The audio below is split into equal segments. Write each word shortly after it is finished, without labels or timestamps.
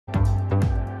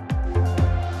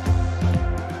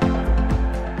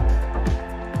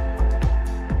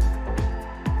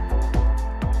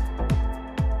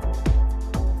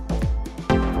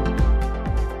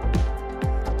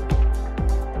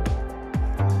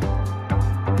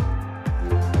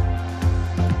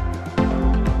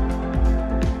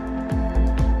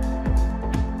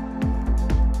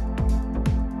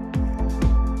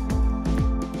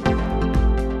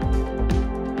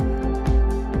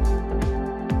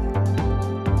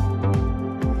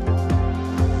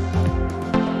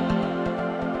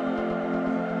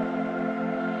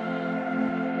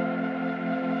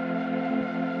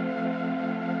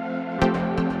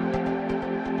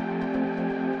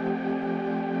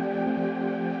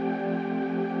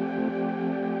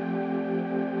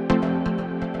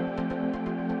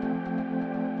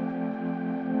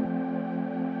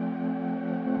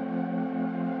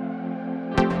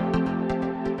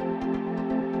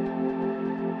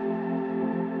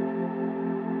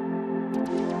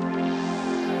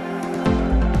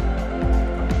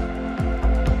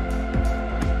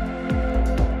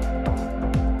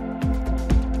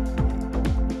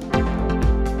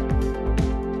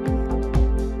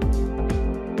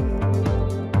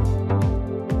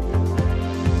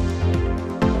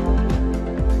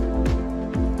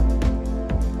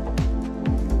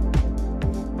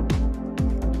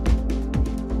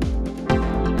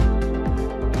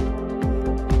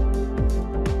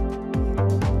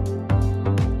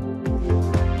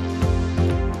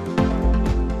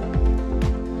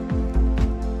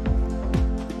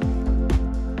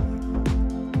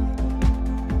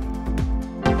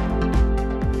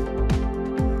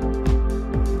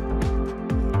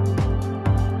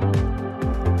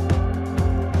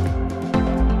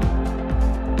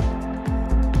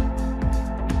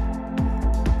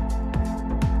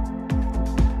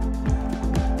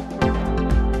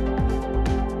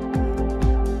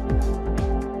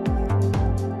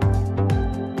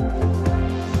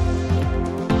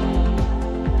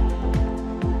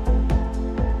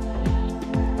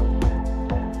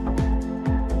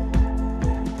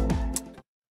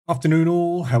Afternoon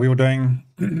all, how are we all doing?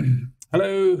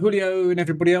 Hello, Julio and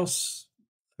everybody else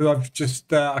who I've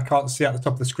just, I can't see at the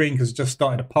top of the screen because I just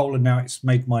started a poll and now it's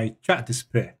made my chat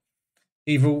disappear.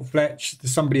 Evil, Fletch,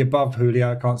 there's somebody above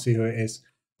Julio, I can't see who it is.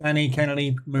 Danny,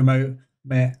 Kennedy, Mumo,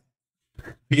 Meh,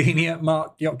 Beginia,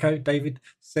 Mark, Yoko, David,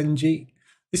 Senji.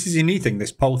 This is a new thing,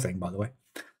 this poll thing, by the way.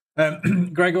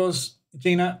 Gregors,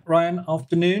 Gina, Ryan,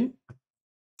 afternoon.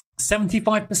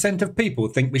 75% of people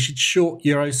think we should short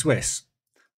Euro Swiss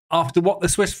after what the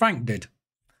Swiss franc did.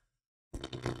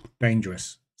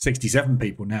 Dangerous. 67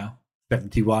 people now.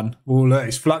 71. Oh, look,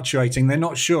 it's fluctuating. They're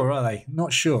not sure, are they?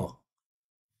 Not sure.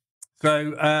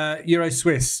 So Euro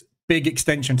Swiss, big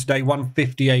extension today,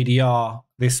 150 ADR.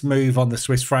 This move on the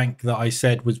Swiss franc that I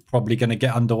said was probably going to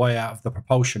get underway out of the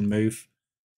propulsion move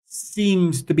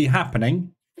seems to be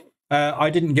happening. I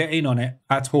didn't get in on it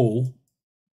at all.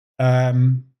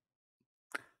 So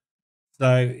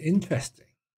interesting.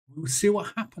 We'll see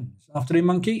what happens. Afternoon,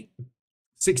 Monkey.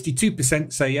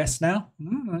 62% say yes now.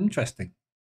 Interesting.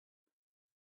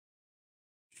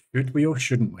 Should we or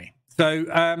shouldn't we? So,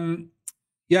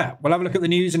 yeah, we'll have a look at the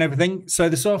news and everything. So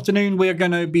this afternoon, we're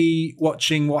going to be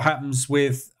watching what happens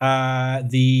with the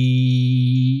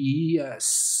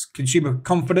consumer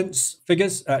confidence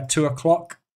figures at 2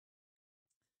 o'clock.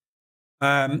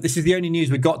 This is the only news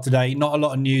we've got today. Not a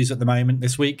lot of news at the moment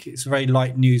this week. It's a very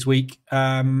light news week.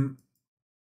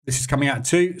 This is coming out at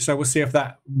 2, so we'll see if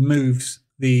that moves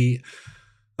the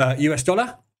US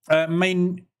dollar.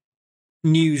 Main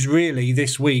news really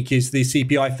this week is the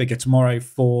CPI figure tomorrow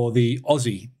for the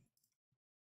Aussie.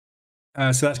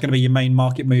 So that's going to be your main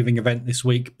market moving event this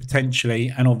week,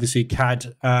 potentially. And obviously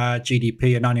CAD,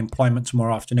 GDP and unemployment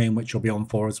tomorrow afternoon, which will be on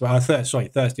for as well.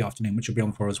 Thursday afternoon, which will be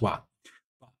on for as well.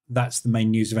 That's the main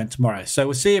news event tomorrow. So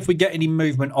we'll see if we get any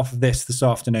movement off of this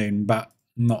afternoon, but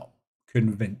not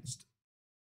convinced.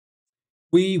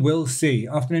 We will see.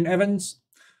 Afternoon, Evans.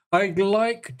 I'd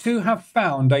like to have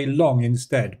found a long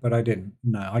instead, but I didn't.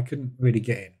 No, I couldn't really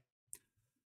get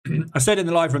in. I said in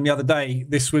the live room the other day,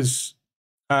 this was,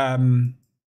 I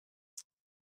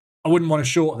wouldn't want to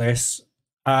short this.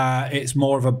 It's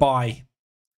more of a buy.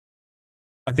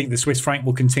 I think the Swiss franc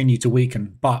will continue to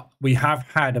weaken, but we have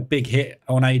had a big hit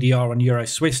on ADR on Euro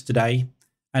Swiss today,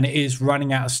 and it is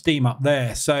running out of steam up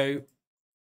there. So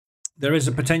there is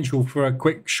a potential for a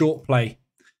quick short play,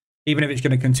 even if it's going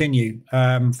to continue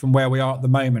from where we are at the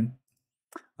moment.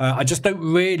 I just don't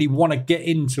really want to get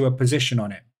into a position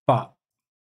on it, but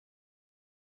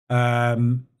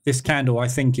this candle, I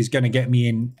think, is going to get me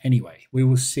in anyway. We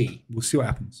will see. We'll see what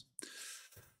happens.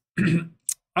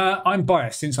 I'm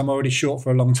biased since I'm already short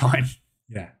for a long time.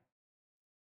 Yeah.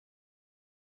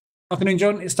 Afternoon,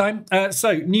 John. It's time.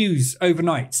 So, news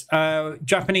overnight.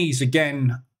 Japanese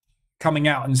again coming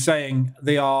out and saying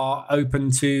they are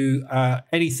open to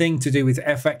anything to do with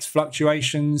FX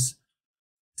fluctuations.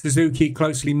 Suzuki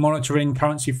closely monitoring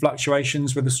currency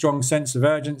fluctuations with a strong sense of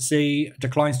urgency.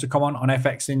 Declines to comment on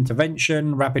FX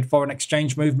intervention. Rapid foreign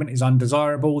exchange movement is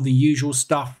undesirable. The usual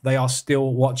stuff. They are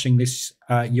still watching this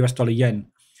US dollar yen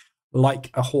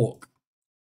like a hawk.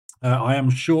 I am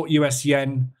short US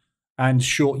yen and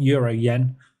short euro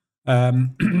yen.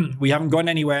 We haven't gone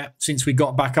anywhere since we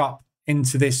got back up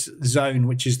into this zone,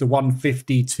 which is the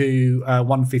 150 to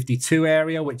 152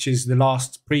 area, which is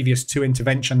the previous 2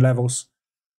 intervention levels.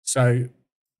 So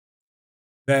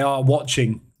they are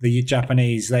watching the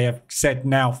Japanese. They have said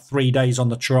now 3 days on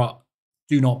the trot,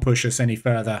 do not push us any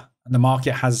further. And the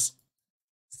market has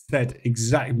said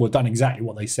done exactly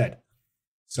what they said.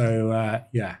 So,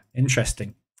 yeah,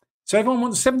 interesting. So everyone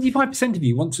wants, 75% of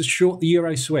you want to short the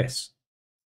Euro Swiss.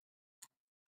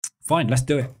 Fine, let's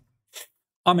do it.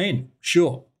 I'm in,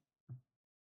 sure.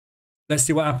 Let's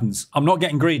see what happens. I'm not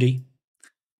getting greedy.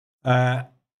 In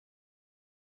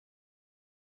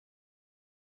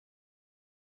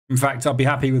fact, I'll be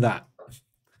happy with that.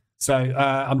 So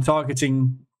I'm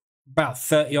targeting about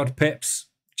 30 odd pips,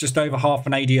 just over half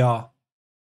an ADR.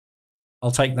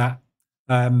 I'll take that.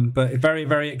 But very,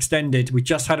 very extended. We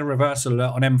just had a reverse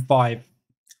alert on M5.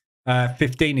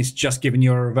 15 is just giving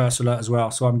you a reverse alert as well.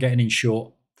 So I'm getting in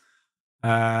short.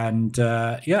 And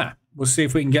yeah, we'll see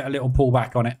if we can get a little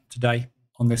pullback on it today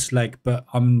on this leg. But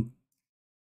I'm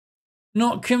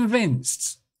not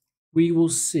convinced. We will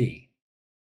see.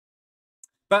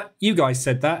 But you guys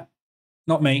said that,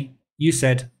 not me. You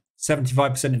said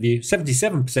 75% of you,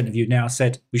 77% of you now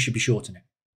said we should be shorting it.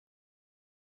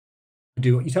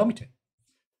 Do what you tell me to.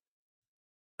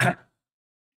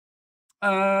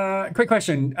 Quick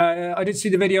question. I did see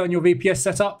the video on your VPS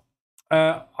setup.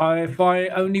 If I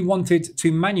only wanted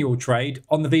to manual trade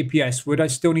on the VPS, would I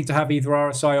still need to have either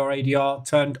RSI or ADR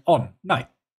turned on? No.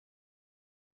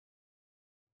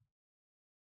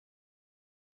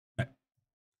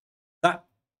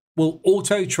 will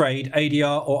auto trade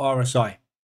ADR or RSI.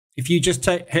 If you just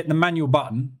hit the manual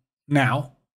button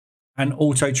now and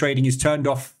auto trading is turned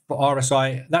off for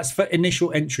RSI, that's for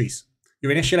initial entries.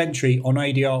 Your initial entry on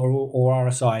ADR or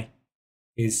RSI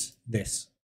is this.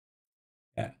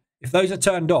 Yeah. If those are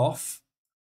turned off,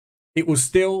 it will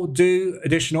still do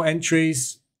additional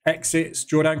entries, exits,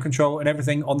 drawdown control, and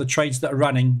everything on the trades that are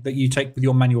running that you take with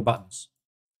your manual buttons.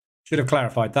 Should have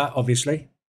clarified that, obviously.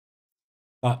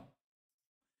 But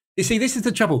you see, this is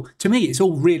the trouble. To me, it's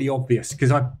all really obvious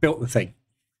because I built the thing.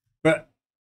 But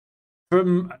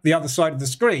from the other side of the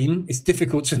screen, it's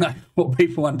difficult to know what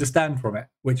people understand from it,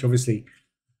 which obviously,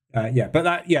 yeah. But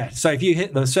that, yeah. So if you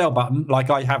hit the sell button, like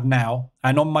I have now,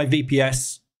 and on my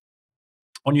VPS,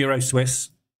 on Euro Swiss,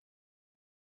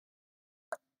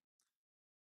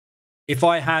 if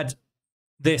I had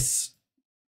this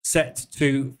set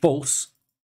to false,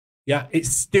 yeah, it's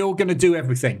still going to do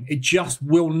everything. It just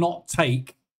will not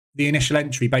take the initial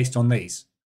entry based on these.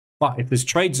 But if there's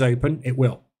trades open, it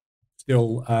will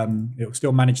still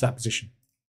manage that position.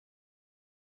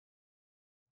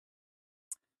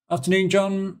 Afternoon,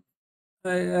 John.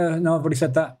 No, I've already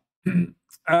said that.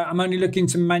 I'm only looking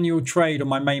to manual trade on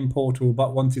my main portal,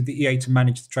 but wanted the EA to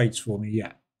manage the trades for me.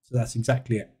 Yeah, so that's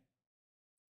exactly it.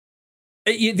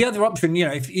 The other option, you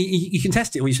know, if you can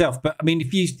test it yourself, but I mean,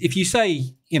 if you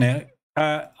say, you know,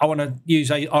 I want to use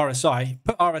a RSI,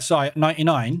 put RSI at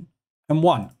 99 and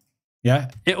 1, yeah,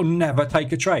 it'll never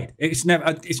take a trade. It's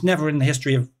never in the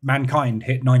history of mankind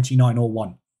hit 99 or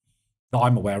 1 that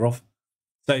I'm aware of.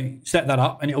 So set that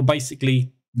up, and it'll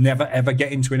basically never ever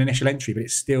get into an initial entry, but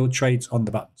it still trades on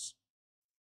the buttons.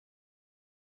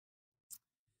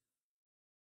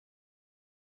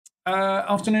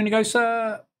 Afternoon ago,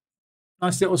 sir.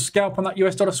 Nice little scalp on that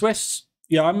US dollar Swiss.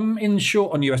 Yeah, I'm in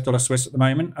short on US dollar Swiss at the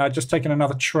moment. Just taking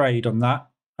another trade on that.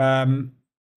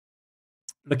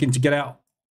 Looking to get out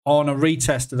on a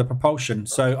retest of the propulsion.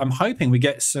 So I'm hoping we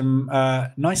get some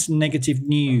nice negative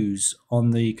news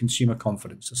on the consumer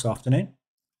confidence this afternoon.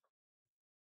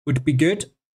 Would be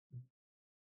good.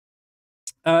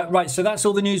 Right, so that's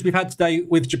all the news we've had today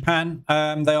with Japan.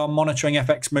 They are monitoring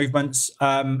FX movements.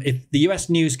 If the US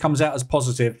news comes out as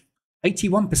positive,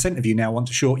 81% of you now want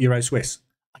to short Euro Swiss.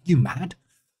 Are you mad?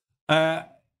 So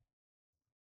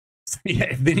yeah,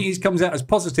 if the news comes out as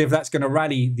positive, that's going to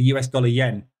rally the US dollar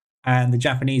yen, and the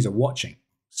Japanese are watching.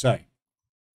 So,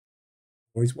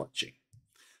 always watching.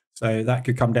 So that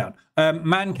could come down.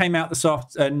 Man came out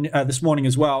this morning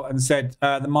as well and said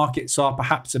the markets are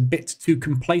perhaps a bit too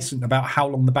complacent about how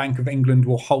long the Bank of England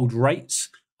will hold rates,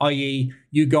 i.e.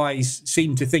 you guys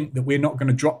seem to think that we're not going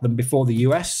to drop them before the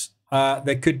US.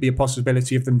 There could be a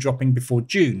possibility of them dropping before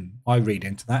June. I read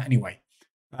into that anyway.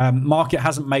 Market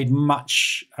hasn't made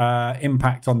much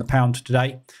impact on the pound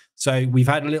today. So we've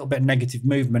had a little bit of negative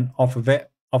movement off of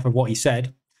it, off of what he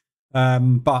said.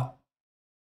 But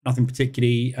nothing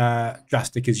particularly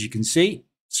drastic, as you can see.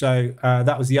 So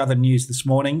that was the other news this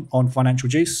morning on Financial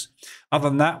Juice. Other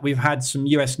than that, we've had some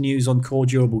US news on core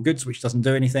durable goods, which doesn't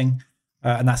do anything.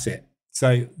 And that's it.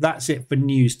 So that's it for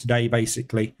news today,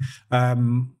 basically.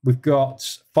 We've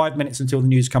got 5 minutes until the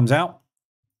news comes out.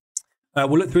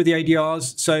 We'll look through the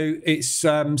ADRs. So it's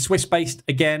Swiss-based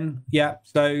again. Yeah.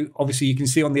 So obviously you can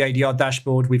see on the ADR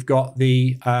dashboard, we've got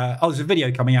the... there's a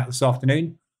video coming out this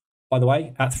afternoon, by the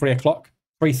way, at 3 o'clock,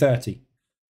 3:30,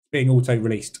 being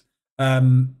auto-released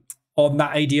on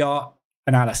that ADR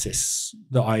analysis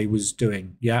that I was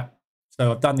doing. Yeah.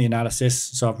 So I've done the analysis.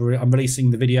 So I'm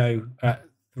releasing the video at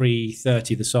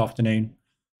 3:30 this afternoon,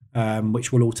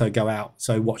 which will auto go out.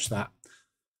 So watch that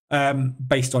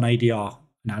based on ADR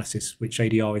analysis, which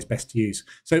ADR is best to use.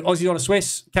 So Aussie dollar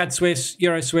Swiss, CAD Swiss,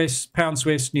 Euro Swiss, Pound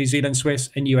Swiss, New Zealand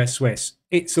Swiss, and US Swiss.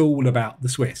 It's all about the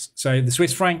Swiss. So the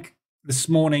Swiss franc this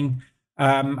morning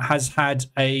has had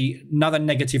another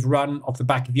negative run off the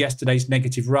back of yesterday's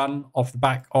negative run off the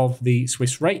back of the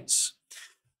Swiss rates.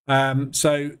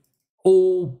 So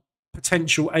all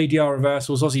potential ADR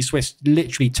reversals. Aussie Swiss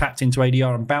literally tapped into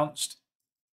ADR and bounced.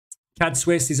 CAD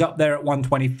Swiss is up there at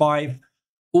 125,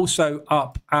 also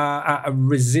up at a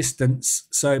resistance.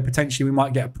 So potentially we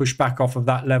might get a pushback off of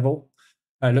that level.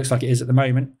 It looks like it is at the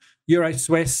moment. Euro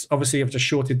Swiss, obviously I've just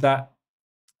shorted that.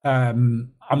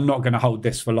 I'm not going to hold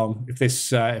this for long. If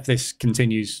this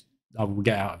continues, I will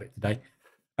get out of it today.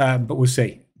 But we'll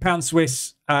see. Pound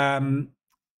Swiss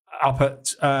up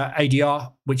at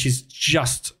ADR, which is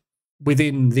just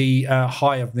within the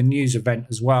high of the news event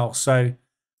as well. So, you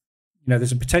know,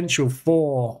 there's a potential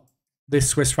for this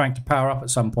Swiss franc to power up at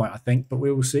some point, I think, but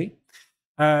we will see.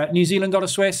 New Zealand dollar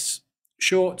Swiss,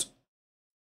 short.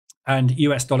 And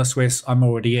US dollar Swiss, I'm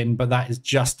already in, but that is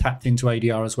just tapped into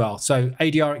ADR as well. So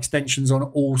ADR extensions on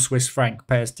all Swiss franc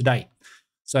pairs today.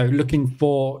 So looking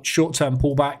for short-term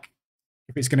pullback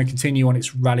if it's going to continue on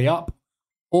its rally up,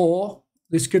 or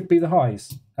this could be the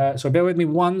highs. So bear with me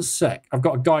one sec. I've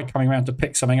got a guy coming around to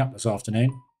pick something up this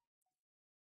afternoon.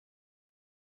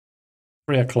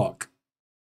 3 o'clock.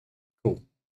 Cool.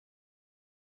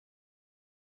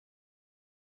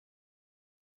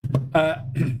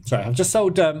 Sorry, I've just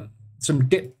sold some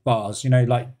dip bars, you know,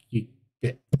 like you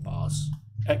dip bars,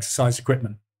 exercise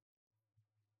equipment.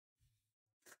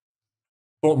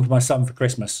 Bought them for my son for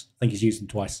Christmas. I think he's used them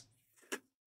twice.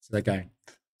 So they're going.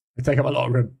 They take up a lot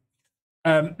of room.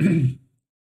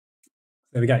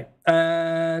 There we go.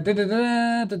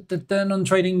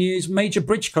 Non-trading news. Major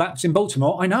bridge collapse in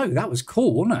Baltimore. I know, that was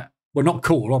cool, wasn't it? Well, not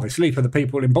cool, obviously, for the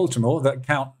people in Baltimore that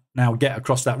can't now get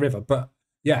across that river. But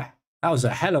yeah, that was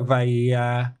a hell of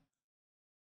a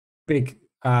big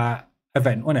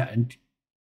event, wasn't it? And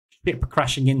ship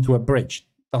crashing into a bridge.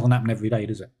 Doesn't happen every day,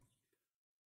 does it?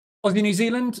 Aussie New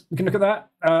Zealand, we can look at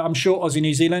that. I'm sure Aussie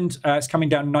New Zealand, it's coming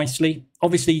down nicely.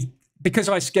 Obviously, because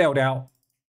I scaled out,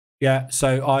 yeah,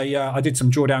 so I did some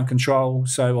drawdown control.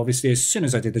 So obviously, as soon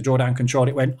as I did the drawdown control,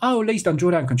 it went, oh, Lee's done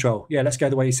drawdown control. Yeah, let's go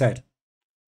the way he said.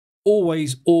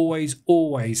 Always, always,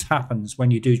 always happens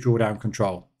when you do drawdown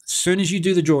control. As soon as you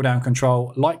do the drawdown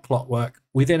control, like clockwork,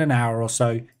 within an hour or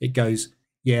so, it goes,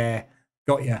 yeah,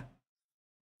 got ya.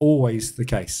 Always the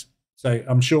case. So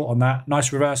I'm short on that.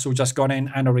 Nice reversal just gone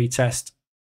in and a retest.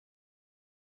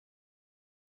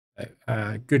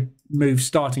 Good move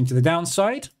starting to the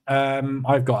downside.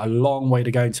 I've got a long way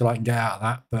to go until I can get out of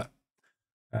that, but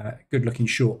good looking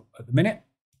short at the minute.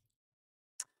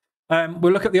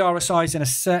 We'll look at the RSIs in a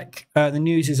sec. The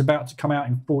news is about to come out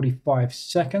in 45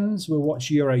 seconds. We'll watch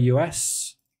Euro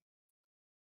US.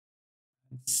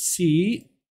 See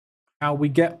how we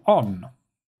get on.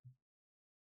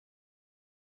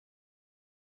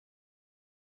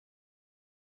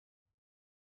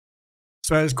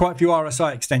 So there's quite a few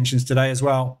RSI extensions today as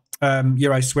well.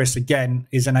 Euro Swiss again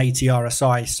is an 80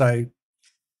 RSI. So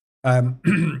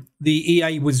the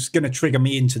EA was going to trigger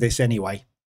me into this anyway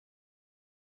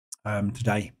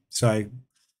today. So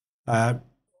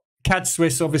CAD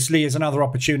Swiss obviously is another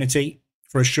opportunity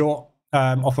for a short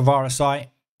off of RSI,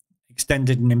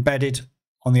 extended and embedded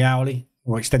on the hourly,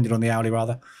 or extended on the hourly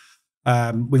rather.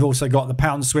 We've also got the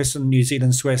Pound Swiss and New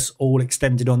Zealand Swiss all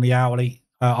extended on the hourly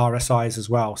RSIs as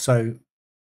well. So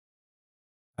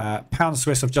Pound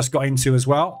Swiss I've just got into as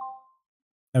well.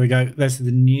 There we go. There's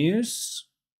the news.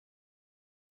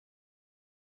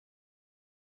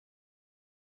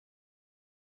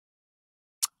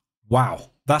 Wow,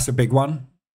 that's a big one.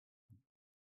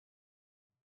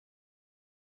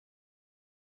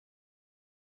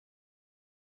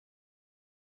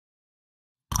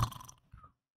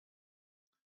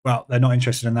 Well, they're not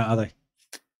interested in that, are they?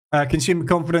 Consumer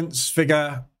confidence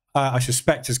figure, I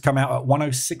suspect, has come out at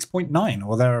 106.9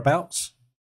 or thereabouts.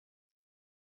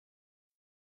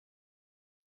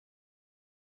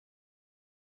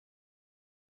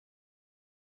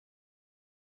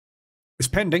 It's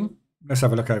pending. Let's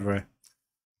have a look over here.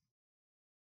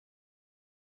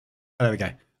 Oh, there we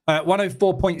go.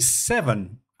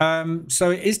 104.7. So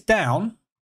it is down.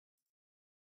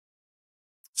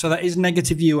 So that is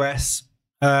negative US.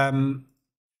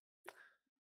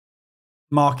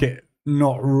 Market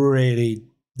not really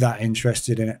that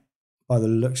interested in it by the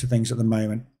looks of things at the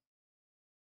moment.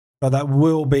 But that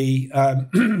will be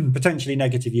potentially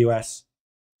negative US.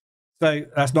 So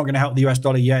that's not going to help the US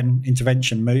dollar yen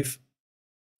intervention move.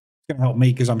 It's going to help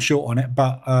me because I'm short on it.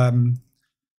 But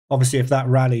obviously, if that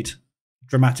rallied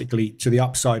dramatically to the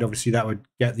upside, obviously that would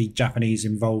get the Japanese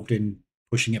involved in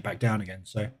pushing it back down again.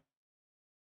 So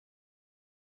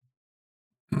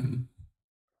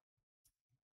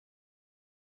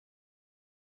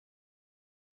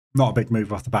not a big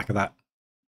move off the back of that.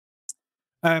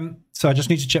 So I just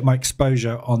need to check my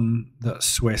exposure on the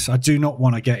Swiss. I do not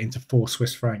want to get into 4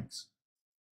 Swiss francs.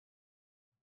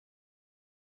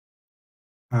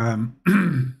 I'm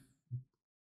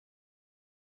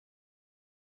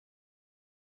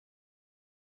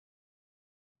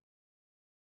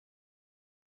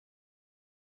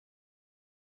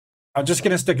just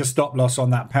going to stick a stop loss on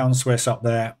that pound Swiss up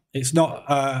there. It's not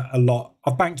a lot.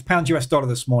 I've banked pound US dollar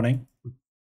this morning.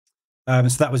 So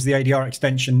that was the ADR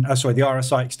extension. Sorry, the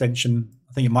RSI extension.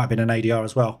 I think it might have been an ADR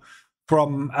as well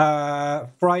from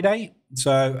Friday.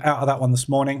 So out of that one this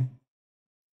morning.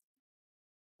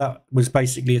 That was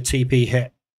basically a TP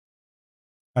hit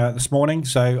this morning.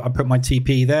 So I put my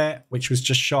TP there, which was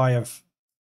just shy of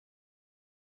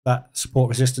that support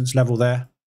resistance level there.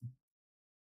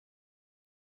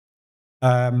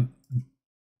 I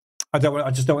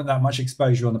just don't want that much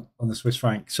exposure on the Swiss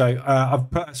franc. So I've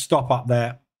put a stop up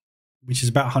there, which is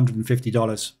about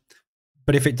 $150.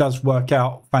 But if it does work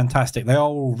out, fantastic. They are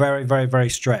all very, very, very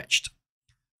stretched.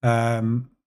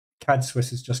 CAD Swiss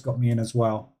has just got me in as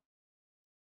well.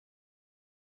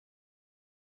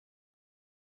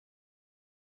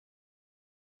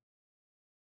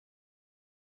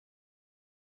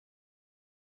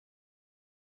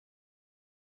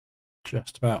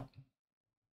 Just about.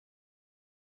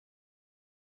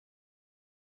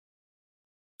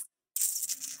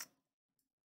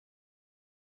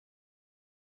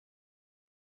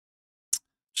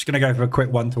 Just going to go for a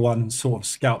quick one-to-one sort of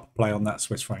scalp play on that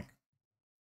Swiss franc.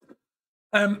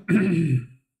 I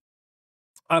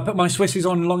put my Swisses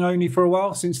on long only for a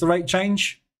while since the rate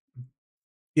change.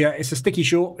 Yeah, it's a sticky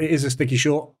short. It is a sticky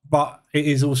short, but it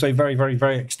is also very, very,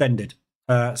 very extended.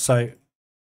 So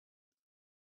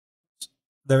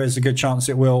there is a good chance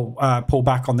it will pull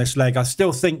back on this leg. I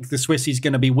still think the Swiss is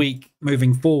going to be weak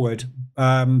moving forward,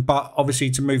 but obviously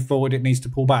to move forward, it needs to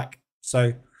pull back.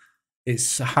 So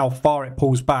it's how far it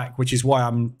pulls back, which is why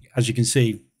I'm, as you can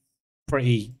see,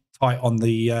 pretty tight on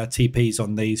the TPs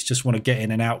on these. Just want to get in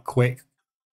and out quick.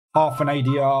 Half an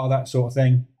ADR, that sort of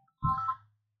thing.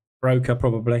 Broker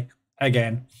probably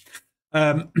again.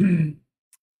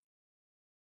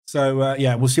 So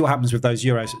yeah, we'll see what happens with those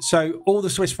euros. So all the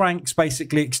Swiss francs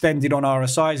basically extended on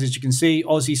RSIs, as you can see.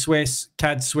 Aussie Swiss,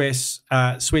 CAD Swiss,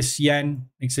 Swiss yen,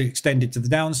 it's extended to the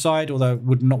downside, although I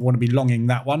would not want to be longing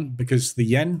that one because the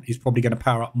yen is probably going to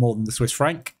power up more than the Swiss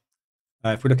franc.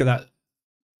 If we look at that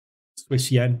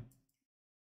Swiss yen,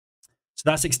 so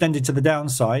that's extended to the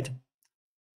downside.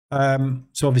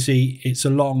 So obviously it's a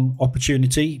long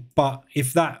opportunity, but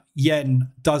if that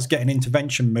yen does get an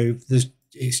intervention move,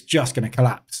 it's just going to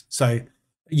collapse. So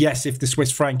yes, if the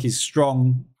Swiss franc is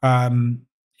strong,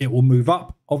 it will move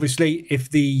up. Obviously, if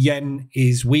the yen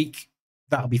is weak,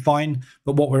 that'll be fine.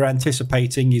 But what we're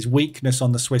anticipating is weakness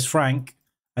on the Swiss franc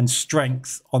and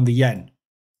strength on the yen.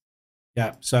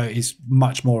 Yeah, so it's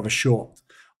much more of a short.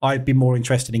 I'd be more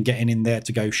interested in getting in there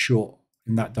to go short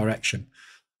in that direction.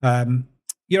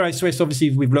 Euro Swiss, obviously,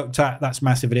 we've looked at, that's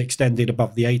massively extended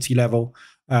above the 80 level.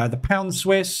 The pound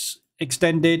Swiss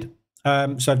extended.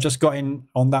 So I've just got in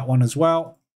on that one as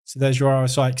well. So there's your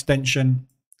RSI extension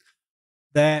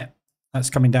there. That's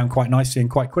coming down quite nicely and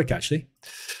quite quick, actually.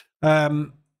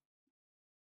 New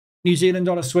Zealand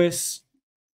dollar Swiss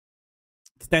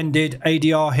extended,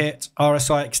 ADR hit,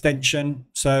 RSI extension.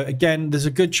 So again, there's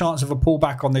a good chance of a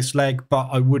pullback on this leg, but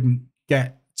I wouldn't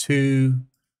get too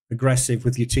aggressive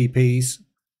with your TPs.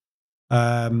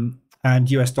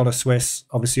 And US dollar Swiss,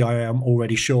 obviously I am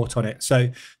already short on it. So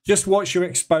just watch your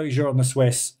exposure on the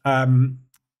Swiss.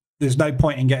 There's no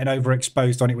point in getting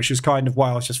overexposed on it, which is kind of why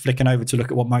I was just flicking over to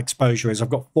look at what my exposure is. I've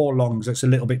got 4 longs. That's a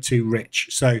little bit too rich.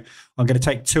 So I'm going to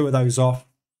take 2 of those off.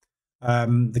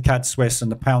 The CAD Swiss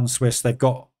and the pound Swiss, they've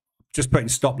got just putting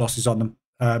stop losses on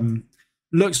them.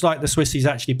 Looks like the Swiss is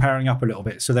actually powering up a little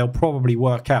bit. So they'll probably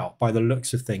work out by the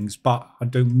looks of things, but I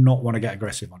do not want to get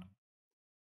aggressive on them,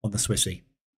 on the Swissy.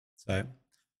 So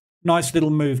nice little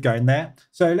move going there.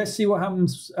 So let's see what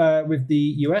happens with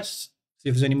the US. See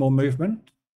if there's any more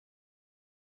movement.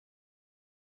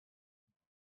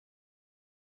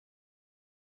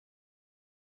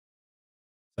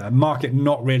 Market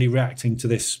not really reacting to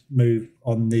this move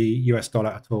on the US dollar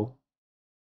at all.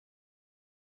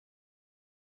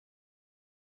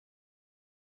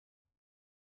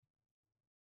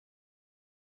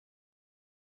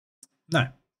 No.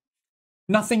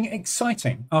 Nothing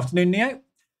exciting. Afternoon, Neo.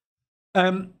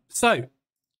 So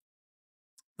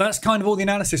that's kind of all the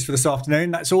analysis for this afternoon.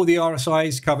 That's all the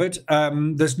RSIs covered.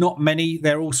 There's not many.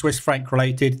 They're all Swiss franc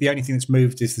related. The only thing that's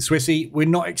moved is the Swissy. We're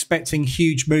not expecting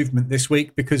huge movement this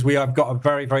week because we have got a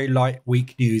very, very light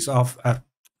week news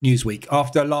week.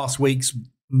 After last week's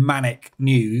manic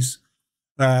news,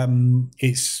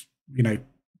 it's, you know,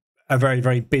 a very,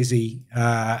 very busy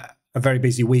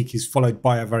week is followed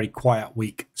by a very quiet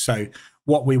week. So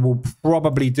what we will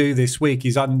probably do this week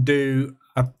is undo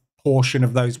a portion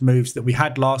of those moves that we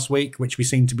had last week, which we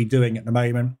seem to be doing at the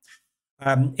moment.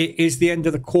 It is the end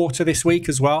of the quarter this week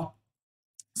as well.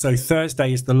 So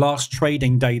Thursday is the last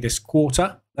trading day this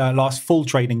quarter, last full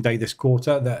trading day this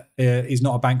quarter. That is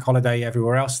not a bank holiday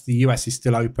everywhere else. The US is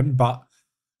still open, but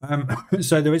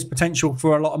so there is potential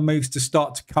for a lot of moves to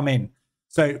start to come in.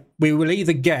 So we will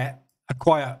either get a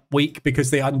quiet week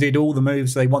because they undid all the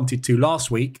moves they wanted to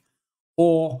last week,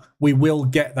 or we will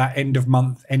get that end of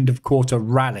month, end of quarter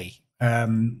rally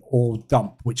or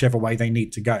dump, whichever way they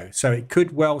need to go. So it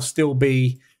could well still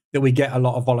be that we get a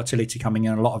lot of volatility coming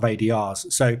in, a lot of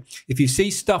ADRs. So if you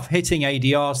see stuff hitting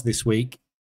ADRs this week,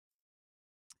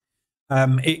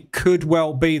 it could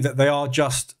well be that they are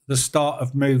just the start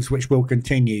of moves which will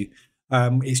continue.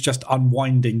 It's just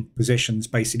unwinding positions,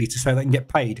 basically, to say they can get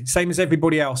paid. Same as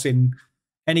everybody else in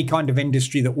any kind of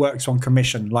industry that works on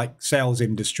commission, like sales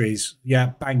industries,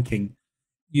 banking.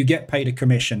 You get paid a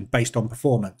commission based on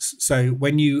performance. So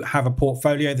when you have a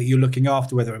portfolio that you're looking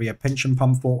after, whether it be a pension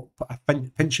fund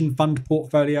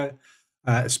portfolio,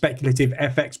 a speculative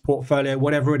FX portfolio,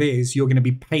 whatever it is, you're going to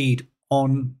be paid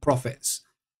on profits.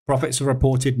 Profits are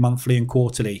reported monthly and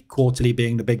quarterly. Quarterly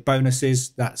being the big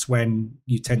bonuses. That's when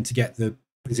you tend to get the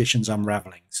positions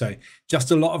unraveling. So just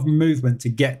a lot of movement to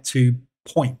get to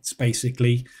points,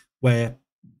 basically, where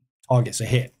targets are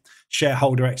hit.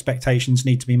 Shareholder expectations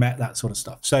need to be met, that sort of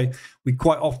stuff. So we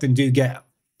quite often do get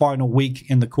final week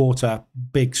in the quarter,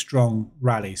 big, strong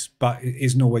rallies, but it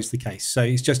isn't always the case. So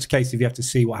it's just a case of you have to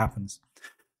see what happens.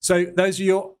 So those are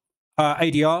your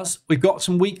ADRs. We've got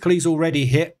some weeklies already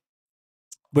hit.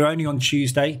 We're only on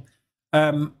Tuesday.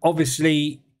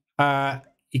 Obviously,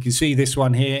 you can see this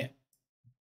one here.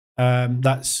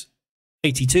 That's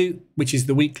 82, which is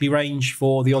the weekly range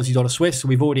for the Aussie dollar Swiss. So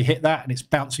we've already hit that, and it's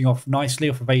bouncing off nicely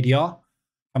off of ADR,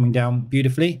 coming down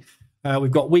beautifully. We've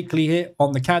got weekly here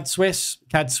on the CAD Swiss.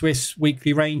 CAD Swiss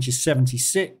weekly range is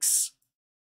 76.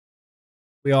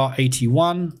 We are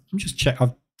 81. Let me just check.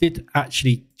 I did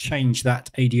actually change that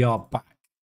ADR back.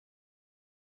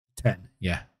 10,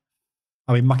 yeah.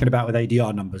 I've been mucking about with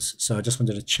ADR numbers, so I just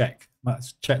wanted to check.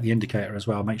 Let's check the indicator as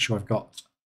well, make sure I've got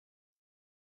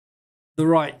the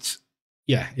right.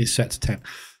 Yeah, it's set to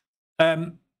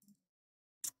 10.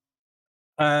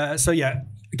 So yeah,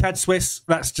 CAD Swiss,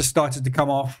 that's just started to come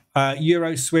off.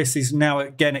 Euro Swiss is now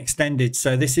again extended.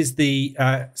 So this is the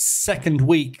second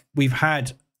week we've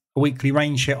had a weekly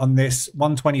range hit on this,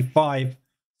 125.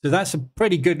 So that's a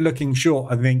pretty good looking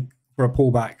short, I think, for a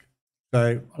pullback.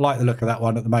 So I like the look of that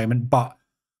one at the moment, but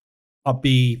I'll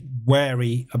be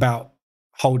wary about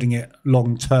holding it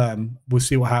long term. We'll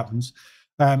see what happens.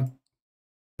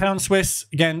 Pound Swiss,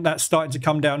 again, that's starting to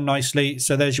come down nicely.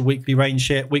 So there's your weekly range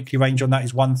here. Weekly range on that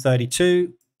is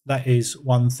 132. That is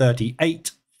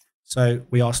 138. So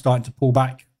we are starting to pull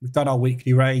back. We've done our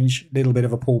weekly range, a little bit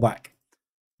of a pullback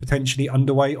potentially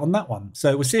underway on that one.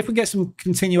 So we'll see if we get some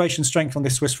continuation strength on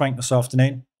this Swiss franc this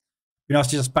afternoon. Be nice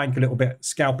to just bank a little bit,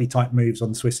 scalpy type moves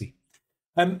on the Swissy.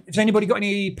 Has anybody got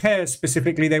any pairs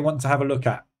specifically they want to have a look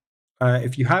at?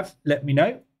 If you have, let me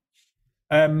know.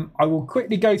 I will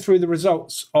quickly go through the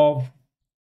results of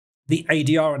the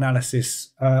ADR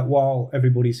analysis while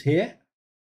everybody's here.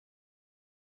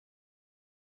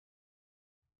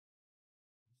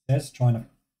 Just trying to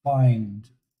find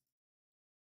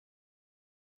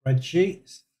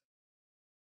spreadsheets.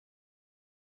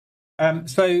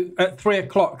 So at 3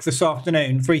 o'clock this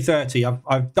afternoon, 3:30,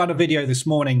 I've done a video this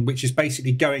morning, which is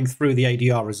basically going through the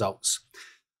ADR results.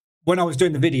 When I was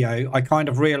doing the video, I kind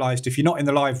of realized if you're not in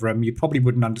the live room, you probably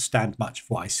wouldn't understand much of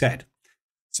what I said.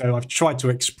 So I've tried to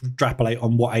extrapolate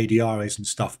on what ADR is and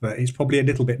stuff, but it's probably a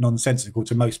little bit nonsensical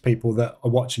to most people that are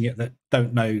watching it that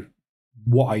don't know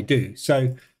what I do.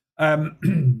 So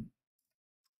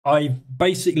I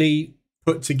basically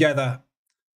put together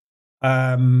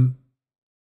a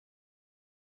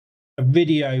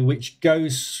video which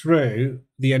goes through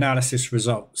the analysis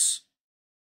results.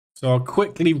 So I'll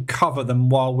quickly cover them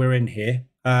while we're in here,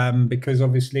 because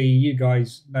obviously you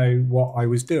guys know what I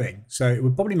was doing. So it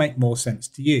would probably make more sense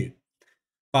to you.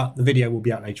 But the video will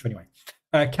be out later anyway.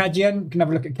 CAD yen, you can have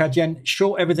a look at CAD yen.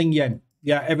 Short everything yen.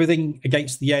 Yeah, everything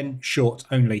against the yen, short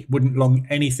only. Wouldn't long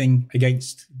anything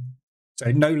against.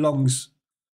 So no longs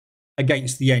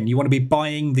against the yen. You want to be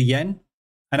buying the yen.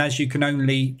 And as you can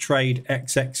only trade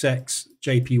XXX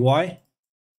JPY,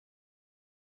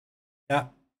 yeah,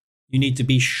 you need to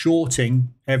be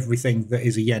shorting everything that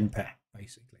is a yen pair,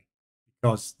 basically,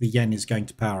 because the yen is going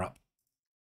to power up.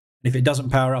 And if it doesn't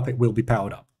power up, it will be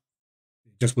powered up.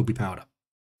 It just will be powered up.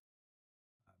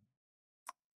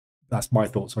 That's my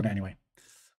thoughts on it anyway.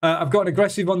 I've got an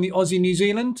aggressive on the Aussie New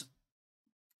Zealand.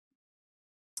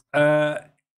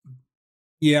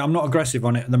 Yeah, I'm not aggressive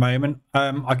on it at the moment.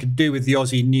 I could do with the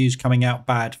Aussie news coming out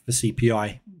bad for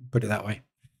CPI, put it that way.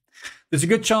 There's a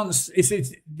good chance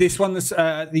it's this one, the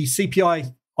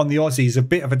CPI on the Aussie is a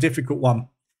bit of a difficult one.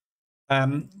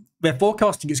 They're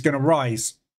forecasting it's going to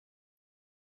rise.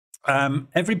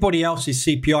 Everybody else's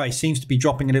CPI seems to be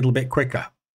dropping a little bit quicker.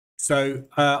 So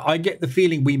I get the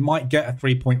feeling we might get a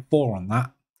 3.4 on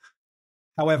that.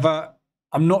 However,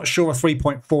 I'm not sure a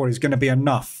 3.4 is going to be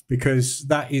enough, because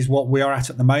that is what we are at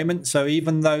the moment. So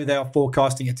even though they are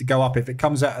forecasting it to go up, if it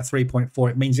comes out at 3.4,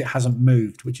 it means it hasn't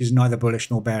moved, which is neither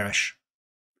bullish nor bearish.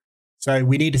 So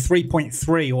we need a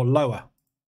 3.3 or lower,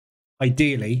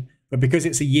 ideally. But because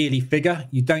it's a yearly figure,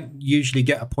 you don't usually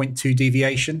get a 0.2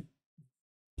 deviation.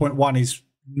 0.1 is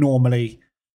normally,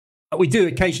 we do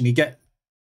occasionally get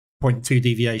 0.2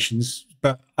 deviations,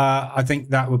 but I think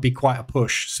that would be quite a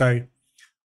push. So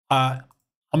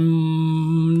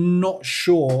I'm not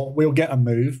sure we'll get a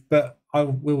move, but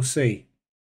we'll see.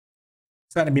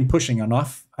 Certainly been pushing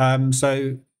enough.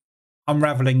 So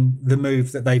unraveling the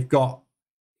move that they've got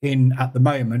in at the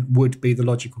moment would be the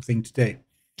logical thing to do.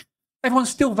 Everyone's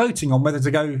still voting on whether to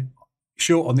go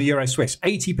short on the Euro Swiss.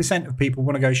 80% of people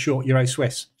want to go short Euro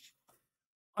Swiss.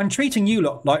 I'm treating you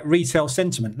lot like retail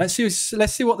sentiment. Let's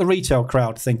see what the retail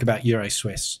crowd think about Euro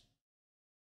Swiss.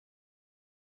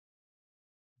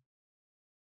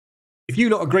 If you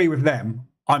lot agree with them,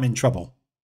 I'm in trouble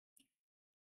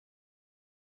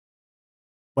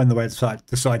when the website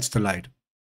decides to load.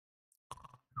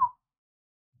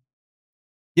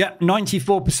 Yeah,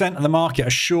 94% of the market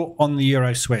are short on the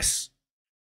Euro Swiss.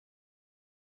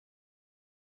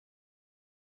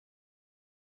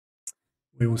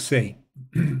 We will see.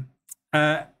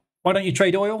 Why don't you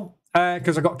trade oil?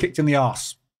 Because I got kicked in the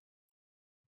arse,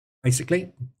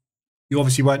 basically. You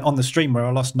obviously weren't on the stream where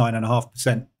I lost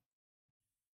 9.5%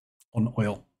 on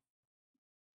oil.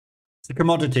 It's a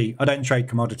commodity. I don't trade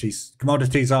commodities.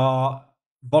 Commodities are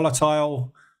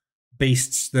volatile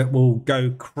beasts that will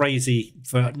go crazy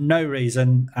for no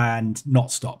reason and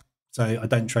not stop. So I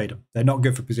don't trade them. They're not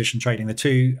good for position trading. They're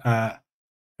too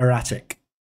erratic.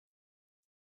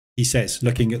 He says,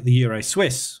 looking at the Euro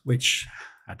Swiss, which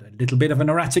had a little bit of an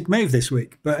erratic move this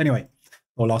week, but anyway,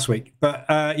 or last week. But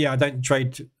yeah, I don't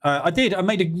trade. I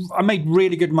made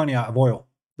really good money out of oil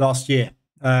last year.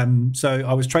 So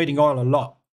I was trading oil a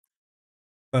lot,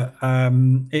 but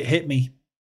it hit me.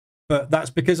 But that's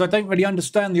because I don't really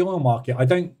understand the oil market. I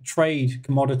don't trade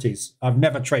commodities. I've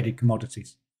never traded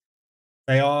commodities.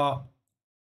 They are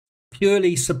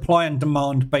purely supply and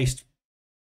demand based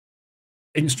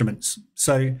instruments.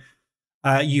 So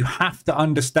you have to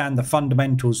understand the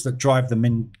fundamentals that drive them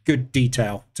in good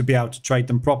detail to be able to trade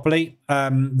them properly.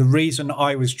 The reason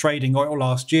I was trading oil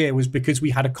last year was because we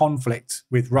had a conflict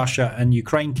with Russia and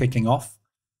Ukraine kicked off.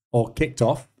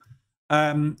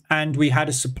 And we had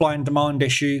a supply and demand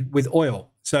issue with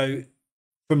oil. So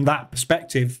from that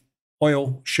perspective,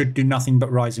 oil should do nothing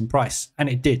but rise in price. And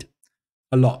it did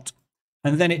a lot.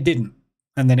 And then it didn't.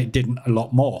 And then it didn't a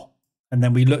lot more. And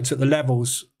then we looked at the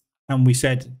levels and we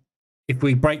said, if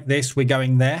we break this, we're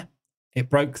going there. It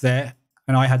broke there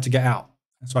and I had to get out.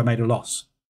 So I made a loss.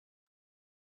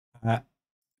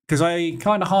 Because I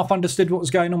kind of half understood what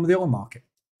was going on with the oil market.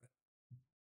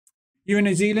 You in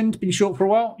New Zealand? Been short for a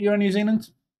while? You're in New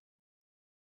Zealand?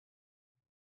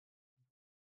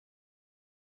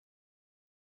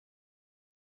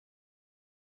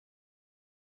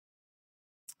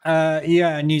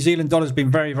 Yeah, New Zealand dollar's been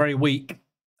very, very weak.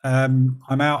 I'm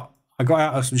out. I got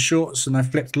out of some shorts and I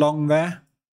flipped long there.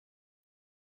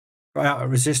 Got out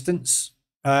of resistance.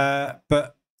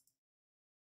 But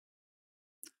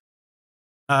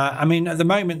I mean, at the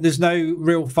moment, there's no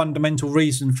real fundamental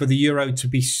reason for the euro to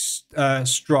be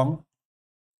strong.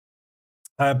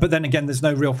 But then again, there's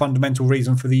no real fundamental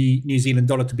reason for the New Zealand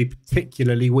dollar to be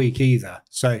particularly weak either.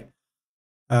 So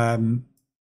I'd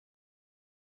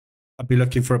be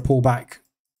looking for a pullback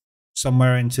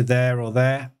somewhere into there or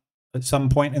there at some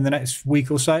point in the next week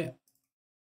or so.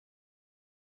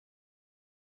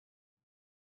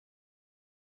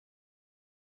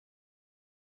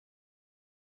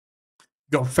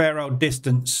 Got a fair old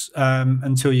distance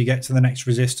until you get to the next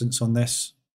resistance on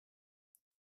this,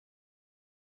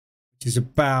 which is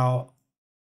about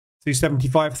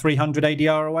 275, 300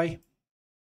 ADR away.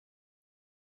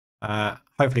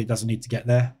 Hopefully it doesn't need to get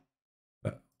there,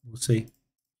 but we'll see.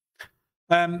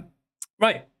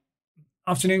 Right.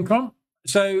 Afternoon, Con.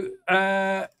 So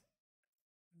I've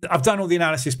done all the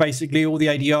analysis, basically, all the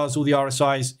ADRs, all the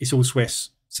RSIs. It's all Swiss.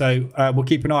 So we'll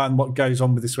keep an eye on what goes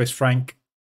on with the Swiss franc.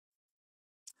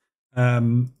 If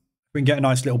we can get a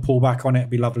nice little pullback on it, it'd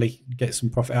be lovely. Get some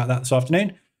profit out of that this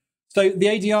afternoon. So the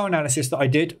ADR analysis that I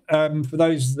did, for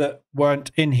those that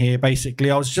weren't in here, basically,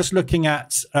 I was just looking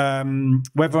at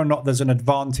whether or not there's an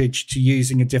advantage to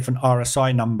using a different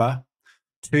RSI number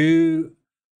to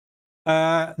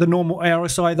the normal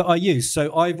RSI that I use.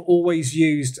 So I've always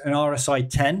used an RSI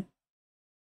 10,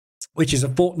 which is a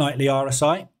fortnightly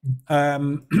RSI.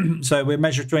 So we're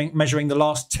measuring the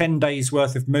last 10 days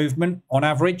worth of movement on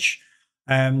average.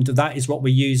 And that is what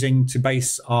we're using to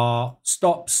base our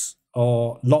stops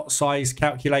or lot size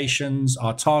calculations,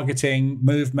 our targeting,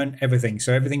 movement, everything.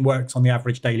 So everything works on the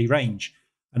average daily range.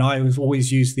 And I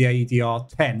always use the ADR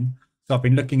 10. So I've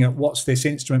been looking at what's this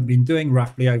instrument been doing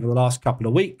roughly over the last couple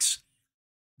of weeks.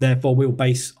 Therefore, we'll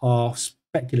base our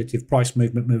speculative price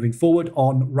movement moving forward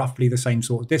on roughly the same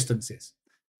sort of distances.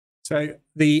 So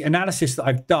the analysis that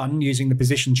I've done using the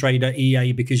Position Trader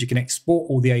EA, because you can export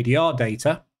all the ADR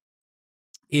data,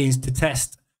 is to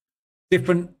test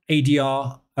different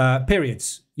ADR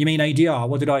periods. You mean ADR?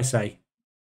 What did I say?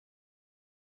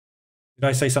 Did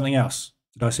I say something else?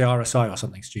 Did I say RSI or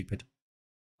something stupid?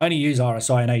 I only use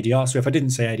RSI and ADR, so if I didn't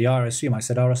say ADR, I assume I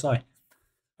said RSI.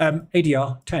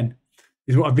 ADR 10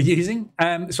 is what I've been using.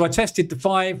 So I tested the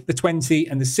 5, the 20,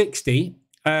 and the 60,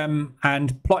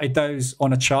 and plotted those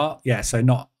on a chart. Yeah, so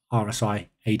not RSI,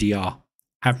 ADR,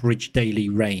 average daily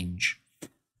range.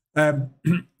 So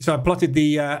I plotted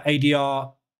the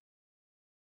ADR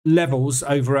levels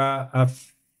over a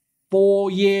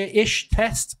 4-year-ish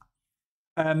test,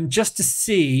 just to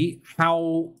see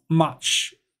how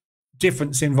much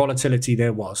difference in volatility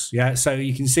there was. Yeah, so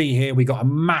you can see here we got a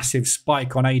massive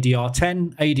spike on ADR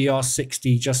 10, ADR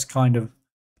 60 just kind of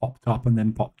popped up and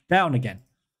then popped down again.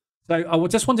 So I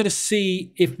just wanted to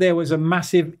see if there was a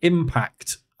massive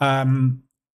impact on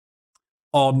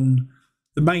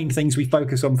the main things we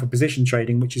focus on for position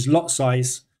trading, which is lot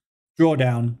size,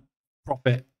 drawdown,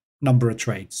 profit, number of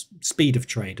trades, speed of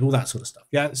trade, all that sort of stuff.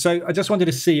 Yeah, so I just wanted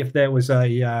to see if there was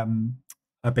a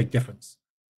big difference.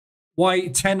 Why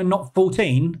 10 and not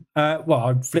 14? Well,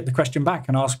 I'd flip the question back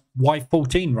and ask, why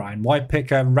 14, Ryan? Why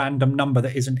pick a random number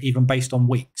that isn't even based on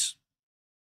weeks?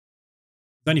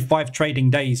 There's only 5 trading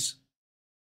days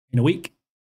in a week.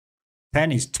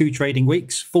 10 is 2 trading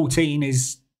weeks. 14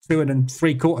 is 2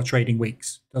 3/4 trading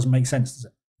weeks. Doesn't make sense, does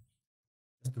it?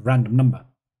 Just a random number.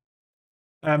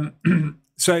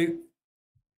 So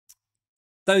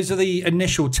those are the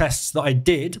initial tests that I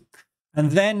did.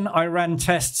 And then I ran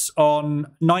tests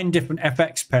on 9 different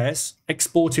FX pairs,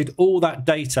 exported all that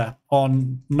data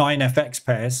on 9 FX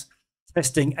pairs,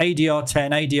 testing ADR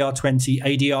 10, ADR 20,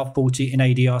 ADR 40, and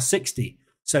ADR 60.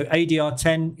 So ADR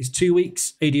 10 is 2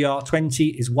 weeks, ADR 20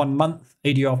 is 1 month,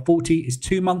 ADR 40 is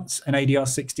 2 months, and ADR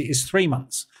 60 is 3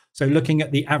 months. So looking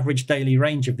at the average daily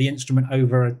range of the instrument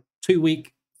over a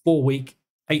 2-week, 4-week,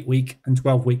 8-week, and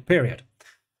 12-week period.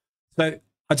 So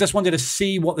I just wanted to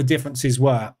see what the differences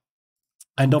were.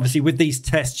 And obviously with these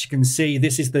tests, you can see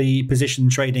this is the position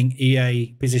trading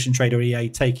EA, Position Trader EA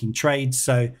taking trades.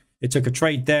 So it took a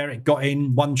trade there, it got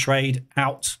in, 1 trade,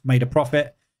 out, made a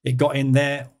profit. It got in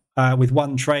there with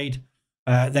 1 trade,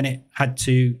 then it had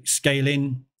to scale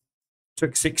in,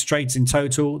 took 6 trades in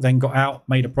total, then got out,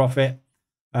 made a profit.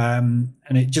 And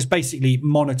it just basically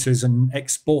monitors and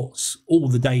exports all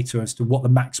the data as to what the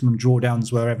maximum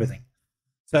drawdowns were, everything.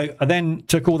 So I then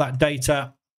took all that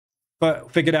data,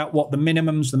 but figured out what the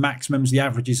minimums, the maximums, the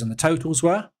averages, and the totals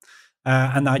were.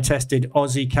 And I tested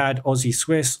Aussie CAD, Aussie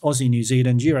Swiss, Aussie New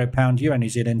Zealand, Euro Pound, Euro New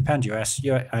Zealand, Pound US,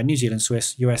 New Zealand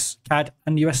Swiss, US CAD,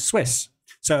 and US Swiss.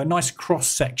 So a nice cross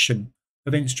section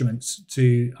of instruments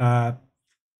to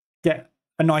get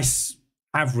a nice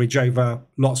average over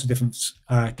lots of different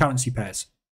currency pairs.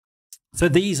 So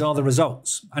these are the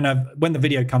results. And when the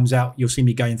video comes out, you'll see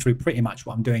me going through pretty much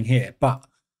what I'm doing here. But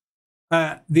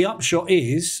the upshot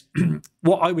is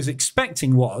what I was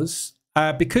expecting was,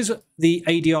 because the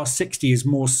ADR 60 is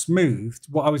more smoothed,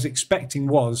 what I was expecting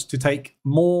was to take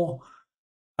more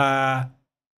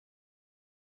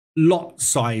lot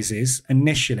sizes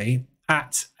initially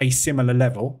at a similar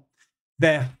level.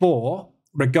 Therefore,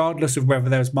 regardless of whether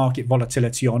there was market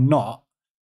volatility or not,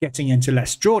 getting into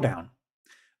less drawdown.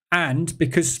 And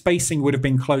because spacing would have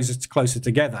been closer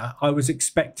together, I was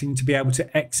expecting to be able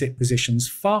to exit positions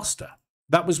faster.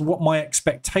 That was what my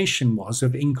expectation was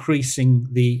of increasing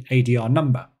the ADR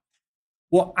number.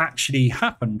 What actually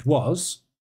happened was,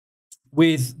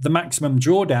 with the maximum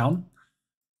drawdown,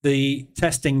 the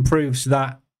testing proves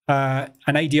that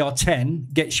an ADR 10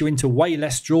 gets you into way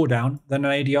less drawdown than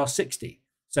an ADR 60.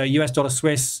 So US dollar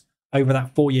Swiss over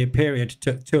that 4-year period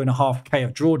took 2.5K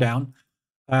of drawdown,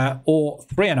 or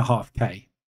 3.5K.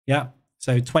 Yeah.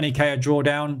 So 20K of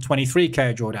drawdown,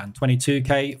 23K of drawdown,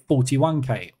 22K,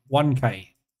 41K, 1K,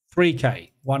 3K,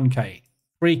 1K,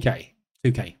 3K,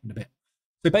 2K in a bit.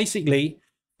 So basically,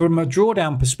 from a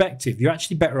drawdown perspective, you're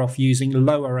actually better off using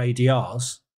lower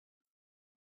ADRs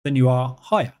than you are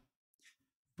higher.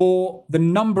 For the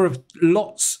number of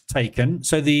lots taken,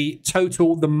 so the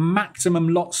total, the maximum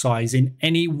lot size in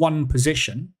any one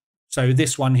position, so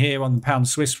this one here on the pound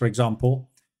Swiss, for example,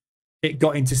 it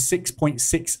got into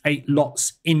 6.68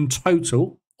 lots in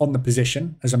total on the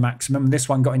position as a maximum. This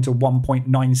one got into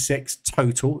 1.96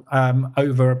 total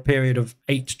over a period of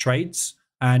 8 trades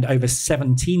and over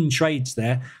 17 trades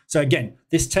there. So again,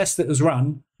 this test that was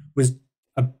run was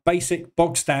a basic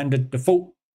bog standard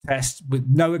default test with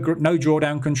no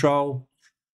drawdown control,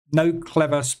 no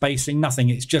clever spacing, nothing.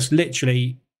 It's just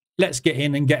literally, let's get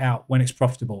in and get out when it's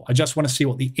profitable. I just want to see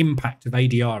what the impact of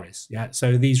ADR is. Yeah.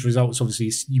 So these results,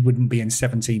 obviously, you wouldn't be in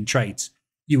 17 trades.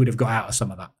 You would have got out of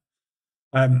some of that.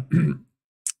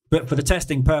 But for the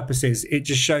testing purposes, it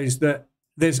just shows that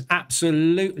there's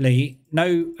absolutely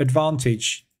no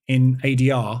advantage in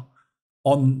ADR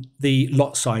on the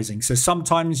lot sizing. So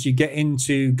sometimes you get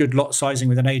into good lot sizing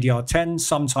with an ADR 10.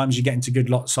 Sometimes you get into good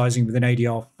lot sizing with an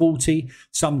ADR 40.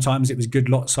 Sometimes it was good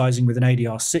lot sizing with an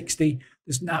ADR 60.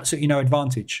 There's absolutely no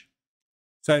advantage.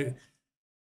 So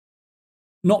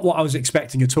not what I was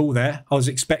expecting at all there. I was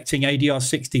expecting ADR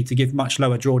 60 to give much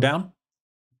lower drawdown.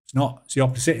 It's not. It's the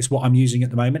opposite. It's what I'm using at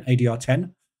the moment, ADR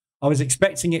 10. I was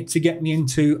expecting it to get me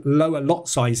into lower lot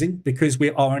sizing because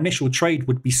our initial trade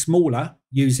would be smaller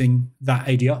using that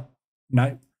ADR.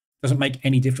 No, doesn't make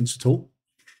any difference at all.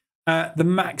 The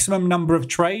maximum number of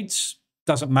trades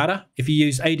doesn't matter. If you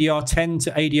use ADR 10 to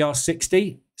ADR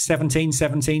 60, 17,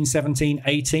 17, 17,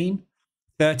 18,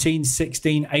 13,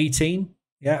 16, 18,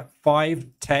 yeah, 5,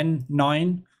 10,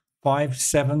 9, 5,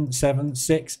 7, 7,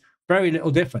 6, very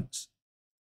little difference.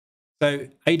 So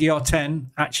ADR 10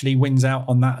 actually wins out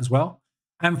on that as well.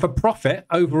 And for profit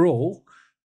overall,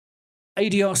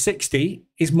 ADR 60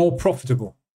 is more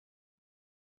profitable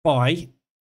by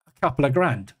a couple of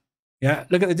grand. Yeah,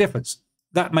 look at the difference.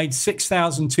 That made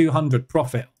 6,200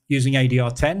 profit using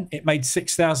ADR 10. It made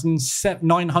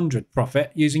 6,900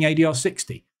 profit using ADR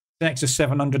 60. An extra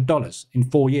 $700 in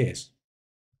 4 years.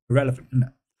 Irrelevant, isn't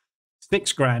it?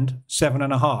 6 grand,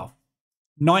 7.5.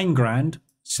 9 grand,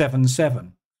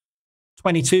 7.7.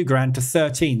 22 grand to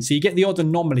 13. So you get the odd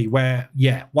anomaly where,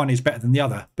 yeah, one is better than the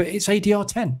other, but it's ADR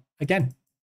 10 again,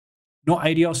 not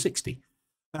ADR 60.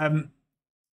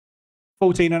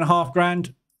 14.5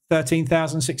 grand,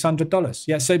 $13,600.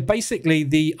 Yeah. So basically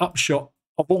the upshot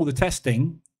of all the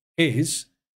testing is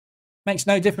makes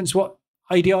no difference what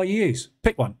ADR you use.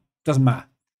 Pick one. Doesn't matter.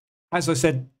 As I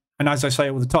said, and as I say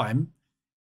all the time,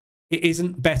 it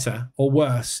isn't better or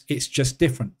worse. It's just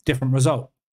different result.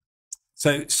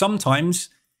 So sometimes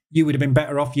you would have been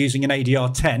better off using an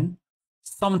ADR 10.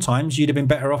 Sometimes you'd have been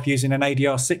better off using an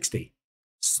ADR 60.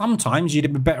 Sometimes you'd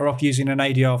have been better off using an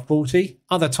ADR 40.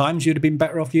 Other times you'd have been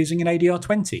better off using an ADR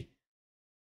 20.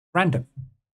 Random.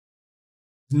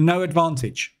 No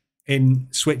advantage in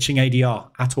switching ADR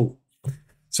at all.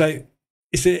 So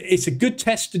it's a good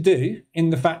test to do in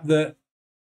the fact that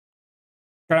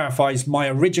clarifies my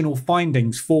original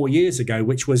findings 4 years ago,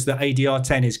 which was that ADR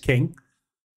 10 is king.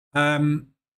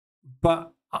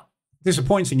 But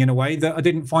disappointing in a way that I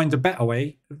didn't find a better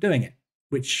way of doing it,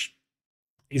 which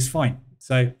is fine.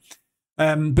 So,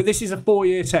 but this is a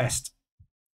 4-year test.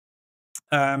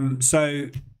 It's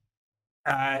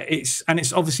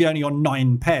obviously only on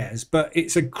 9 pairs, but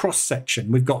it's a cross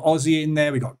section. We've got Aussie in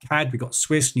there, we've got CAD, we've got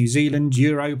Swiss, New Zealand,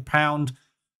 Euro, Pound,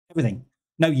 everything.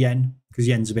 No yen, because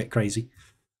yen's a bit crazy.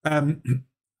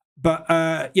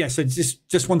 Yeah, so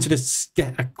just wanted to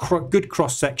get a good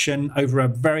cross section over a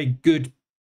very good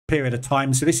period of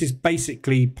time. So this is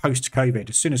basically post-COVID.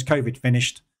 As soon as COVID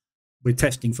finished, we're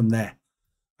testing from there.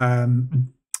 Yeah,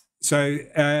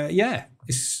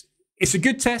 it's a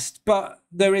good test, but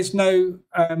there is no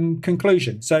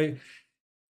conclusion. So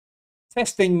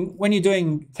testing, when you're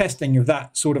doing testing of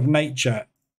that sort of nature,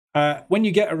 when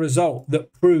you get a result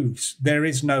that proves there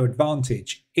is no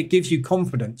advantage, it gives you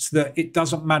confidence that it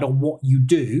doesn't matter what you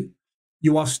do,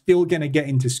 you are still going to get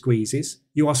into squeezes.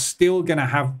 You are still going to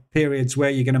have periods where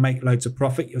you're going to make loads of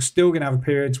profit. You're still going to have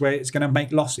periods where it's going to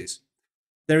make losses.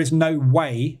 There is no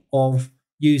way of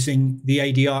using the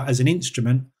ADR as an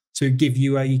instrument to give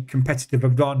you a competitive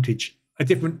advantage, a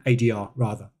different ADR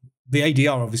rather. The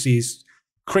ADR obviously is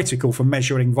critical for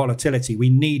measuring volatility. We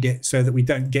need it so that we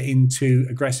don't get into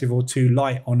aggressive or too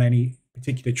light on any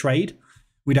particular trade.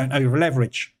 We don't over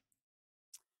leverage.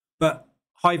 But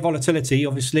high volatility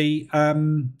obviously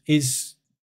is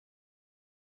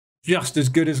just as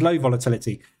good as low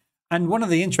volatility. And one of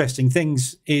the interesting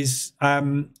things is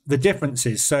the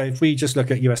differences. So if we just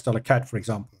look at US dollar CAD, for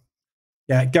example,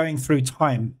 yeah, going through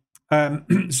time.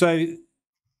 So let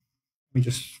me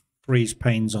just freeze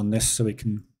panes on this so we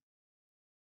can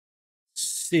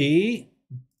see.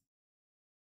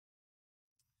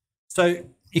 So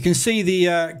you can see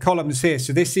the columns here.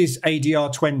 So this is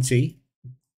ADR 20.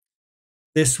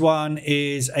 This one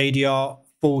is ADR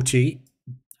 40,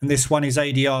 and this one is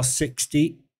ADR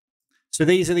 60. So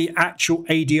these are the actual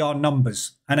ADR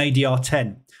numbers and ADR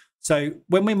 10. So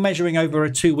when we're measuring over a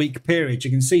 2-week period,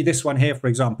 you can see this one here, for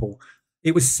example,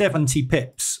 it was 70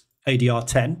 pips, ADR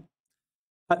 10.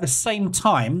 At the same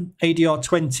time, ADR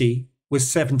 20 was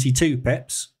 72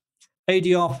 pips.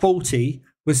 ADR 40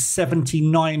 was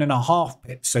 79.5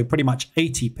 pips, so pretty much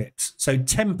 80 pips. So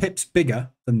 10 pips bigger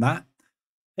than that.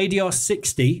 ADR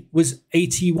 60 was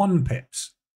 81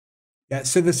 pips. Yeah,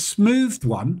 so the smoothed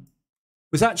one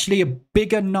was actually a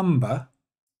bigger number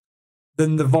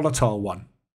than the volatile one,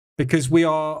 because we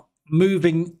are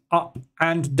moving up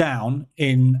and down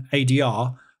in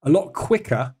ADR a lot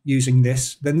quicker using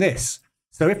this than this.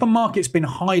 So if a market's been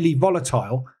highly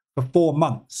volatile for 4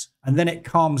 months and then it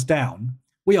calms down,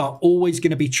 we are always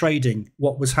going to be trading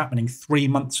what was happening 3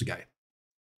 months ago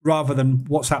rather than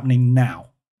what's happening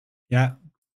now. Yeah,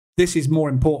 this is more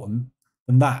important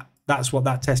than that. That's what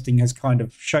that testing has kind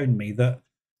of shown me, that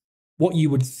what you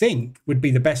would think would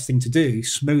be the best thing to do,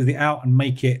 smooth it out and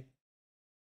make it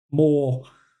more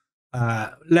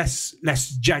less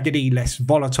jaggedy, less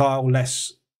volatile,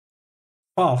 less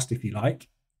fast, if you like,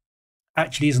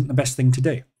 actually isn't the best thing to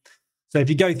do. So if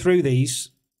you go through these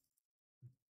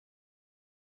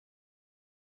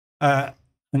and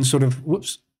sort of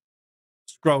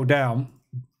scroll down,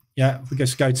 yeah, if we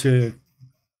just go to a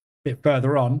bit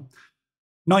further on,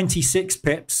 96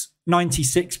 pips,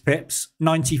 96 pips,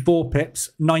 94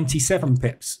 pips, 97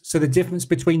 pips. So the difference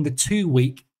between the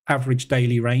 2-week average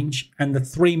daily range and the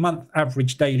 3-month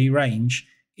average daily range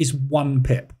is 1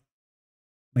 pip,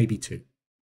 maybe 2.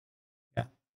 Yeah,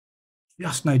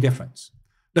 just no difference.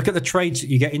 Look at the trades that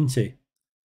you get into.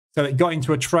 So it got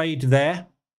into a trade there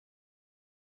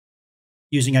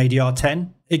using ADR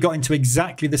 10. It got into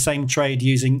exactly the same trade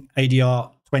using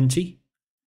ADR 20,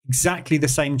 exactly the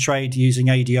same trade using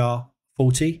ADR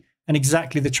 40, and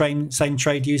exactly the same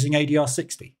trade using ADR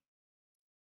 60.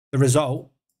 The result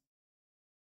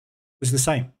was the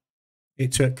same.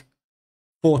 It took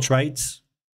 4 trades.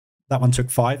 That one took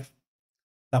 5.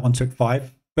 That one took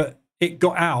 5. But it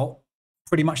got out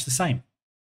pretty much the same.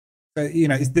 So, you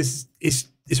know,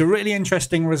 it's a really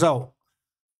interesting result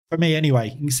for me anyway.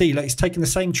 You can see, like, it's taking the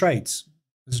same trades.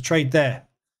 There's a trade there,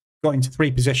 got into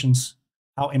 3 positions,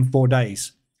 out in 4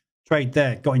 days. Trade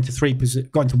there, got into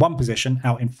 1 position,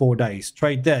 out in 4 days.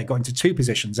 Trade there, got into 2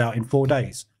 positions, out in 4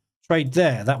 days. Trade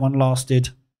there, that one lasted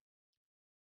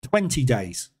 20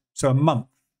 days, so a month.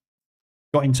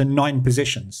 Got into 9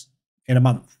 positions in a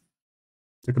month.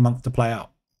 Took a month to play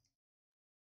out.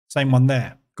 Same one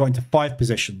there, got into 5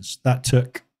 positions. That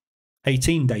took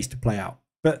 18 days to play out.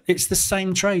 But it's the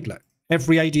same trade, look.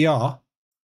 Every ADR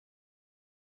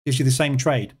gives you the same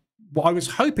trade. What I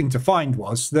was hoping to find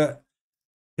was that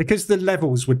because the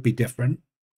levels would be different,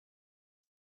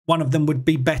 one of them would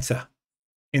be better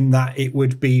in that it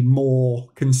would be more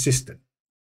consistent.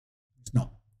 It's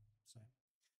not.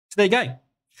 So there you go.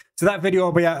 So that video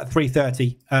will be out at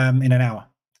 3:30 in an hour.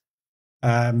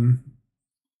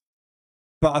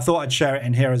 But I thought I'd share it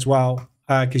in here as well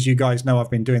because you guys know I've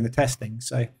been doing the testing.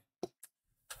 So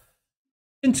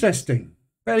interesting.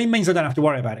 But it means I don't have to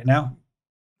worry about it now.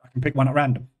 I can pick one at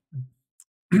random.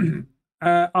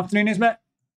 Afternoon, Ismet.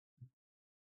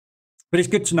 But it's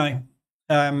good to know.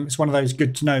 It's one of those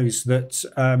good to knows that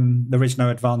there is no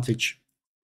advantage.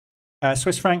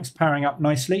 Swiss francs powering up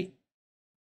nicely.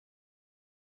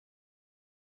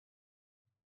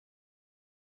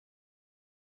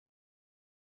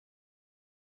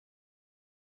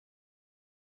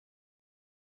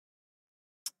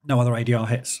 No other ADR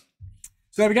hits.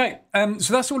 So there we go.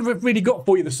 So that's all we've really got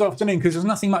for you this afternoon because there's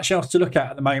nothing much else to look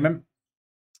at the moment.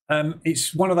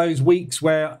 It's one of those weeks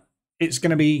where it's going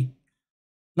to be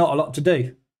not a lot to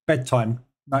do. Bedtime.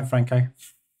 Night, Franco.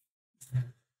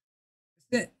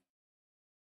 I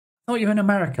thought you were in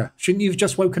America. Shouldn't you have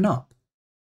just woken up?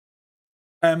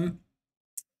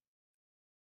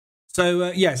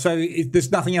 So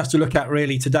there's nothing else to look at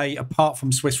really today apart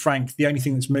from Swiss franc. The only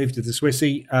thing that's moved is the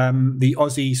Swissy. The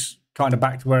Aussie's kind of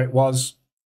back to where it was.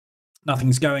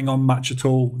 Nothing's going on much at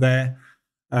all there.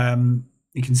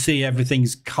 You can see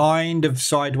everything's kind of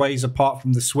sideways apart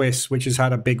from the Swiss, which has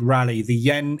had a big rally. The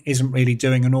yen isn't really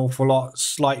doing an awful lot,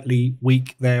 slightly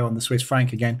weak there on the Swiss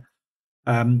franc again.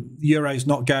 The euro's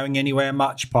not going anywhere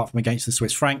much apart from against the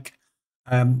Swiss franc.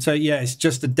 So yeah, it's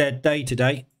just a dead day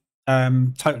today.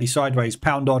 Totally sideways.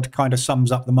 Pound odd kind of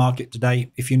sums up the market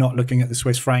today. If you're not looking at the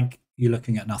Swiss franc, you're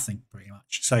looking at nothing pretty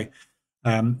much. So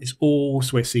it's all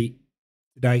Swissy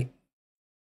today.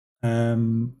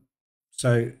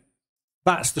 So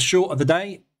that's the short of the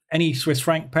day. Any Swiss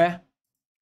franc pair.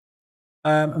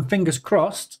 And fingers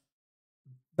crossed,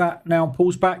 that now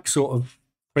pulls back sort of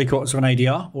 3/4 of an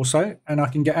ADR or so, and I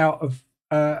can get out of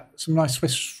some nice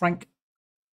Swiss franc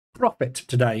profit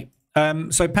today.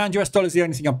 So pound US dollar is the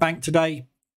only thing I banked today.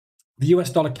 The US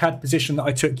dollar CAD position that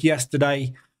I took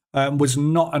yesterday was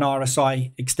not an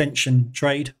RSI extension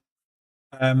trade.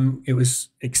 It was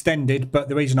extended, but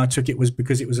the reason I took it was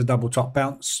because it was a double top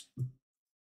bounce.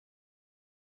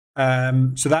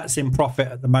 So that's in profit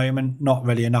at the moment, not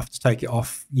really enough to take it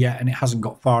off yet, and it hasn't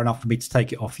got far enough for me to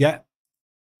take it off yet.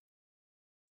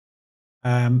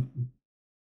 In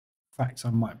fact, I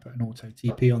might put an auto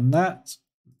TP on that.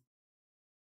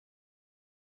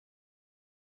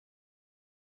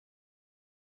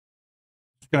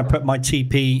 Just going to put my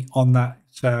TP on that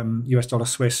US dollar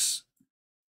Swiss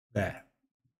there.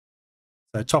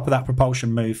 So top of that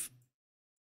propulsion move.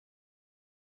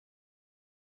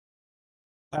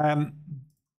 So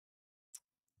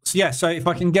yeah, so if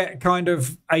I can get kind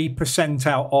of 1%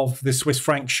 out of the Swiss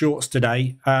franc shorts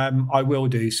today, I will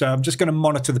do. So I'm just going to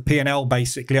monitor the P&L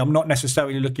basically. I'm not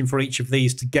necessarily looking for each of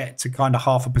these to get to kind of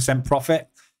 0.5% profit.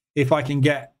 If I can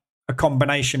get a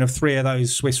combination of 3 of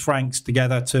those Swiss francs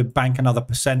together to bank another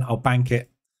 %, I'll bank it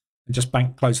and just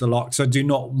close the lot. So I do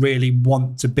not really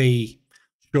want to be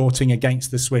shorting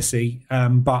against the Swissy,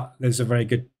 but there's a very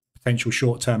good potential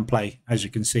short-term play, as you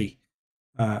can see,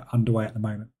 underway at the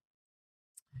moment.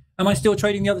 Am I still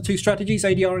trading the other 2 strategies,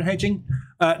 ADR and hedging?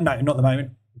 No, not at the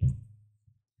moment.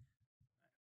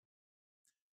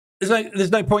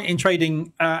 There's no point in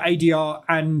trading ADR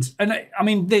and I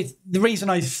mean the reason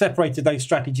I separated those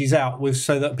strategies out was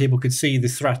so that people could see the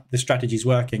strategies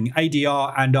working.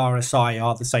 ADR and RSI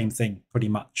are the same thing pretty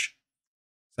much,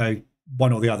 so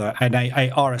one or the other. And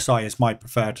RSI is my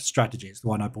preferred strategy. It's the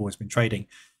one I've always been trading.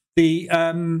 The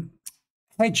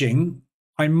hedging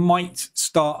I might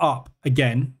start up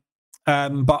again,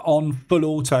 but on full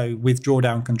auto with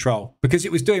drawdown control because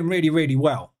it was doing really, really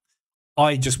well.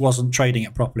 I just wasn't trading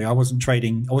it properly. I wasn't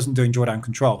doing drawdown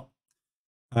control.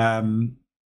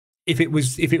 If it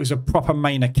was a proper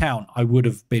main account, I would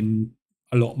have been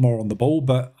a lot more on the ball,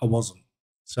 but I wasn't.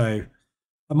 So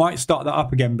I might start that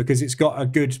up again because it's got a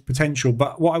good potential.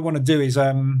 But what I want to do is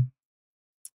I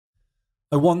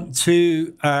want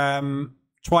to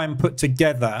try and put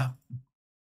together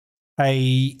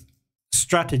a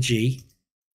strategy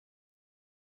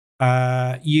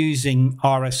using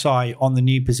RSI on the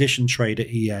new position trader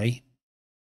EA.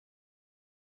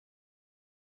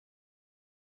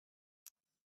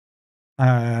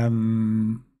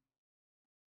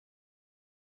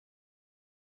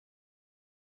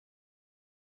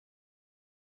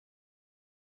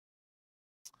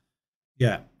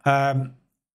 Yeah,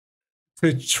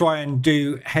 to try and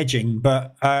do hedging,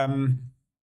 but I'm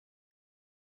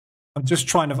just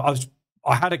trying to.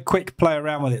 I had a quick play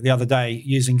around with it the other day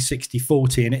using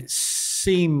 60/40, and it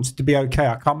seemed to be okay.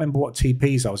 I can't remember what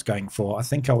TPs I was going for. I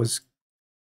think I was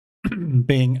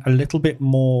being a little bit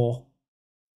more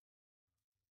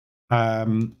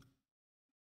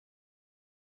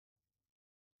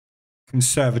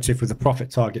conservative with the profit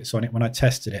targets on it when I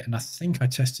tested it, and I think I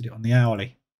tested it on the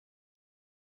hourly.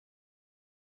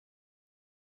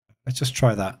 Let's just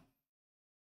try that.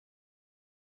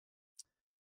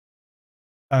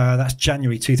 That's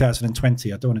January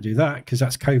 2020. I don't want to do that because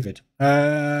that's COVID.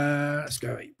 Let's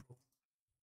go April.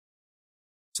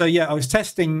 So yeah, I was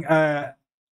testing a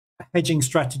hedging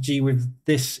strategy with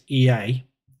this EA,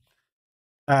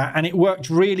 and it worked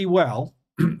really well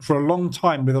for a long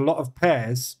time with a lot of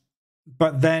pairs,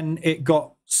 but then it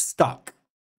got stuck.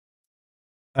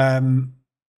 And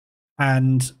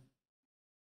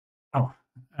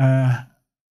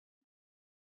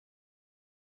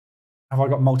have I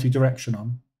got multi-direction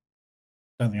on?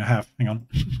 Don't think I have. Hang on.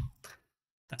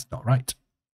 That's not right.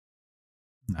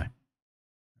 No.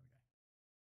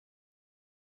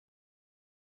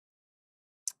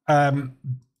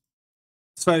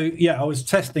 So yeah, I was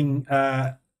testing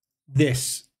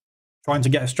this, trying to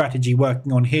get a strategy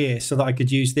working on here so that I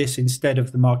could use this instead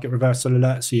of the market reversal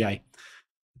alert CA.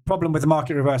 The problem with the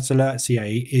market reversal alert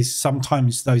CA is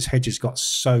sometimes those hedges got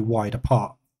so wide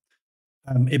apart.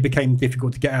 It became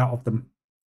difficult to get out of them.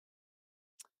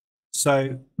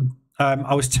 So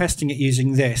I was testing it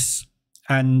using this,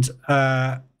 and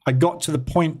I got to the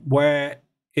point where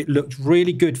it looked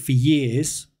really good for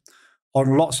years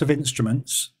on lots of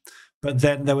instruments, but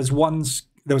then there was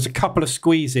a couple of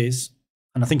squeezes,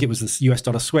 and I think it was the US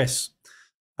dollar Swiss,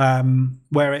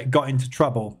 where it got into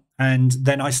trouble. And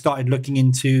then I started looking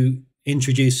into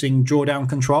introducing drawdown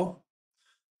control,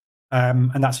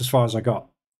 and that's as far as I got.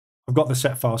 I've got the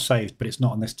set file saved, but it's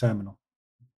not on this terminal.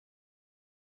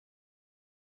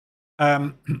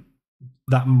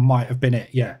 That might have been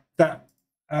it. Yeah, that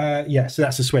Yeah, so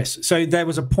that's the Swiss. So there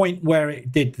was a point where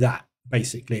it did that.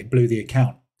 Basically, it blew the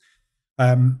account.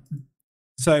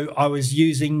 So I was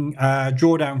using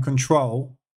drawdown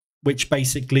control, which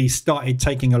basically started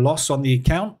taking a loss on the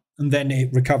account, and then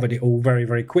it recovered it all very,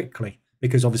 very quickly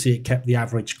because obviously it kept the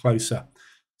average closer.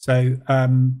 So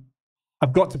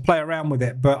I've got to play around with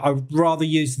it, but I would rather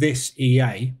use this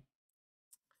EA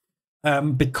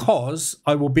because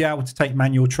I will be able to take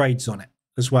manual trades on it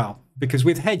as well. Because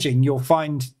with hedging, you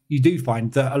do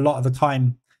find that a lot of the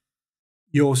time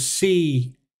you'll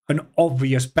see an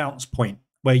obvious bounce point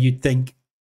where you'd think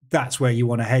that's where you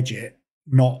want to hedge it,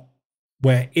 not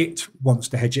where it wants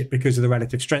to hedge it because of the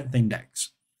relative strength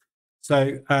index.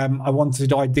 So I wanted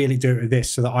to ideally do it with this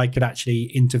so that I could actually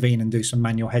intervene and do some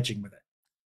manual hedging with it.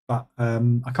 But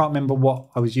I can't remember what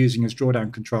I was using as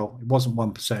drawdown control. It wasn't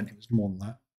 1%, it was more than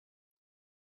that.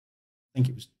 I think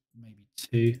it was maybe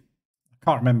 2. I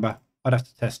can't remember. I'd have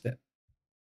to test it.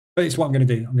 But it's what I'm going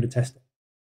to do. I'm going to test it.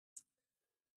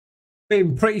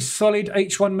 Been pretty solid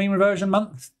H1 mean reversion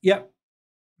month. Yep.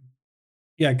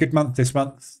 Yeah, good month this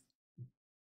month.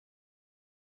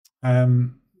 So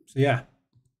yeah.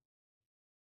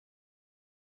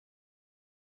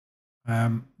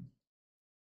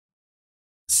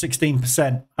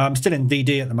 16%. I'm still in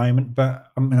DD at the moment,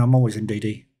 but I mean, I'm always in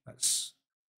DD. That's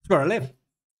where I live.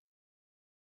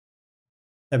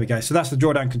 There we go. So that's the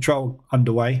drawdown control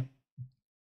underway.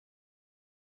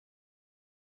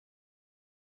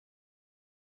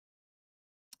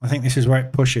 I think this is where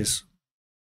it pushes.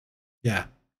 Yeah.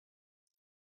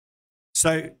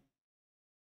 So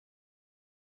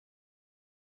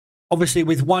obviously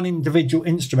with one individual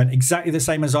instrument, exactly the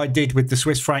same as I did with the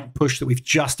Swiss franc push that we've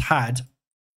just had,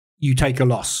 you take a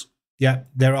loss. Yeah,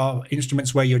 there are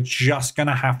instruments where you're just going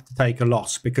to have to take a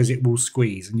loss because it will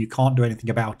squeeze and you can't do anything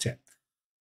about it.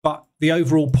 But the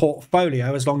overall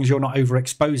portfolio, as long as you're not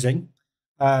overexposing,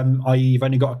 i.e. you've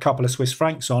only got a couple of Swiss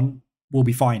francs on, will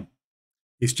be fine.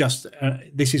 It's just,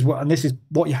 this is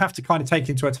what you have to kind of take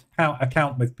into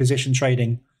account with position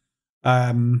trading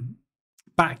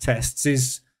back tests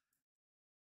is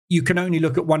you can only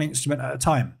look at one instrument at a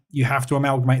time. You have to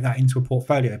amalgamate that into a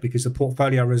portfolio because the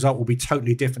portfolio result will be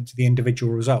totally different to the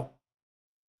individual result.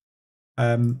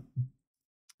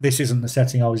 This isn't the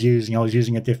setting I was using. I was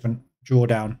using a different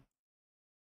drawdown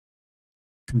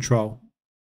control.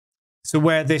 So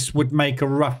where this would make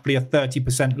roughly a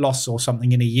 30% loss or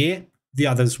something in a year, the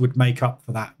others would make up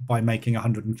for that by making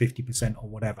 150% or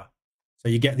whatever. So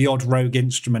you get the odd rogue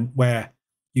instrument where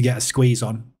you get a squeeze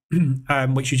on,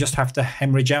 which you just have to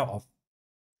hemorrhage out of.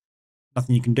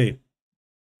 Nothing you can do.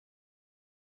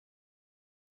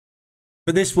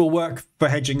 But this will work for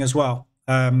hedging as well.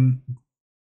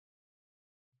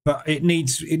 But it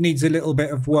needs a little bit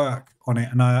of work on it,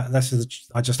 and I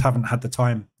just haven't had the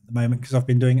time at the moment because I've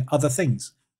been doing other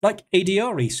things like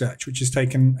ADR research, which has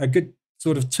taken a good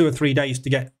sort of 2 or 3 days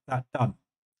to get that done,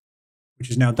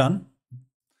 which is now done,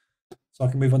 so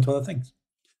I can move on to other things.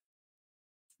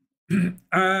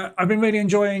 I've been really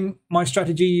enjoying my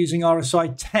strategy using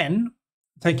RSI 10,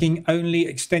 taking only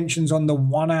extensions on the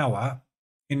 1 hour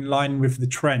in line with the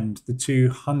trend, the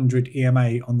 200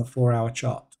 EMA on the 4-hour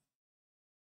chart.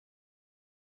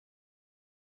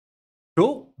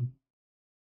 Cool.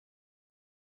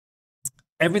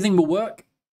 Everything will work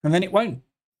and then it won't.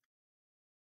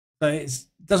 So it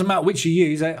doesn't matter which you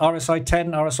use, RSI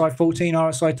 10, RSI 14,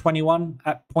 RSI 21,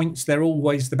 at points they're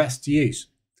always the best to use.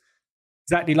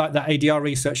 Exactly like that ADR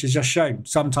research has just shown.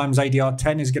 Sometimes ADR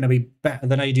 10 is going to be better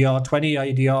than ADR 20,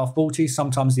 ADR 40.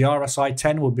 Sometimes the RSI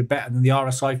 10 will be better than the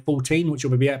RSI 14, which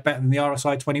will be better than the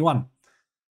RSI 21.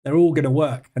 They're all going to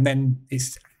work. And then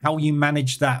it's how you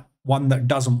manage that one that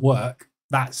doesn't work.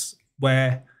 That's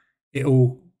where it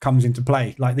all comes into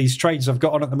play. Like these trades I've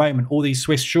got on at the moment, all these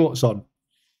Swiss shorts on.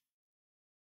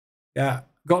 Yeah,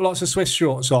 got lots of Swiss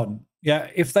shorts on. Yeah,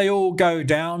 if they all go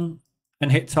down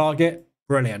and hit target,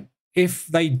 brilliant. If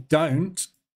they don't,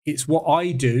 it's what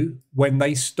I do when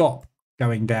they stop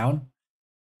going down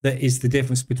that is the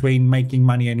difference between making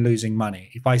money and losing money.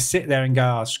 If I sit there and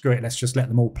go, oh, screw it, let's just let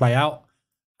them all play out,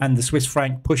 and the Swiss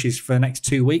franc pushes for the next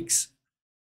 2 weeks,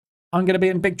 I'm going to be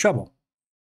in big trouble.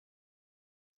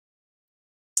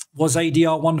 Was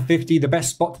ADR 150 the best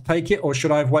spot to take it, or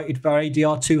should I have waited for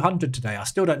ADR 200 today? I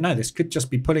still don't know. This could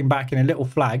just be pulling back in a little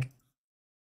flag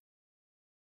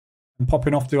and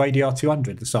popping off to ADR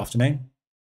 200 this afternoon.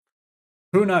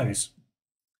 Who knows?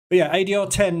 But yeah, ADR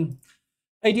 10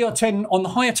 on the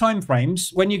higher time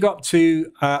frames, when you got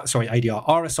to,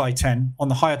 RSI 10 on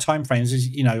the higher time frames, is,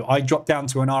 you know, I dropped down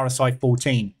to an RSI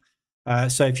 14.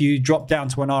 So if you drop down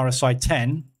to an RSI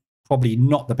 10, probably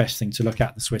not the best thing to look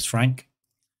at, the Swiss franc.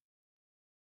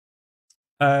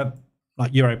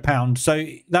 like euro pound. So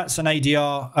that's an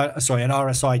ADR, sorry, an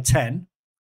RSI 10,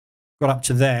 got up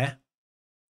to there.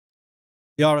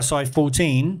 The RSI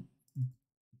 14,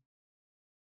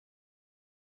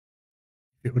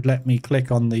 it would let me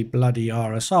click on the bloody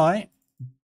RSI,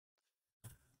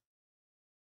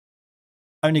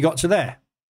 only got to there.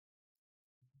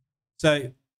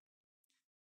 So,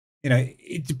 you know,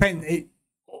 it depends.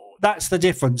 That's the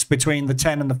difference between the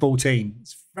 10 and the 14.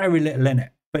 It's very little in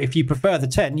it. But if you prefer the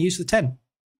 10, use the 10.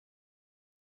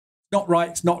 Not right,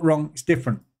 it's not wrong, it's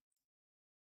different.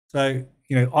 So,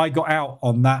 you know, I got out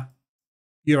on that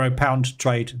euro pound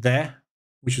trade there,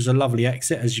 which was a lovely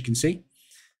exit, as you can see.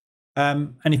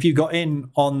 And if you got in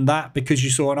on that because you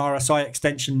saw an RSI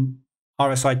extension,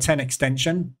 RSI 10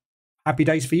 extension, happy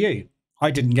days for you.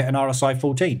 I didn't get an RSI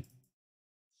 14.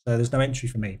 So there's no entry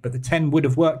for me. But the 10 would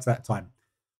have worked that time.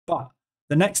 But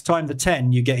the next time the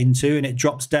 10 you get into and it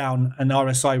drops down and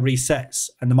RSI resets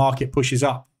and the market pushes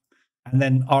up, and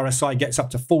then RSI gets up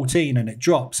to 14 and it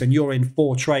drops and you're in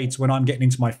 4 trades when I'm getting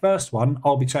into my first one,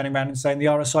 I'll be turning around and saying the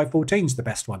RSI 14 is the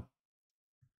best one.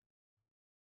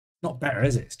 Not better,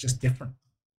 is it? It's just different.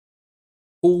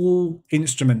 All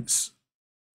instruments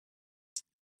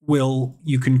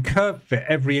you can curve fit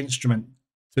every instrument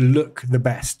to look the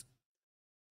best.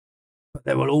 But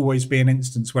there will always be an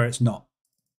instance where it's not,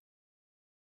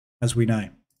 as we know.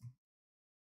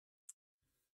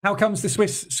 How comes the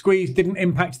Swiss squeeze didn't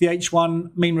impact the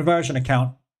H1 mean reversion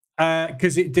account?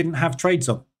 Because it didn't have trades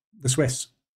on, the Swiss.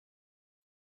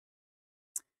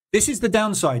 This is the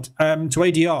downside to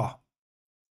ADR,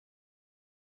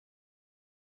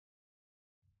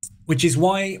 which is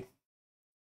why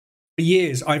for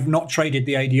years I've not traded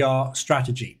the ADR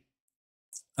strategy.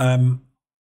 And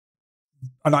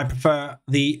I prefer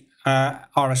the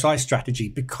RSI strategy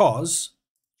because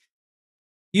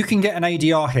you can get an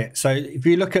ADR hit. So if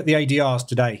you look at the ADRs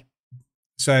today,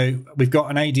 so we've got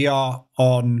an ADR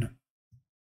on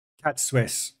CAD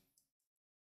Swiss.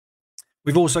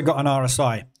 We've also got an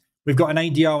RSI. We've got an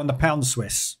ADR on the pound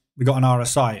Swiss. We've got an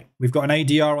RSI. We've got an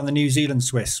ADR on the New Zealand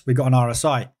Swiss. We've got an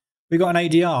RSI. We've got an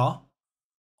ADR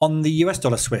on the US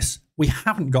dollar Swiss. We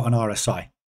haven't got an RSI.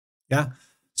 Yeah.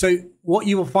 So what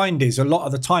you will find is a lot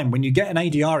of the time when you get an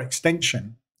ADR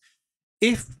extension,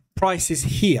 if price is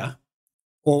here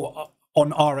or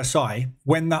on RSI,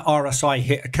 when that RSI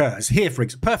hit occurs, here for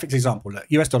example, perfect example, look,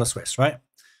 US dollar Swiss, right?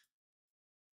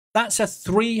 That's a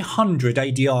 300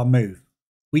 ADR move.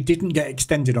 We didn't get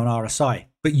extended on RSI,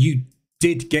 but you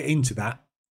did get into that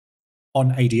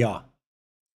on ADR.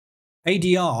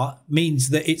 ADR means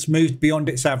that it's moved beyond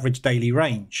its average daily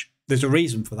range. There's a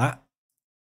reason for that.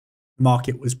 The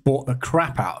market was bought the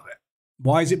crap out of it.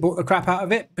 Why is it bought the crap out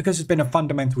of it? Because there's been a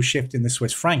fundamental shift in the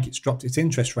Swiss franc. It's dropped its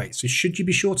interest rate. So should you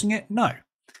be shorting it? No.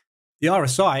 The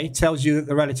RSI tells you that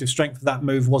the relative strength of that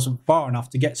move wasn't far enough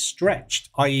to get stretched,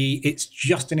 i.e. it's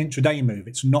just an intraday move.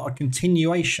 It's not a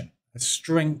continuation, a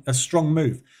strong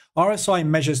move. RSI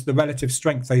measures the relative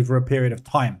strength over a period of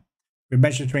time. We're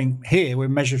measuring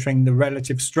the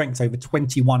relative strength over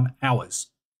 21 hours.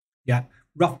 Yeah,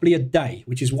 roughly a day,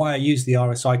 which is why I use the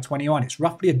RSI 21. It's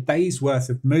roughly a day's worth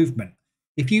of movement.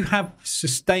 If you have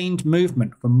sustained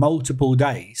movement for multiple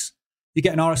days, you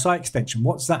get an RSI extension.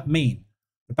 What does that mean?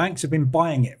 The banks have been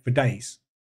buying it for days.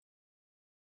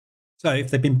 So if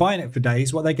they've been buying it for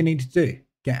days, what are they going to need to do?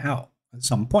 Get out at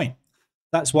some point.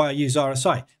 That's why I use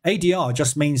RSI. ADR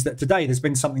just means that today there's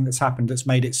been something that's happened that's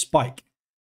made it spike.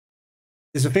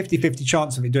 There's a 50-50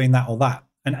 chance of it doing that or that.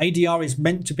 And ADR is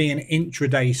meant to be an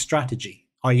intraday strategy,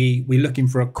 i.e. we're looking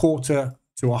for a quarter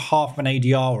to a half an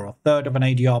ADR or a third of an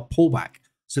ADR pullback.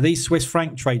 So these Swiss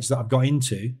franc trades that I've got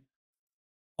into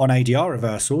on ADR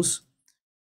reversals,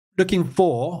 looking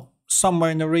for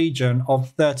somewhere in the region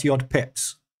of 30 odd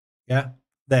pips. Yeah,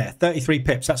 there, 33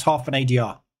 pips. That's half an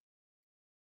ADR.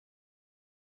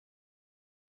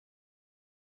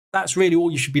 That's really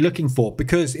all you should be looking for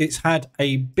because it's had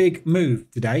a big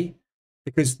move today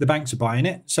because the banks are buying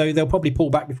it. So they'll probably pull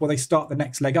back before they start the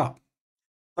next leg up.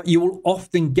 But you will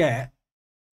often get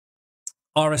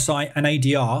RSI and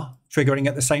ADR triggering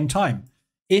at the same time.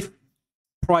 If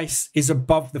price is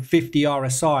above the 50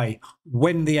 RSI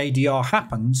when the ADR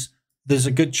happens, there's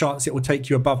a good chance it will take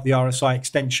you above the RSI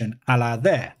extension a la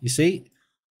there. You see,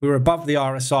 we were above the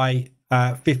RSI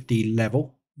 50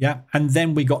 level. Yeah, and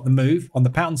then we got the move on the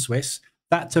pound Swiss.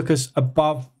 That took us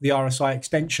above the RSI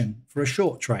extension for a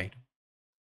short trade.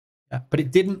 Yeah, but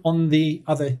it didn't on the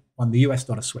other one, the US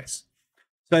dollar Swiss.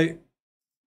 So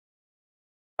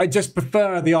I just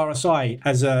prefer the RSI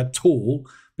as a tool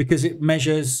because it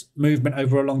measures movement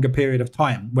over a longer period of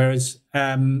time, whereas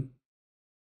ADR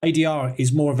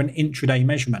is more of an intraday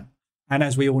measurement. And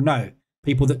as we all know,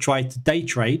 people that try to day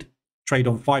trade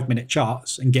on 5-minute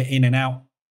charts and get in and out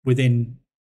within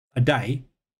a day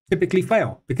typically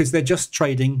fail because they're just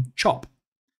trading chop,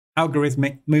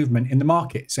 algorithmic movement in the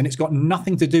markets. And it's got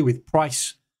nothing to do with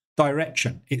price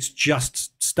direction. It's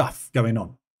just stuff going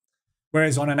on.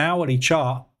 Whereas on an hourly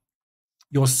chart,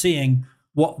 you're seeing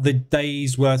what the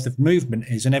day's worth of movement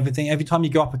is and everything. Every time you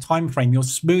go up a time frame, you're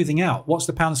smoothing out. What's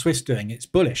the pound Swiss doing? It's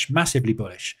bullish, massively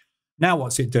bullish. Now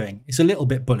what's it doing? It's a little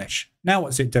bit bullish. Now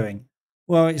what's it doing?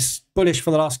 Well, it's bullish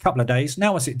for the last couple of days.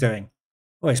 Now what's it doing?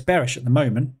 Well, it's bearish at the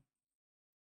moment.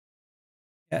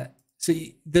 Yeah. So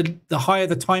the higher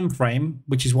the time frame,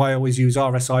 which is why I always use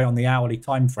RSI on the hourly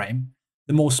time frame,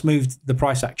 the more smooth the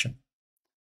price action.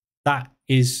 That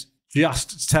is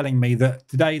just telling me that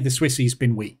today the Swissie's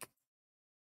been weak.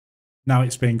 Now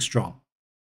it's being strong.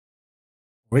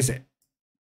 Or is it?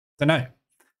 Don't know.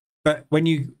 But when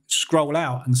you scroll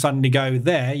out and suddenly go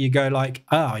there, you go like,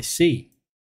 ah, I see.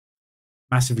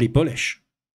 Massively bullish.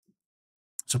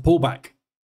 It's a pullback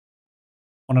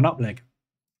on an up leg.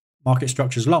 Market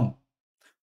structure's long.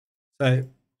 So,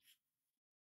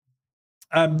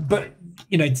 but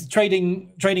you know,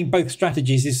 trading both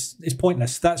strategies is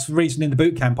pointless. That's the reason in the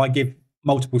bootcamp I give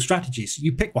multiple strategies.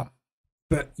 You pick one,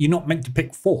 but you're not meant to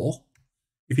pick 4.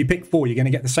 If you pick 4, you're going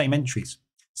to get the same entries.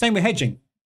 Same with hedging.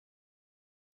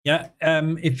 Yeah,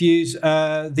 if you use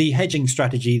the hedging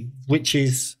strategy, which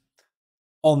is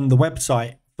on the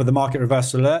website for the Market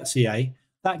Reversal Alerts EA,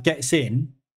 that gets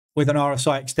in with an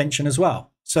RSI extension as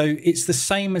well. So it's the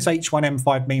same as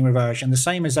H1M5 mean reversion, the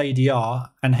same as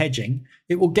ADR and hedging.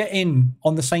 It will get in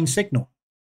on the same signal,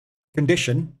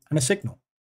 condition and a signal.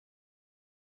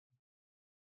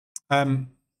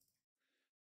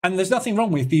 And there's nothing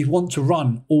wrong with if you want to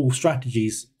run all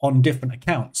strategies on different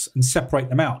accounts and separate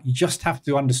them out. You just have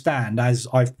to understand, as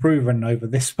I've proven over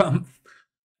this month,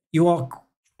 you are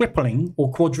tripling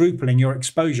or quadrupling your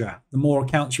exposure the more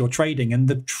accounts you're trading. And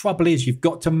the trouble is you've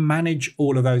got to manage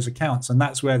all of those accounts. And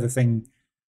that's where the thing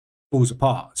falls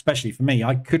apart, especially for me.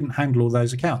 I couldn't handle all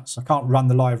those accounts. I can't run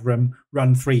the live room,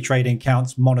 run 3 trading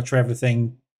accounts, monitor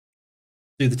everything,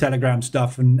 do the Telegram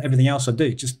stuff and everything else I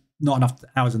do. Just not enough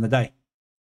hours in the day.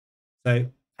 So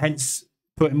hence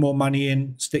putting more money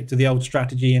in, stick to the old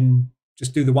strategy and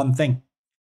just do the one thing.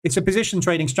 It's a position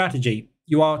trading strategy.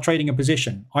 You are trading a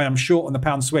position. I am short on the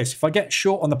pound Swiss. If I get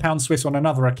short on the pound Swiss on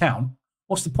another account,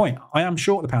 what's the point? I am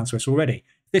short the pound Swiss already.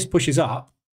 If this pushes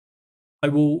up, I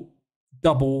will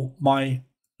double my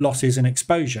losses and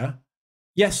exposure.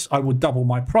 Yes, I will double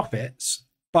my profits,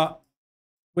 but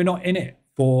we're not in it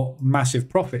for massive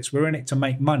profits. We're in it to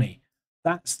make money.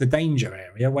 That's the danger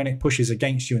area when it pushes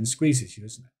against you and squeezes you,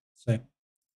 isn't it? So,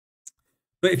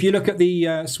 but if you look at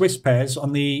the Swiss pairs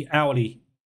on the hourly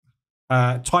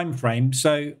time frame,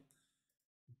 so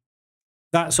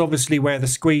that's obviously where the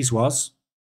squeeze was,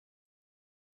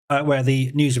 where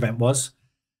the news event was.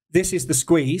 This is the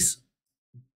squeeze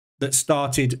that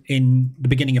started in the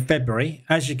beginning of February.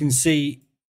 As you can see,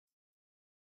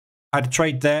 I had a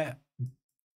trade there,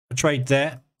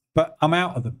 but I'm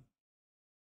out of them.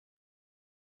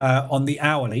 On the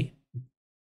hourly,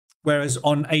 whereas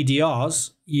on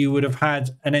ADRs, you would have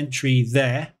had an entry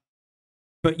there,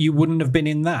 but you wouldn't have been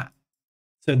in that.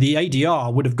 So the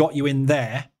ADR would have got you in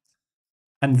there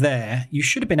and there. You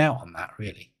should have been out on that,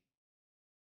 really.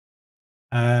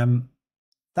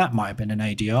 That might have been an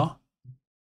ADR.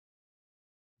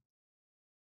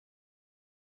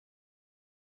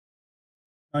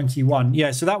 $91.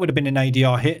 Yeah, so that would have been an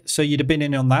ADR hit. So you'd have been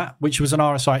in on that, which was an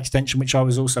RSI extension, which I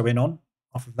was also in on.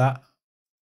 Off of that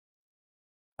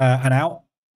and out.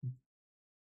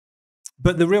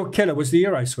 But the real killer was the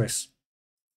Euro Swiss.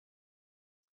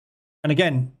 And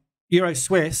again, Euro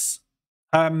Swiss,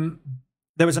 there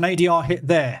was an ADR hit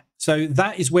there. So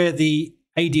that is where the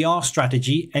ADR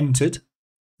strategy entered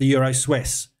the Euro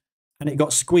Swiss. And it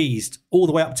got squeezed all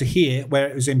the way up to here, where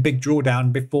it was in big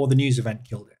drawdown before the news event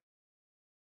killed it.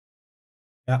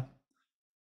 Yeah.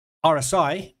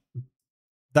 RSI,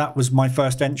 that was my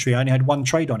first entry. I only had 1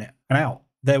 trade on it and out.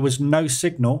 There was no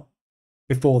signal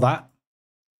before that.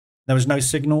 There was no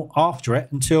signal after it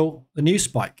until the news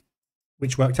spike,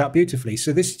 which worked out beautifully.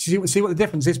 So this, see what the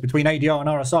difference is between ADR and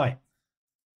RSI.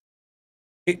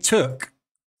 It took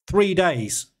 3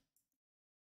 days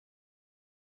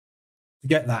to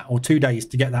get that, or 2 days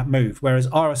to get that move, whereas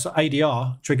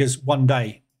ADR triggers 1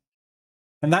 day.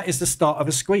 And that is the start of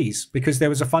a squeeze because there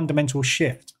was a fundamental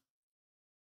shift.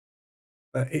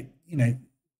 But you know,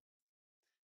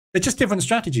 they're just different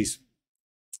strategies.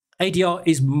 ADR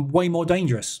is way more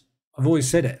dangerous. I've always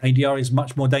said it. ADR is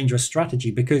much more dangerous strategy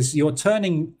because you're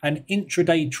turning an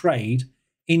intraday trade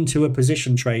into a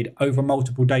position trade over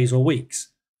multiple days or weeks,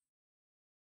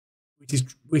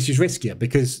 which is riskier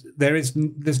because there's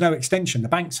no extension. The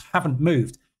banks haven't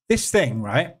moved. This thing,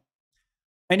 right?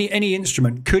 Any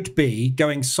instrument could be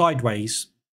going sideways,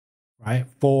 right,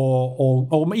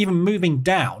 or even moving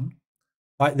down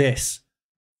like this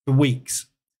for weeks,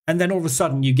 and then all of a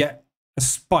sudden you get a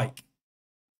spike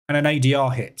and an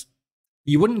ADR hit.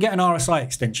 You wouldn't get an RSI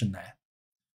extension there,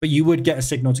 but you would get a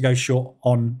signal to go short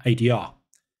on ADR.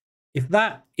 If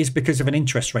that is because of an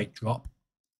interest rate drop,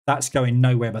 that's going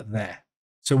nowhere but there.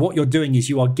 So what you're doing is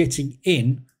you are getting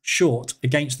in short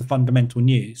against the fundamental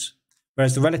news,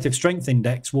 whereas the relative strength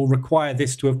index will require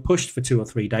this to have pushed for 2 or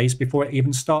 3 days before it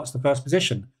even starts the first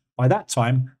position. By that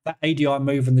time, that ADR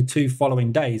move in the 2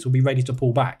 following days will be ready to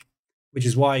pull back, which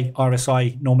is why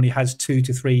RSI normally has 2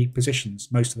 to 3 positions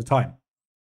most of the time.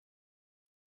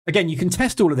 Again, you can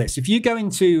test all of this. If you go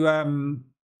into the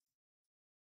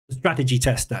strategy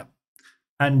tester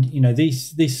and, you know, the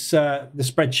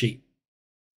spreadsheet.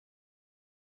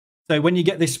 So when you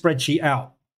get this spreadsheet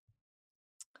out,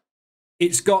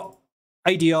 it's got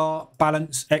ADR,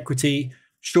 balance, equity,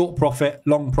 short profit,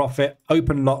 long profit,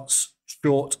 open lots,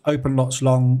 short, open lots,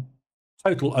 long,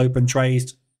 total open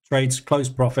trades,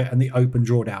 closed profit, and the open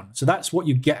drawdown. So that's what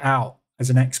you get out as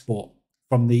an export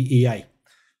from the EA.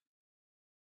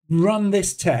 Run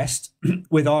this test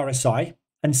with RSI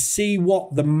and see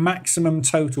what the maximum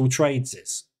total trades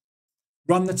is.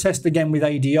 Run the test again with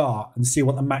ADR and see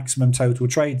what the maximum total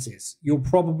trades is. You'll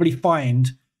probably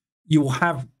find you will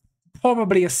have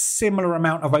probably a similar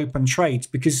amount of open trades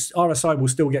because RSI will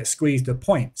still get squeezed at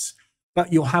points,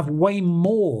 but you'll have way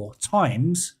more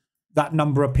times that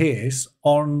number appears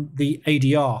on the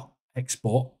ADR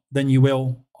export than you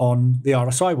will on the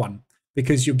RSI one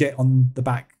because you'll get on the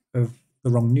back of the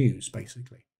wrong news,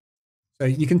 basically. So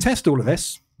you can test all of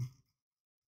this.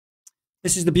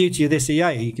 This is the beauty of this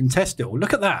EA. You can test it all.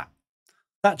 Look at that.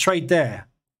 That trade there.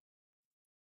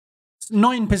 It's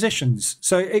 9 positions.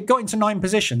 So it got into 9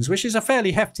 positions, which is a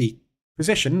fairly hefty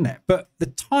position, isn't it? But the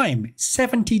time,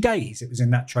 70 days it was in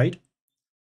that trade.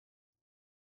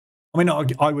 I mean,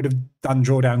 I would have done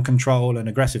drawdown control and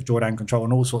aggressive drawdown control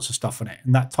and all sorts of stuff on it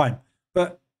in that time.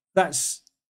 But that's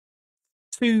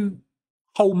 2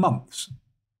 whole months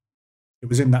it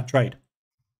was in that trade.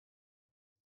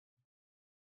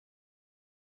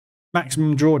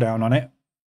 Maximum drawdown on it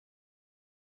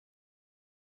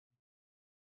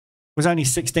was only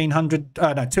 1,600,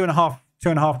 no,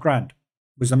 2.5 grand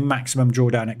was the maximum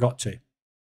drawdown it got to,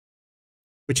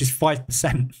 which is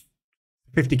 5%,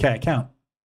 50k account.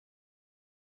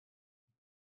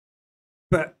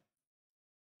 But,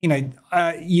 you know,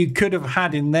 you could have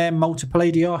had in there multiple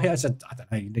ADR hits. I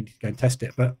don't know, you need to go and test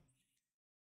it, but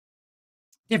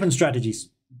different strategies.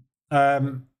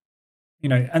 You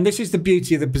know, and this is the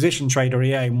beauty of the position trader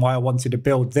EA and why I wanted to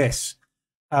build this.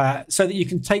 So that you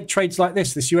can take trades like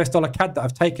this US dollar CAD that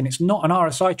I've taken. It's not an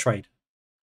RSI trade.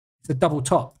 It's a double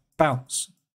top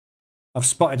bounce. I've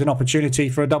spotted an opportunity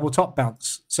for a double top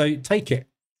bounce. So take it.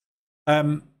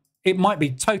 It might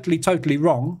be totally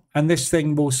wrong. And this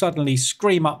thing will suddenly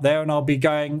scream up there and I'll be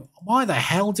going, why the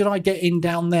hell did I get in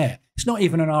down there? It's not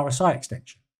even an RSI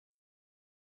extension.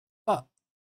 But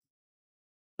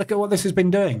look at what this has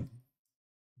been doing.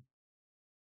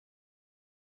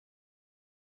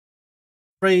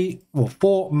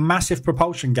 4 massive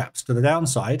propulsion gaps to the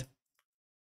downside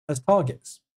as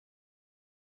targets.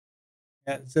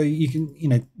 Yeah, so you can, you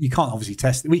know, you can't obviously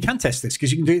test it. We can test this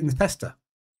because you can do it in the tester.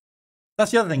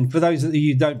 That's the other thing. For those that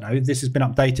you don't know, this has been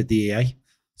updated, the EA,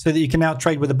 so that you can now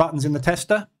trade with the buttons in the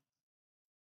tester.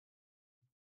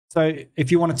 So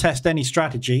if you want to test any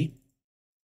strategy,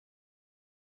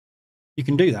 you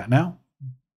can do that now.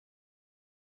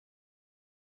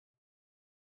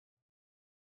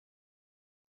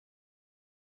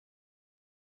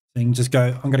 So you can just go,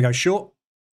 I'm going to go short,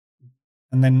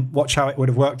 and then watch how it would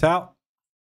have worked out.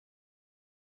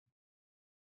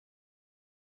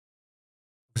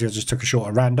 Obviously, I just took a short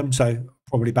at random, so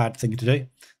probably a bad thing to do.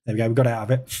 There we go, we got out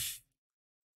of it.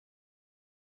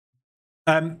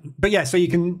 But yeah, so you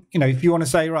can, you know, if you want to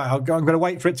say, right, I'm going to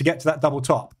wait for it to get to that double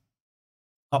top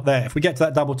up there. If we get to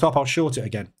that double top, I'll short it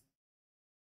again.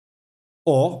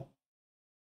 Or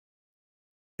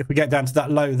if we get down to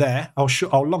that low there, I'll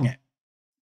long it.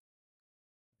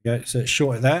 Yeah, so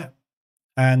short it there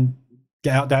and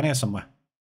get out down here somewhere.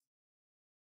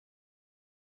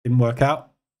 Didn't work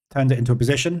out. Turned it into a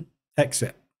position.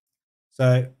 Exit.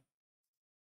 So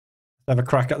have a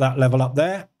crack at that level up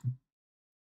there.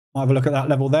 I'll have a look at that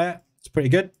level there. It's pretty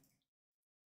good.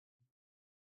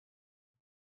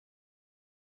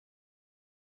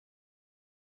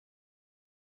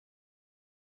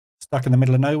 stuck in the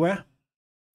middle of nowhere.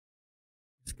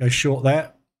 Let's go short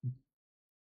there.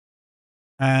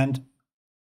 And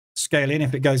scale in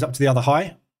if it goes up to the other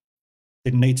high.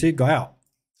 Didn't need to, got out.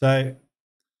 So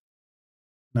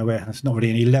nowhere. There's not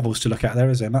really any levels to look at there,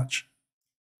 is there much?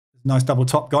 Nice double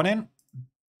top gone in.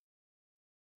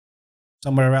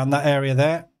 Somewhere around that area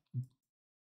there.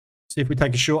 See if we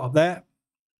take a short up there.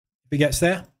 If it gets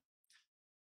there.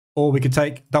 Or we could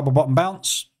take double bottom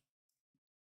bounce.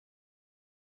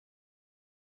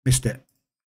 Missed it.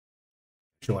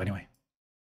 Short anyway.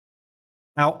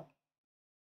 Out.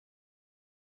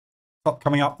 Top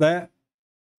coming up there.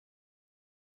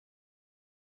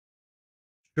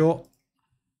 Short.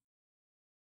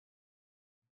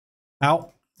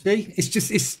 Out. See,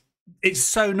 it's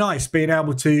so nice being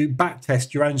able to back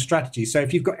test your own strategy. So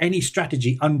if you've got any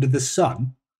strategy under the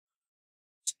sun,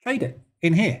 just trade it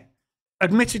in here.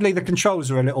 Admittedly, the controls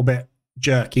are a little bit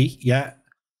jerky, yeah.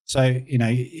 So you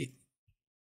know,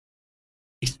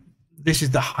 this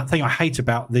is the thing I hate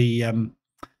about the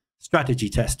strategy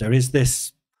tester is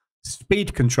this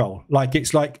speed control. Like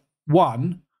it's like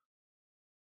 1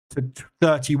 to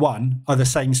 31 are the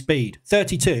same speed.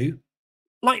 32,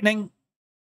 lightning.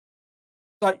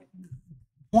 Like,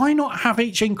 why not have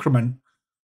each increment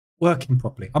working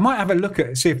properly? I might have a look at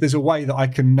it, see if there's a way that I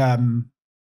can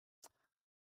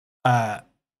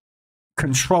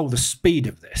control the speed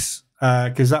of this,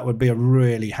 because that would be a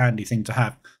really handy thing to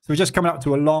have. So we're just coming up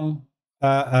to a long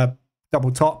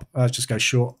double top. Let's just go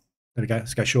short. There we go.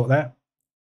 Let's go short there.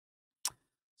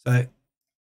 So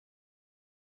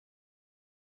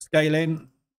scale in,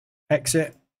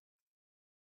 exit.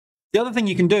 The other thing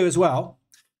you can do as well,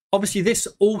 obviously this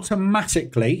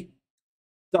automatically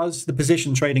does the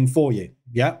position trading for you.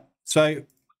 Yeah. So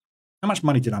how much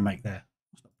money did I make there?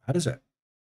 That's not bad, is it?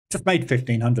 Just made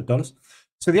 $1,500.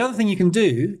 So the other thing you can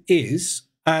do is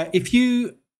if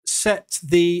you set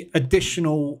the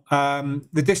additional,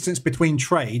 the distance between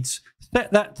trades,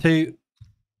 set that to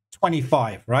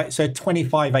 25, right? So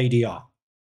 25 ADR.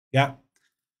 Yeah.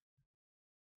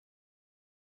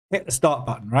 Hit the start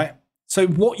button, right? So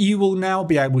what you will now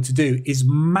be able to do is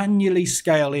manually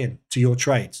scale in to your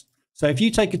trades. So if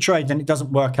you take a trade and it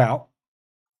doesn't work out,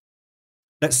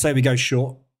 let's say we go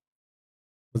short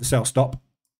with a sell stop,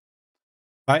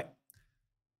 right?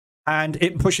 And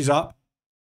it pushes up.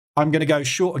 I'm going to go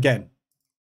short again.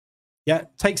 Yeah,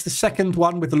 takes the second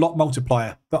one with the lot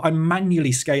multiplier, but I'm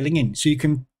manually scaling in. So you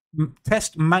can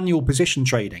test manual position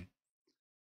trading.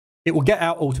 It will get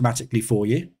out automatically for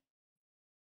you.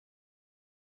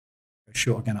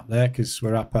 Short again up there because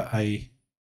we're up at a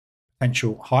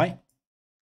potential high.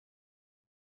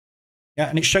 Yeah,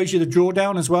 and it shows you the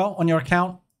drawdown as well on your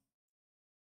account.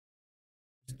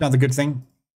 Another good thing.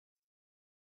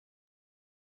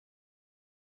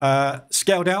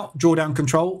 Scaled out, drawdown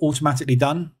control, automatically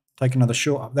done. Take another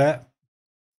short up there.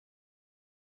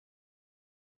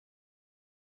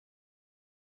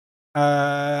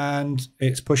 And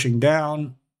it's pushing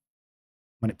down.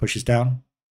 When it pushes down,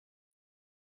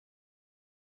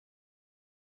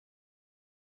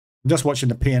 I'm just watching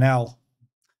the P&L.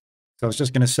 So I was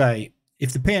just going to say,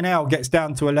 if the P&L gets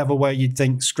down to a level where you'd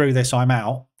think, screw this, I'm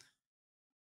out,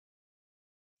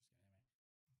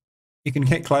 you can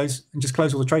hit close and just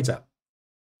close all the trades out.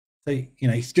 So, you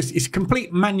know, it's a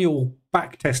complete manual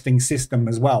back testing system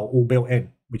as well, all built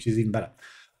in, which is even better.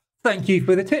 Thank you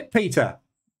for the tip, Peter.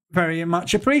 Very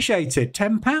much appreciated.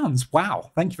 £10.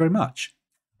 Wow. Thank you very much.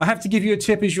 I have to give you a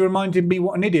tip as you reminded me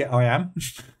what an idiot I am.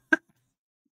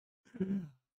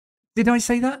 Did I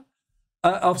say that?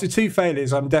 After 2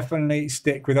 failures, I'm definitely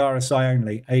stick with RSI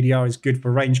only. ADR is good for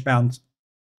range bound,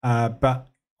 but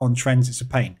on trends, it's a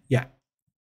pain. Yeah.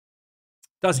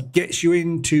 Does it get you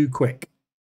in too quick?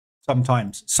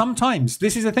 Sometimes. Sometimes.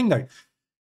 This is the thing, though.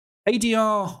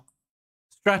 ADR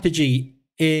strategy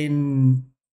in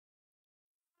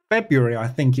February, I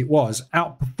think it was,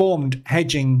 outperformed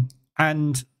hedging,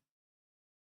 and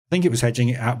I think it was hedging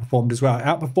it outperformed as well. It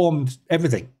outperformed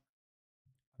everything.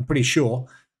 I'm pretty sure,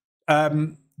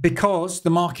 because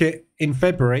the market in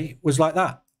February was like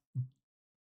that.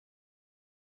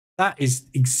 That is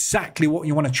exactly what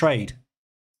you want to trade.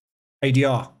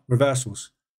 ADR, reversals.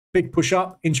 Big push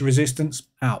up into resistance,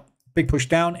 out. Big push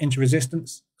down into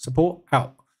resistance, support,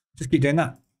 out. Just keep doing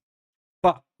that.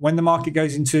 But when the market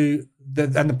goes into,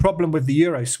 and the problem with the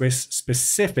Euro Swiss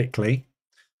specifically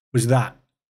was that,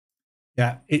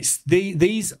 yeah,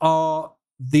 these are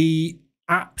the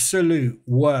absolute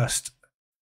worst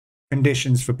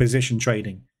conditions for position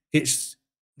trading. It's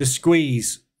the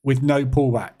squeeze with no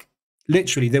pullback.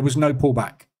 Literally, there was no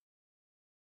pullback.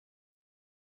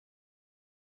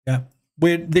 Yeah,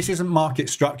 this isn't market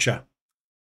structure.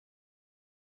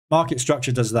 Market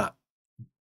structure does that.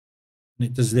 And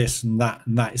it does this and that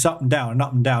and that. It's up and down and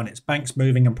up and down. It's banks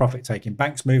moving and profit taking,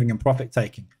 banks moving and profit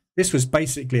taking. This was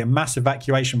basically a mass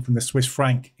evacuation from the Swiss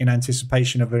franc in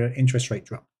anticipation of an interest rate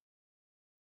drop.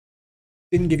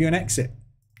 Didn't give you an exit.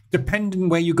 Depending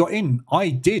where you got in, I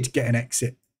did get an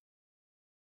exit.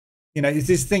 You know,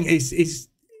 this thing this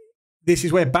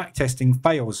is where backtesting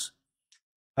fails,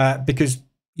 because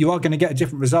you are going to get a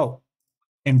different result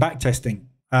in backtesting,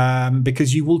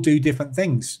 because you will do different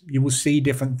things. You will see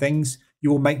different things.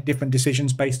 You will make different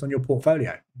decisions based on your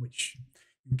portfolio, which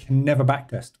you can never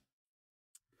backtest.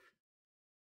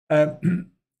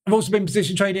 I've also been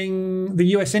position trading the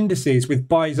US indices with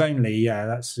buys only. Yeah,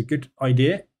 that's a good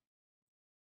idea.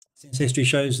 Since history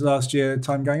shows last year,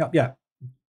 time going up. Yeah.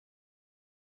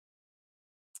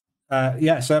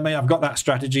 Yeah, so I mean, I've got that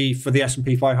strategy for the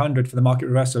S&P 500 for the market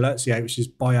reversal alerts, yeah, which is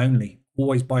buy only,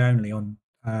 always buy only on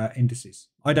indices.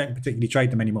 I don't particularly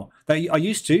trade them anymore. I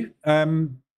used to.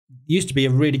 Used to be a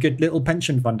really good little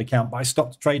pension fund account, but I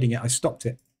stopped trading it. I stopped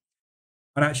it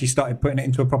and actually started putting it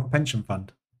into a proper pension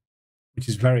fund, which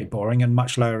is very boring and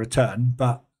much lower return,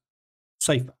 but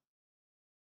safer.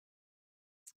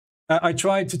 I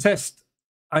tried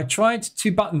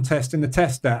to button test in the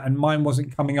tester and mine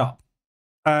wasn't coming up.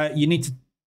 You need to,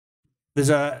 there's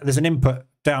an input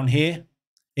down here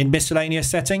in miscellaneous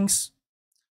settings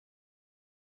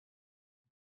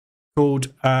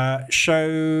called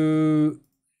show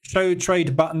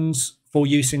trade buttons for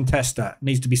use in tester. It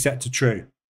needs to be set to true.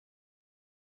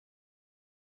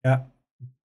 Yeah.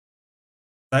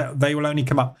 They will only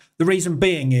come up. The reason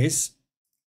being is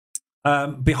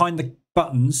behind the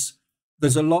buttons,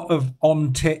 there's a lot of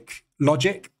on-tick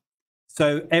logic.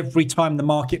 So every time the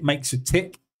market makes a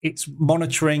tick, it's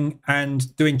monitoring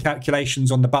and doing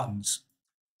calculations on the buttons.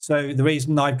 So the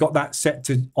reason I've got that set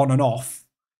to on and off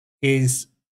is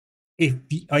if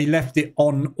I left it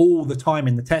on all the time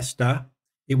in the tester,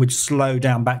 it would slow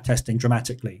down backtesting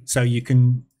dramatically. So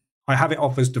I have it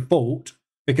off as default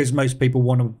because most people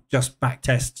want to just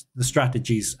backtest the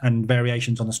strategies and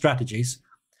variations on the strategies.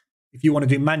 If you want to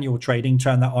do manual trading,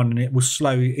 turn that on and it will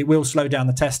slow down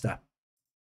the tester.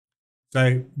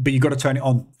 So, but you've got to turn it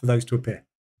on for those to appear.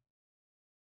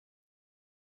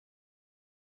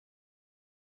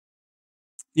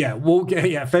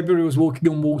 Yeah, February was walking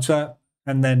on water,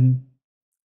 and then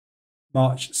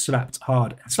March slapped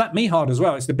hard. It slapped me hard as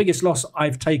well. It's the biggest loss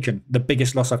I've taken. The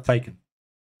biggest loss I've taken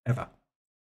ever.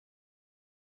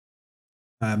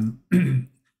 But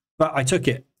I took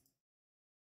it.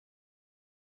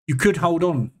 You could hold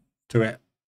on to it,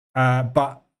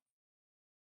 but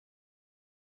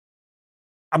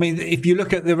I mean, if you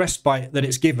look at the respite that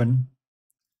it's given,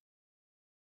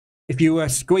 if you were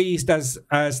squeezed as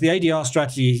the ADR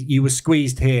strategy, you were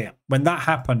squeezed here. When that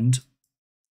happened,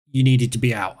 you needed to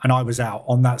be out, and I was out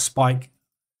on that spike.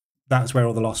 That's where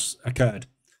all the loss occurred.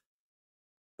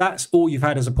 That's all you've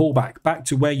had as a pullback, back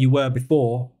to where you were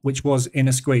before, which was in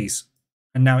a squeeze,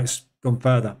 and now it's gone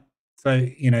further. So,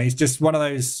 you know, it's just one of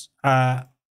those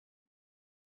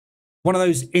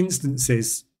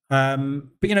instances. But,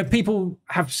 you know, people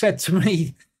have said to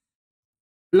me,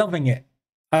 loving it,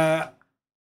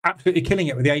 absolutely killing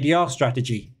it with the ADR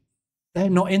strategy. They're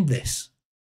not in this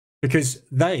because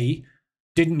they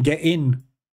didn't get in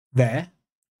there.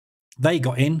 They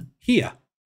got in here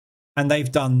and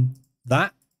they've done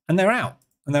that and they're out.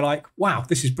 And they're like, wow,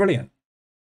 this is brilliant.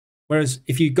 Whereas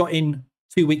if you got in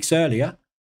 2 weeks earlier,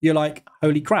 you're like,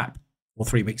 holy crap, or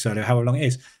 3 weeks earlier, however long it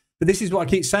is. But this is what I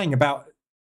keep saying about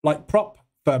like prop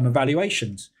firm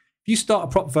evaluations. If you start a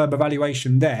prop firm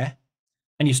evaluation there,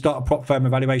 and you start a prop firm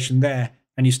evaluation there,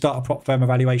 and you start a prop firm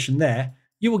evaluation there,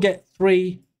 you will get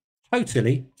 3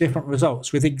 totally different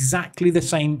results with exactly the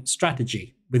same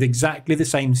strategy, with exactly the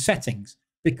same settings,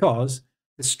 because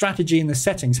the strategy and the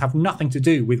settings have nothing to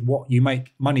do with what you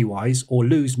make money-wise or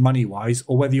lose money-wise,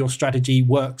 or whether your strategy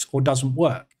works or doesn't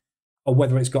work, or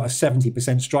whether it's got a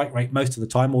 70% strike rate most of the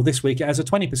time, or this week it has a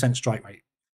 20% strike rate.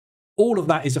 All of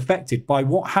that is affected by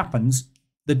what happens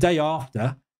the day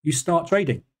after you start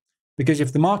trading. Because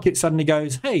if the market suddenly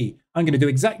goes, hey, I'm going to do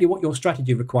exactly what your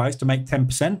strategy requires to make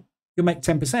 10%, you'll make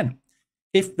 10%.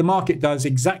 If the market does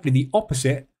exactly the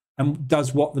opposite and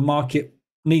does what the market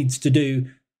needs to do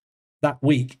that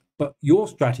week, but your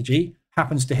strategy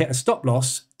happens to hit a stop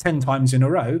loss 10 times in a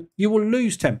row, you will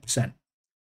lose 10%.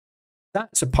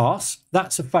 That's a pass.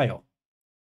 That's a fail.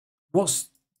 What's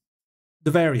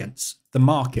the variance? The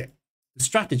market. The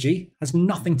strategy has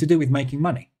nothing to do with making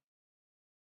money.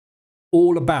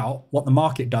 All about what the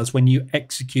market does when you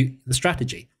execute the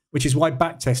strategy, which is why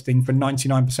backtesting for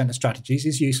 99% of strategies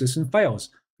is useless and fails,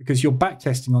 because you're back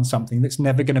testing on something that's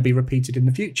never going to be repeated in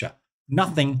the future.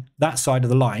 Nothing that side of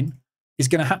the line is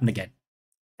going to happen again,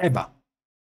 ever.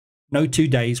 No 2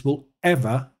 days will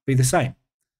ever be the same.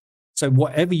 So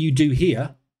whatever you do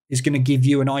here is going to give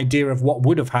you an idea of what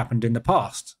would have happened in the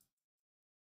past.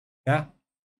 Yeah.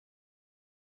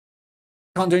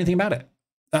 Can't do anything about it.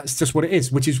 That's just what it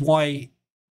is, which is why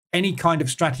any kind of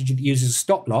strategy that uses a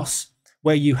stop loss,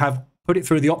 where you have put it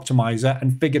through the optimizer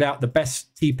and figured out the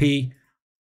best TP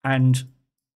and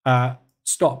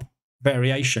stop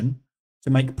variation to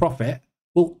make profit,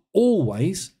 will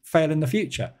always fail in the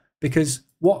future, because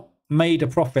what made a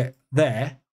profit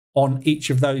there on each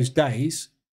of those days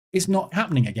is not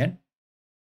happening again.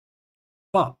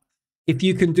 But if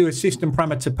you can do a system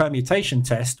parameter permutation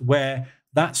test where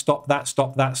that stop, that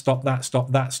stop, that stop, that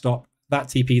stop, that stop, that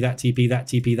TP, that TP, that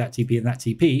TP, that TP, and that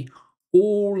TP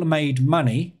all made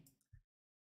money,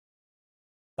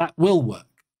 that will work.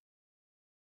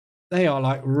 They are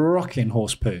like rocking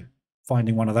horse poo.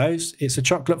 Finding one of those, it's a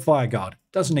chocolate fire guard.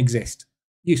 Doesn't exist.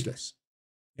 Useless.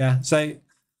 Yeah, so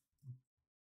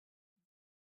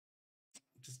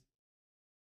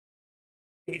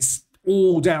it's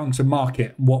all down to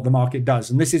market, what the market does.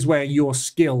 And this is where your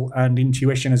skill and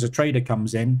intuition as a trader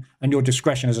comes in, and your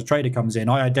discretion as a trader comes in.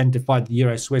 I identified the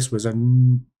Euro Swiss was a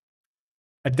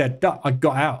dead duck. I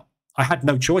got out. I had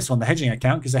no choice on the hedging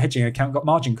account because the hedging account got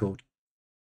margin called.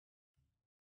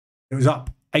 It was up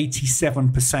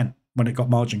 87% when it got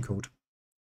margin called.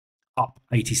 Up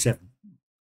 87.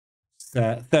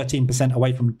 13%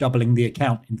 away from doubling the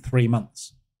account in 3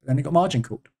 months. Then it got margin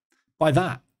called. By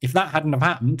that, if that hadn't have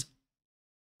happened,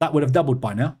 that would have doubled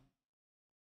by now.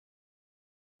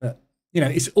 But, you know,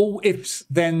 it's all ifs,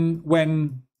 then,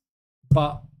 when,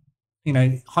 but, you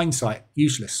know, hindsight,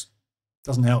 useless.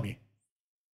 Doesn't help you.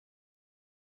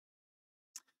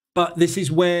 But this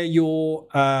is where your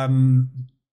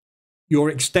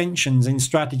extensions in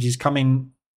strategies come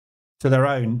in to their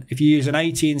own. If you use an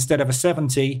 80 instead of a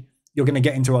 70, you're going to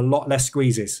get into a lot less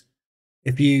squeezes.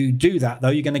 If you do that, though,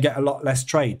 you're going to get a lot less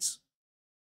trades.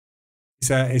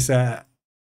 It's a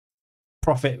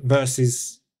profit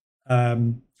versus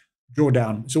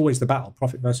drawdown. It's always the battle,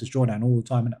 profit versus drawdown all the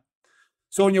time, isn't it?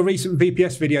 So on your recent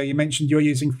VPS video, you mentioned you're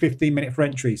using 15-minute for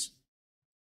entries.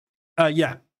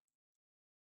 Yeah.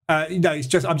 No, it's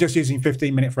just I'm just using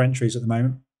 15-minute for entries at the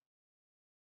moment.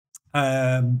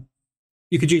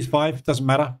 You could use 5, doesn't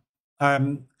matter.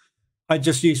 I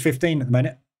just use 15 at the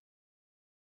minute.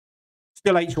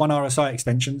 Still H1 RSI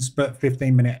extensions, but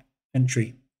 15-minute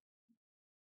entry.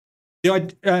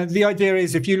 The idea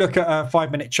is, if you look at a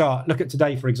 5-minute chart, look at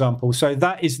today, for example. So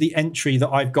that is the entry that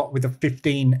I've got with a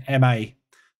 15 MA.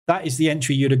 That is the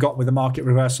entry you'd have got with a market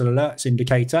reversal alerts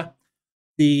indicator.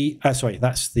 Sorry,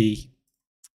 that's the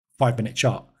 5-minute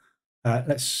chart.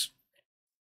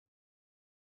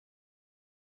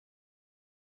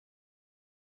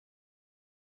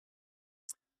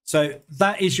 So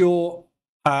that is your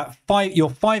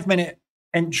 5-minute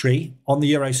entry on the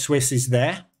Euro Swiss is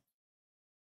there.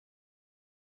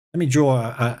 Let me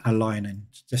draw a line and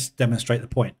just demonstrate the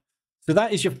point. So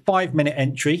that is your 5-minute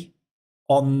entry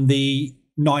on the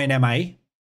 9MA.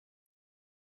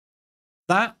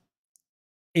 That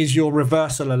is your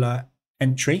reversal alert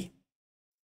entry.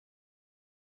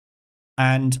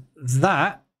 And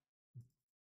that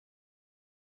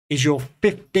is your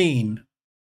 15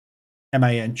 MA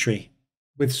entry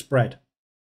with spread.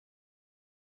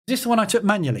 Is this the one I took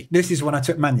manually? This is the one I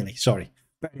took manually, sorry.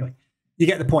 But anyway, you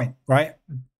get the point, right?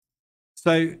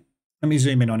 So let me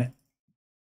zoom in on it.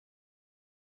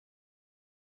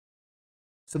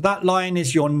 So that line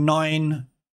is your 9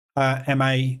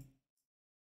 MA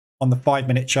on the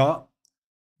 5-minute chart.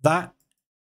 That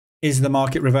is the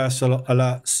market reversal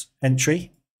alerts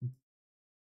entry.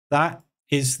 That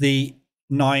is the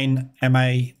 9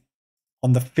 MA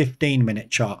on the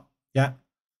 15-minute chart. Yeah.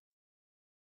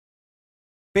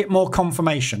 Bit more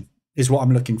confirmation is what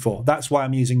I'm looking for. That's why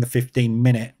I'm using the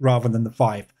 15-minute rather than the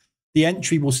 5. The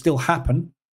entry will still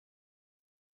happen,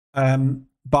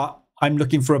 but I'm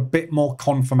looking for a bit more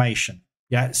confirmation.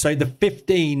 Yeah. So the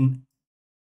 15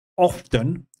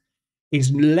 often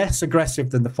is less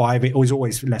aggressive than the 5. It was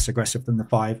always less aggressive than the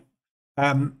 5,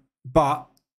 but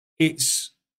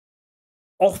it's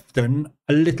often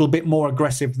a little bit more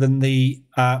aggressive than the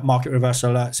market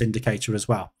reversal alerts indicator as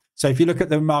well. So if you look at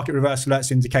the market reversal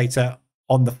alerts indicator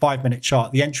on the 5-minute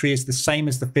chart, the entry is the same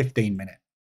as the 15-minute.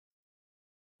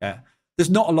 Yeah,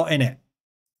 there's not a lot in it.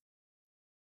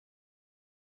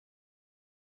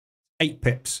 8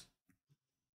 pips.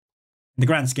 In the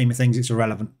grand scheme of things, it's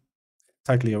irrelevant.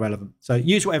 Totally irrelevant. So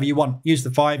use whatever you want. Use the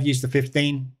 5, use the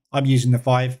 15. I'm using the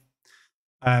 5.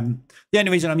 The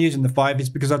only reason I'm using the 5 is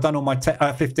because I've done all my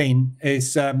 15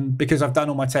 is because I've done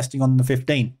all my testing on the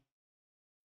 15.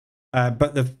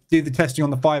 But do the testing on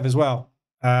the 5 as well.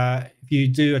 If you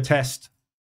do a test,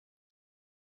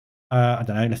 I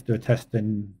don't know, let's do a test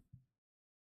in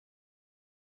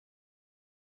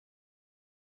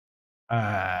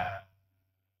let's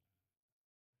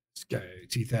go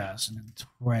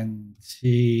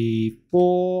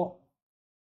 2024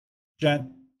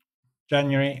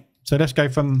 January. So let's go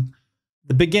from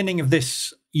the beginning of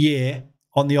this year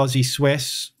on the Aussie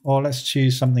Swiss, or let's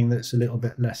choose something that's a little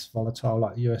bit less volatile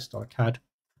like the US dollar CAD.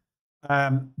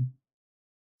 So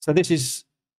this is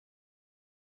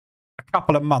a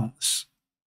couple of months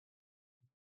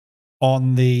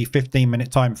on the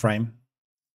 15-minute time frame.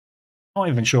 Not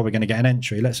even sure we're going to get an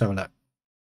entry. Let's have a look.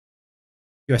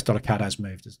 US dollar CAD has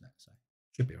moved, isn't it? So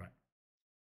should be right.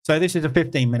 So this is a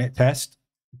 15-minute test.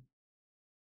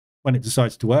 When it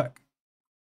decides to work.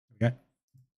 Okay.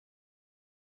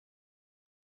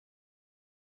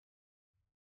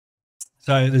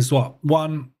 So there's what?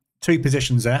 1, 2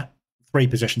 positions there. 3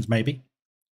 positions maybe.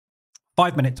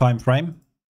 5-minute time frame.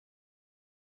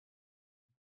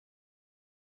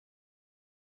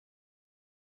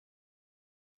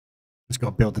 Just got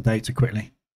to build the data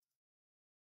quickly.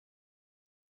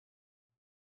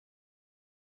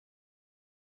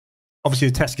 Obviously,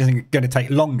 the test isn't going to take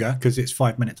longer because it's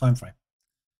 5-minute time frame.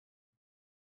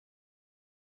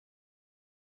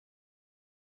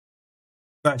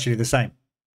 Virtually the same.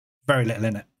 Very little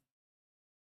in it.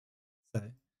 So,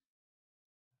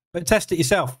 but test it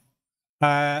yourself.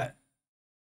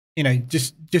 You know,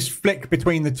 just flick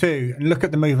between the two and look at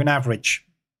the moving average.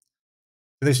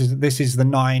 This is the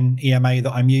 9 EMA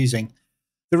that I'm using.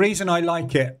 The reason I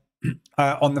like it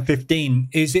on the 15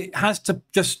 is it has to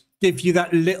just give you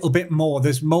that little bit more.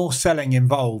 There's more selling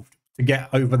involved to get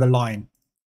over the line.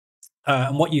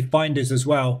 And what you find is as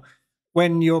well,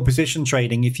 when you're position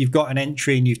trading, if you've got an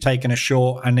entry and you've taken a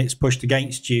short and it's pushed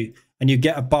against you and you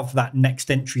get above that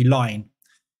next entry line,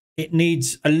 it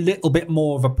needs a little bit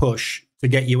more of a push to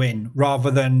get you in, rather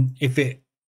than if it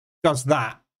does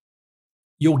that,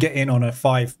 you'll get in on a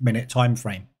 5-minute time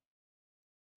frame,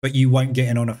 but you won't get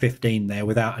in on a 15 there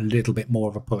without a little bit more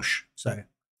of a push. So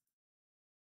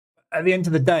at the end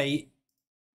of the day,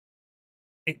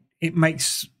 it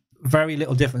makes very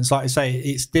little difference. Like I say,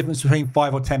 it's difference between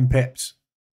 5 or 10 pips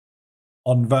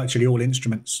on virtually all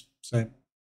instruments. So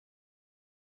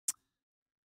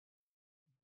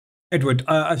Edward,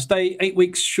 I stay 8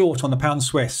 weeks short on the pound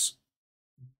Swiss.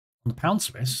 On the pound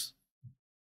Swiss?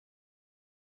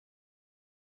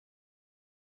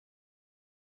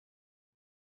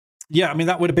 Yeah, I mean,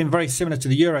 that would have been very similar to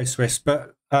the Euro Swiss,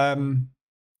 but I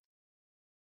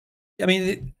mean,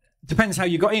 it depends how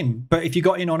you got in. But if you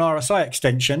got in on RSI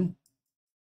extension,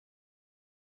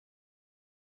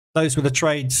 those were the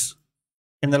trades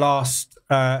in the last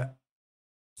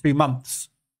 2 months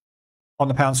on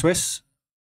the pound Swiss.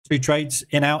 2 trades,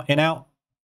 in, out,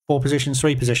 4 positions,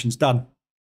 3 positions, done.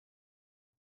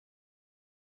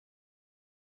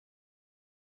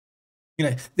 You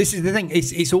know, this is the thing.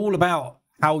 It's all about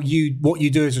what you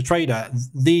do as a trader.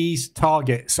 These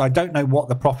targets, I don't know what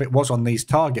the profit was on these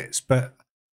targets, but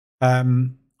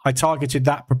I targeted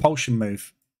that propulsion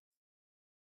move,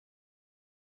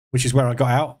 which is where I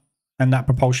got out, and that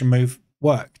propulsion move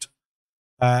worked.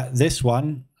 This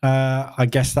one, I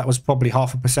guess that was probably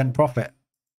 0.5% profit,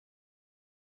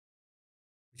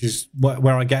 which is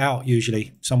where I get out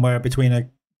usually, somewhere between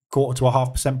 1/4 to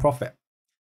 0.5% profit.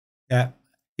 Yeah,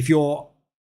 if you're,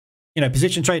 you know,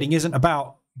 position trading isn't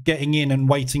about getting in and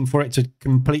waiting for it to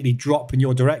completely drop in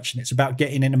your direction. It's about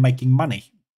getting in and making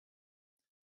money.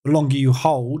 The longer you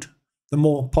hold, the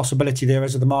more possibility there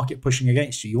is of the market pushing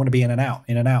against you. You want to be in and out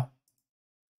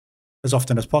as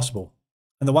often as possible.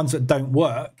 And the ones that don't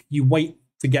work, you wait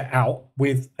to get out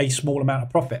with a small amount of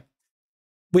profit.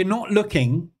 We're not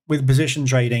looking with position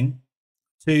trading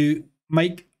to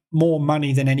make more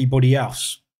money than anybody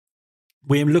else.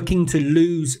 We're looking to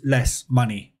lose less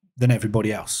money than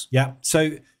everybody else. Yeah.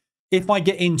 So if I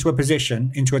get into a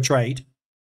position, into a trade,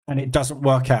 and it doesn't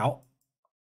work out,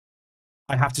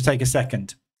 I have to take a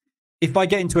second. If I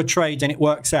get into a trade and it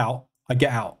works out, I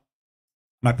get out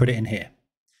and I put it in here.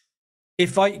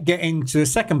 If I get into the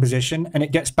second position and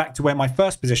it gets back to where my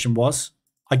first position was,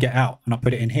 I get out and I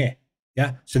put it in here.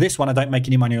 Yeah. So this one, I don't make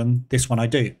any money on. This one I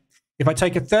do. If I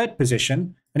take a third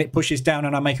position and it pushes down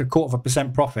and I make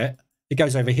 0.25% profit, it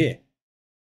goes over here.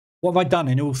 What have I done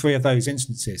in all 3 of those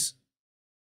instances?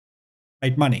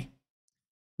 Made money.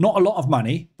 Not a lot of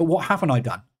money, but what haven't I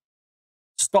done?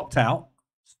 Stopped out,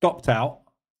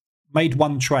 made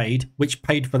 1 trade, which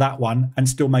paid for that one and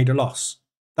still made a loss.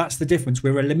 That's the difference.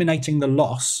 We're eliminating the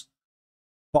loss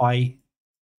by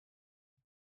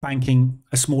banking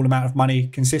a small amount of money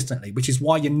consistently, which is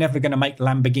why you're never going to make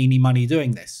Lamborghini money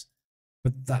doing this.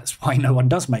 But that's why no one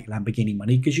does make Lamborghini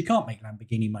money, because you can't make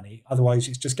Lamborghini money. Otherwise,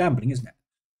 it's just gambling, isn't it?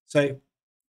 So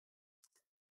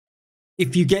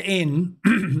if you get in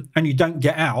and you don't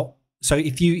get out, so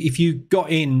if you got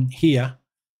in here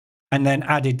and then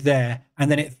added there,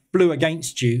 and then it flew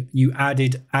against you, you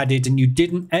added, and you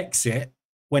didn't exit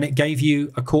when it gave you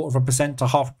 0.25% to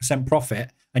 0.5%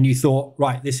 profit, and you thought,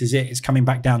 right, this is it, it's coming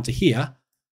back down to here,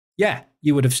 yeah,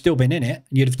 you would have still been in it,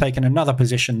 and you'd have taken another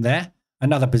position there,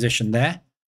 another position there.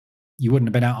 You wouldn't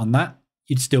have been out on that.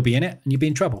 You'd still be in it, and you'd be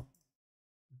in trouble.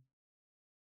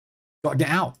 Got to get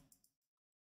out.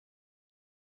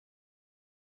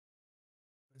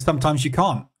 Sometimes you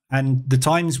can't. And the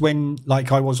times when,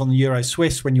 like I was on the Euro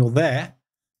Swiss, when you're there,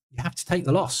 you have to take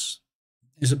the loss.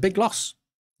 It's a big loss.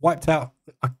 Wiped out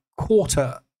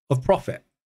 1/4 of profit.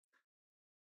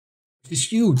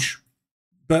 It's huge.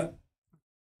 But,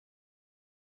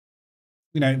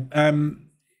 you know,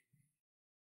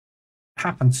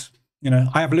 happens. You know,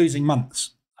 I have losing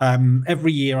months.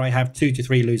 Every year I have 2 to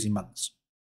 3 losing months.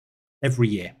 Every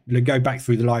year. You go back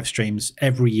through the live streams.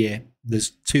 Every year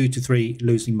there's 2 to 3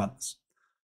 losing months.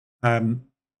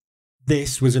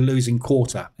 This was a losing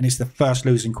quarter, and it's the first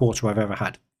losing quarter I've ever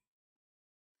had.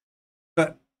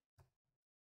 But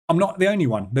I'm not the only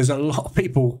one. There's a lot of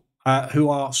people who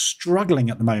are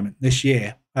struggling at the moment this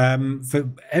year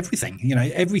for everything. You know,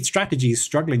 every strategy is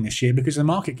struggling this year because the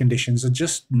market conditions are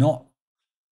just not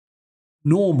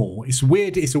normal. It's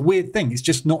weird. It's a weird thing. It's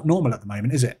just not normal at the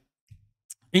moment, is it?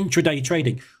 Intraday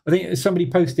trading. I think somebody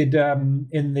posted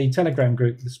in the Telegram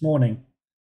group this morning.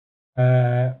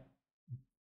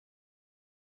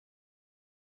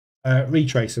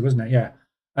 Retracer, wasn't it? Yeah.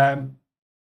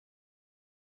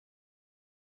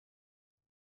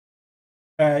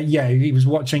 Yeah, he was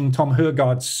watching Tom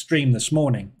Hurgaard's stream this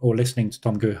morning, or listening to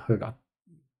Tom Hurgaard. I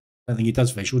don't think he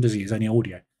does visual, does he? It's only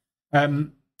audio.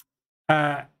 And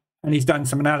he's done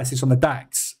some analysis on the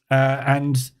DAX.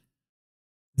 And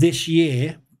this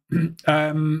year,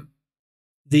 the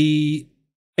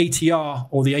ATR,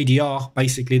 or the ADR,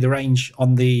 basically the range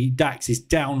on the DAX, is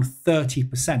down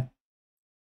 30%.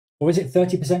 Or is it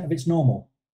 30% of its normal?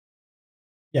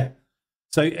 Yeah.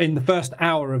 So in the first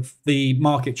hour of the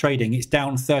market trading, it's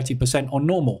down 30% on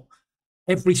normal.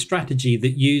 Every strategy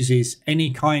that uses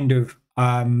any kind of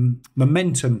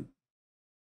momentum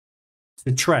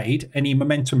to trade, any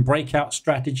momentum breakout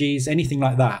strategies, anything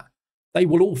like that, they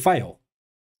will all fail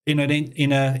in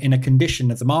a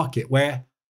condition of the market where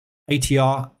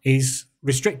ATR is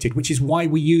restricted, which is why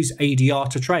we use ADR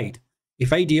to trade.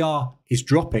 If ADR is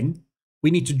dropping, we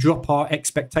need to drop our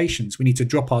expectations. We need to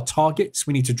drop our targets.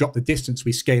 We need to drop the distance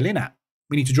we scale in at.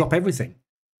 We need to drop everything.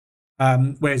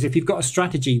 Whereas if you've got a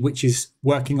strategy which is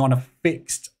working on a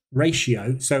fixed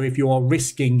ratio, so if you are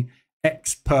risking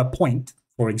X per point,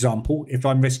 for example, if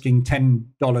I'm risking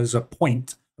 $10 a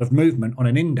point of movement on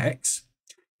an index,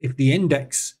 if the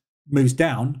index moves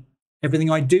down, everything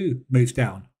I do moves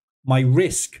down. My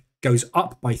risk goes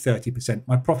up by 30%.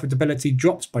 My profitability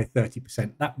drops by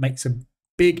 30%. That makes a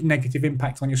big negative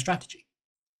impact on your strategy.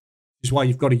 Which is why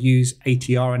you've got to use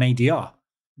ATR and ADR.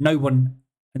 No one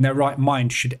in their right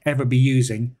mind should ever be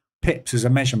using pips as a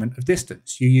measurement of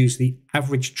distance. You use the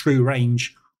average true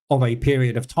range of a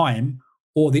period of time,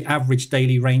 or the average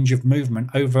daily range of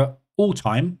movement over all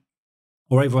time,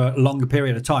 or over a longer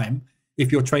period of time.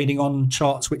 If you're trading on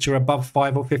charts which are above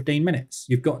 5 or 15 minutes,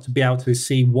 you've got to be able to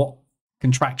see what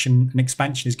contraction and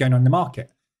expansion is going on in the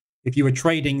market. If you were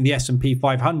trading the S&P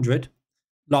 500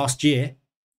 last year,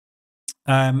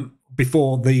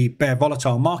 before the bear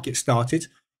volatile market started,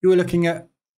 you were looking at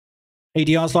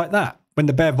ADRs like that. When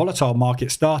the bear volatile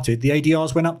market started, the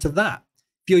ADRs went up to that.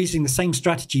 If you're using the same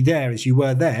strategy there as you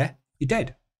were there, you're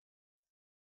dead.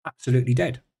 Absolutely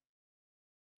dead.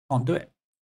 Can't do it.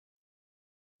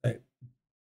 So,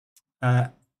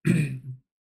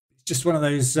 it's just one of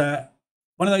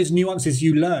those nuances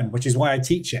you learn, which is why I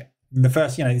teach it. And the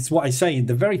first, you know, it's what I say.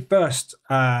 The very first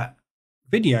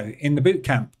video in the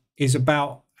bootcamp is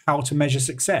about how to measure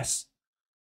success.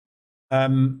 How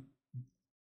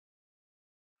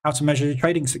to measure your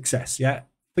trading success. Yeah,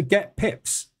 forget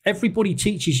pips. Everybody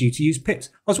teaches you to use pips.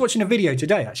 I was watching a video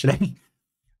today, actually.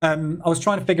 I was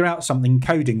trying to figure out something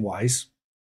coding wise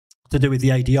to do with the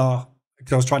ADR,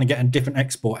 because I was trying to get a different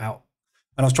export out,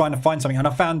 and I was trying to find something, and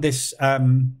I found this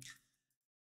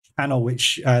channel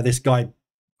which this guy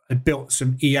had built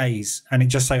some EAs, and it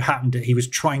just so happened that he was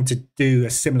trying to do a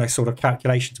similar sort of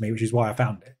calculation to me, which is why I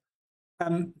found it.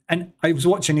 And I was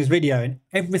watching his video, and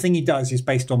everything he does is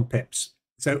based on pips.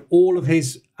 So all of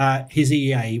his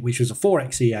EA, which was a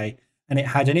Forex EA, and it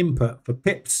had an input for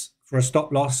pips for a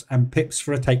stop loss and pips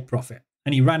for a take profit.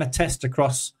 And he ran a test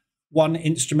across one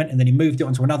instrument, and then he moved it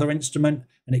onto another instrument,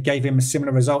 and it gave him a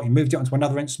similar result. He moved it onto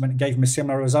another instrument and gave him a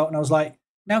similar result. And I was like,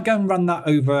 now go and run that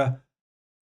over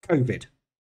COVID,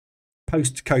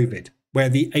 post-COVID, where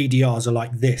the ADRs are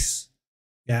like this.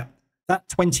 Yeah. That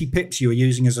 20 pips you were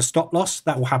using as a stop loss,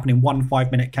 that will happen in one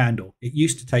 5-minute candle. It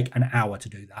used to take an hour to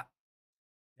do that.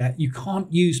 Yeah, you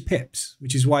can't use pips,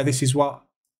 which is why this is what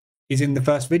is in the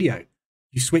first video.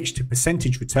 You switch to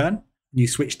percentage return and you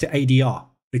switch to ADR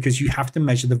because you have to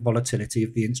measure the volatility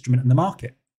of the instrument and the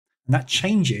market. And that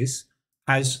changes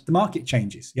as the market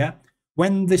changes. Yeah.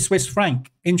 When the Swiss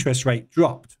franc interest rate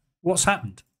dropped, what's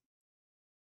happened?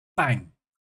 Bang.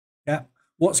 Yeah.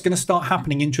 What's going to start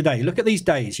happening intraday? Look at these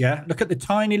days, yeah? Look at the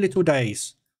tiny little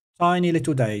days, tiny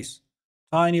little days,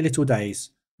 tiny little days.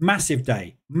 Massive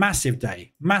day, massive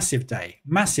day, massive day,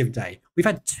 massive day. We've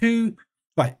had two,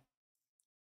 right,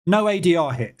 no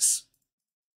ADR hits.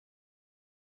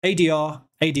 ADR,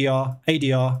 ADR,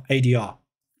 ADR, ADR.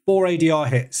 4 ADR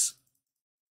hits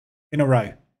in a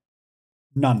row.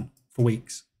 None for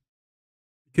weeks.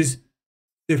 Because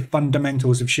the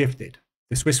fundamentals have shifted.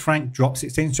 The Swiss franc drops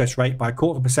its interest rate by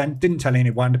 0.25%. Didn't tell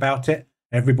anyone about it.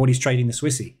 Everybody's trading the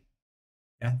Swissy.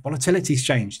 Yeah, volatility's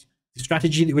changed. The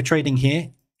strategy that we're trading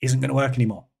here isn't going to work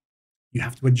anymore. You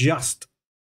have to adjust.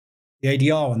 The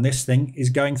ADR on this thing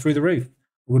is going through the roof.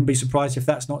 I wouldn't be surprised if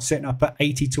that's not sitting up at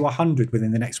 80 to 100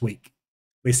 within the next week.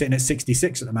 We're sitting at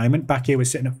 66 at the moment. Back here, we're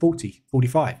sitting at 40,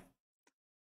 45.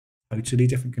 Totally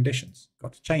different conditions.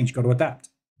 Got to change, got to adapt.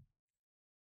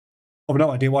 I've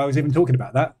no idea why I was even talking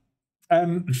about that. I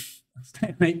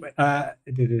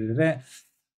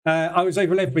was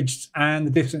over leveraged and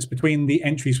the distance between the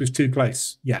entries was too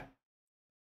close. Yeah.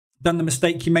 Done the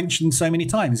mistake you mentioned so many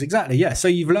times. Exactly. Yeah. So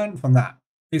you've learned from that.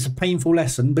 It's a painful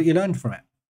lesson, but you learned from it.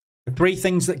 The 3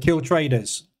 things that kill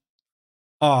traders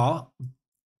are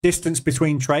distance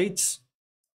between trades,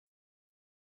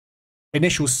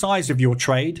 initial size of your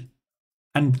trade,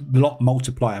 and lot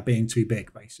multiplier being too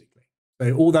big, basically.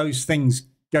 So all those things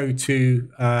go to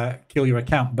kill your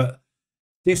account, but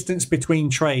distance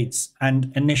between trades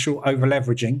and initial over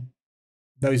leveraging,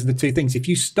 those are the 2 things. If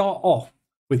you start off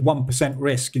with 1%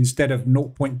 risk instead of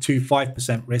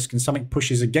 0.25% risk and something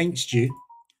pushes against you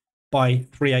by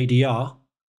 3 ADR,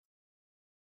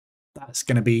 that's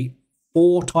going to be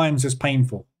 4 times as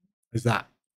painful as that.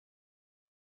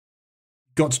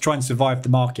 You've got to try and survive the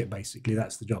market, basically.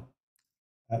 That's the job.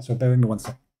 So bear with me one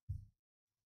second.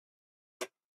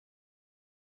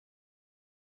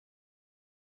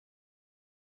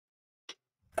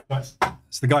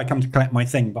 It's the guy come to collect my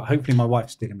thing, but hopefully my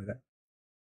wife's dealing with it.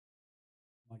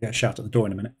 I'll get a shout at the door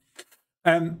in a minute.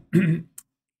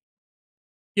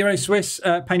 Euro Swiss,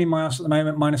 pain in my ass at the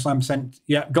moment, minus 9%.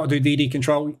 Yeah, got to do DD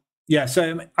control. Yeah,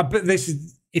 so but this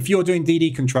is, if you're doing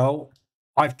DD control,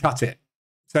 I've cut it.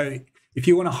 So if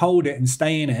you want to hold it and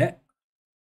stay in it,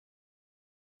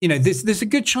 you know, there's a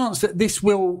good chance that this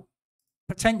will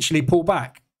potentially pull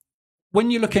back. When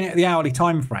you're looking at the hourly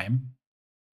time frame,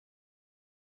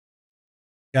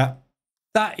 yeah,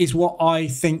 that is what I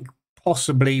think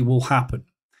possibly will happen.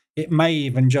 It may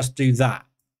even just do that.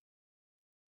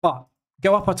 But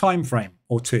go up a time frame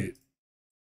or 2.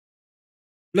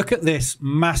 Look at this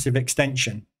massive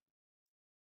extension.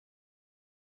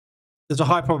 There's a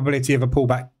high probability of a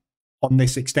pullback on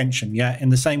this extension, yeah, in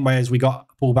the same way as we got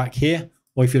a pullback here,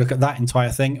 or if you look at that entire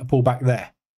thing, a pullback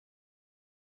there.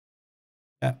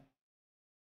 Yeah.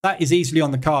 That is easily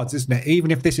on the cards, isn't it?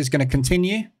 Even if this is going to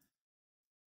continue,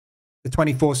 the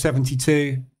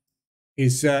 2472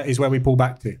 is where we pull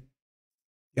back to.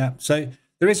 Yeah, so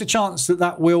there is a chance that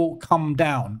that will come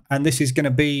down, and this is going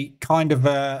to be kind of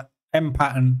a M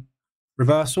pattern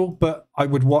reversal, but I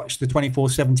would watch the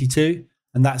 2472,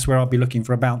 and that's where I'll be looking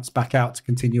for a bounce back out to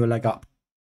continue a leg up.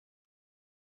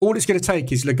 All it's going to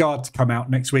take is Lagarde to come out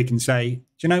next week and say, do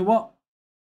you know what?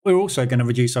 We're also going to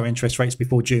reduce our interest rates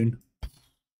before June.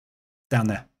 Down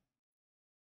there.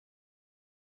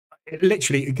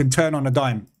 It can turn on a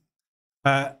dime.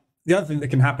 The other thing that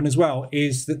can happen as well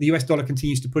is that the US dollar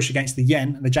continues to push against the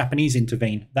yen and the Japanese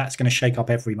intervene. That's going to shake up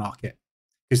every market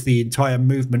because the entire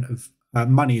movement of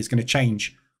money is going to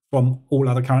change from all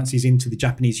other currencies into the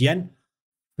Japanese yen.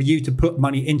 For you to put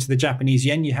money into the Japanese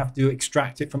yen, you have to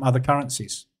extract it from other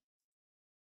currencies.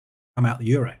 Come out the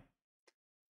euro.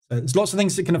 So there's lots of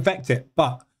things that can affect it.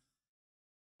 But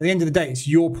at the end of the day, it's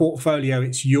your portfolio.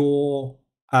 It's your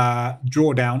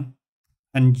drawdown.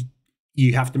 And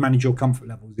you have to manage your comfort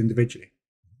levels individually.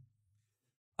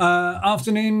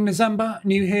 Afternoon, December.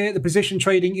 New here. The position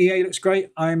trading EA looks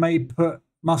great.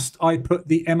 Must I put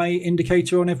the MA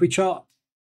indicator on every chart?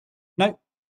 No.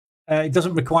 It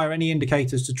doesn't require any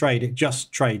indicators to trade. It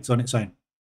just trades on its own.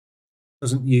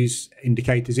 Doesn't use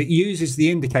indicators. It uses the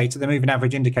indicator, the moving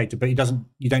average indicator, but you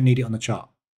don't need it on the chart.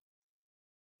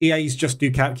 EAs just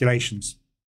do calculations.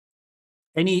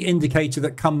 Any indicator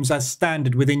that comes as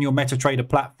standard within your MetaTrader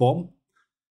platform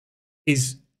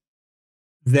is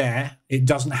there. It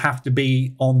doesn't have to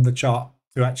be on the chart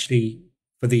to actually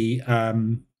for the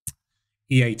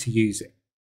EA to use it.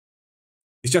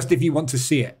 It's just if you want to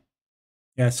see it.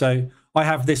 Yeah, so I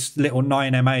have this little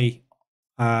 9MA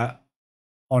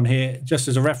on here just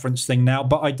as a reference thing now,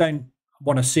 but I don't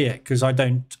want to see it because I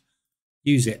don't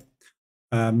use it.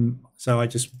 So I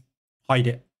just hide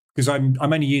it because I'm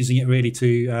only using it really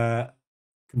to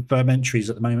confirm entries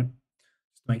at the moment,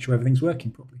 just to make sure everything's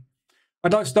working properly.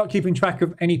 I'd like to start keeping track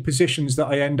of any positions that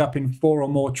I end up in 4 or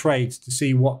more trades to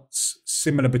see what's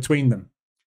similar between them.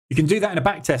 You can do that in a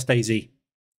back test, AZ. If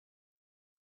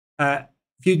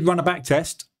you run a back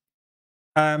test,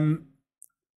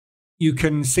 you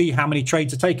can see how many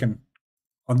trades are taken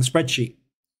on the spreadsheet.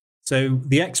 So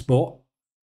the export,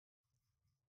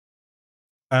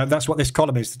 that's what this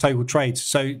column is, the total trades.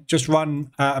 So just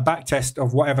run a back test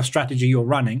of whatever strategy you're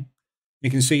running.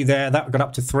 You can see there that got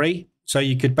up to 3. So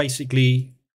you could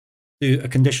basically do a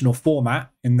conditional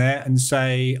format in there and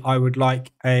say, I would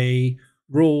like a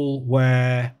rule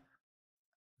where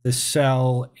the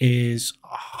sell is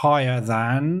higher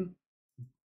than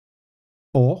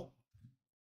 4.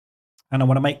 And I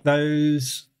want to make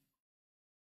those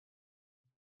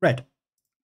red.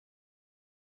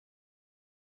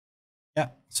 Yeah,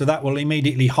 so that will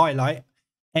immediately highlight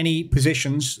any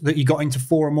positions that you got into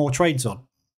 4 or more trades on.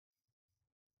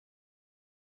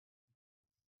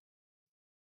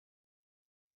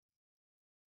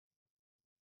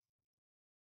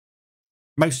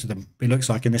 Most of them, it looks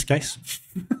like in this case.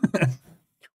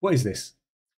 What is this?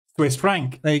 Swiss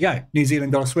franc. There you go. New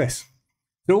Zealand dollar Swiss.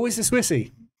 It's always the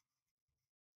Swissy.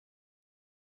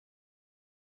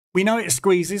 We know it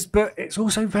squeezes, but it's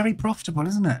also very profitable,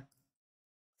 isn't it?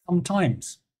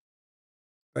 Sometimes.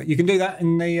 But you can do that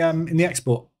in the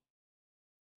export.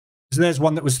 So there's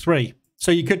one that was 3.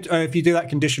 So you could, if you do that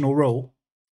conditional rule,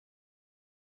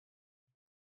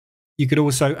 you could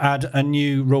also add a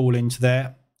new rule into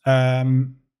there,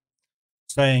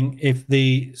 saying if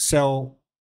the sell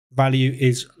value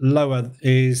is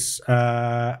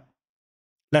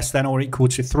less than or equal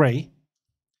to 3,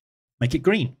 make it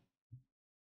green.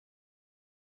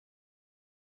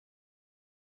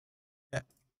 Yeah.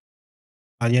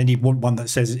 I only want one that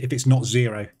says if it's not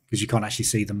 0, because you can't actually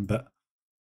see them, but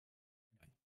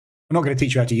I'm not going to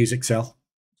teach you how to use Excel.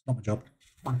 It's not my job.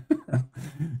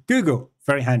 Google,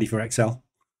 very handy for Excel.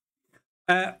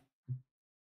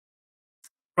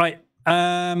 Right.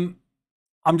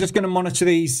 I'm just going to monitor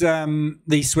these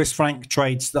Swiss franc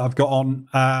trades that I've got on.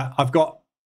 I've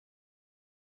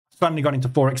suddenly got into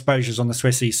 4 exposures on the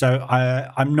Swissy, so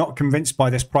I'm not convinced by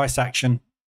this price action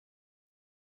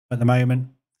at the moment.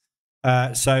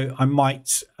 So I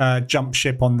might jump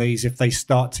ship on these if they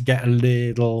start to get a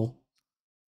little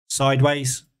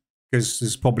sideways, because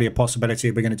there's probably a possibility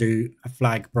we're going to do a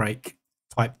flag break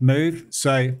type move.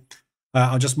 So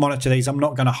I'll just monitor these. I'm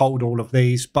not going to hold all of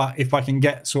these, but if I can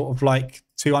get sort of like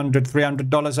 $200,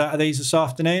 $300 out of these this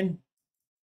afternoon,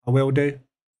 I will do.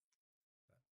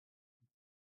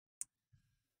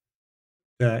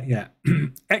 Yeah,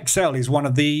 Excel is one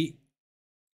of the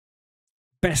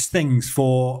best things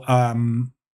for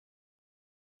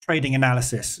trading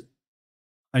analysis,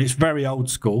 and it's very old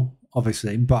school,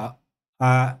 obviously, but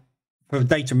for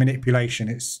data manipulation,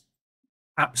 it's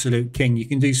absolute king. You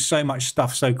can do so much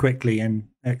stuff so quickly in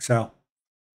Excel,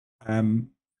 and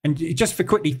just for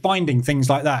quickly finding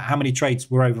things like that, how many trades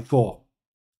were over 4,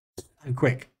 so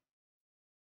quick,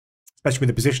 especially with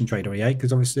the position trader EA,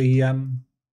 because obviously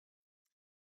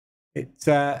it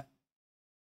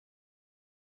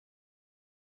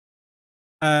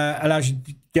allows you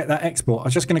to get that export. I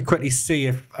was just going to quickly see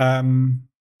if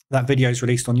that video is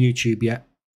released on YouTube yet.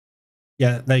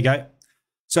 Yeah, there you go.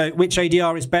 So which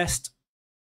ADR is best?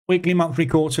 Weekly, monthly,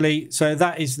 quarterly. So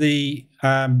that is the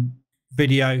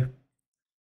video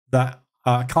that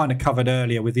I kind of covered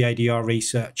earlier with the ADR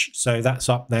research. So that's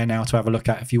up there now to have a look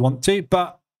at if you want to.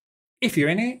 But if you're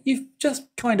in it, you've just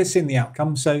kind of seen the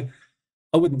outcome. So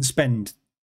I wouldn't spend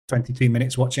 22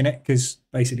 minutes watching it, because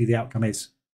basically the outcome is.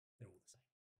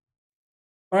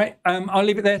 All right, I'll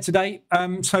leave it there today.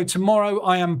 So tomorrow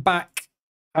I am back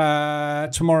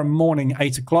tomorrow morning,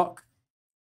 8 o'clock.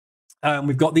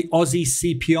 We've got the Aussie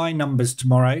CPI numbers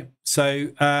tomorrow. So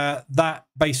that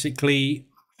basically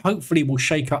hopefully will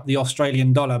shake up the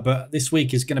Australian dollar. But this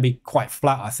week is going to be quite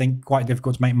flat, I think. Quite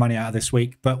difficult to make money out of this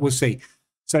week, but we'll see.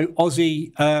 So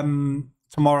Aussie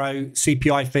tomorrow,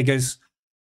 CPI figures.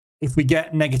 If we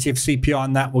get negative CPI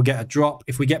on that, we'll get a drop.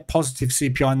 If we get positive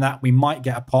CPI on that, we might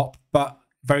get a pop, but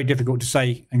very difficult to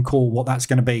say and call what that's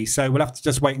going to be. So we'll have to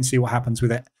just wait and see what happens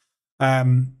with it.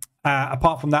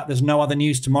 Apart from that, there's no other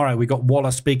news tomorrow. We got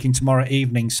Waller speaking tomorrow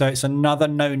evening. So it's another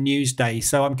no news day.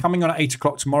 So I'm coming on at 8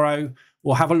 o'clock tomorrow.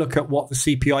 We'll have a look at what the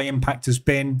CPI impact has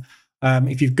been.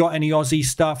 If you've got any Aussie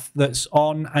stuff that's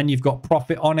on and you've got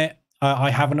profit on it,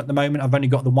 I haven't at the moment. I've only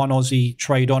got the one Aussie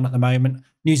trade on at the moment.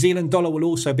 New Zealand dollar will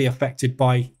also be affected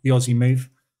by the Aussie move.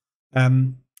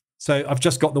 So I've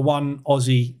just got the one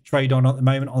Aussie trade on at the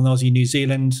moment on Aussie New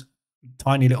Zealand.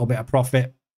 Tiny little bit of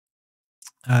profit.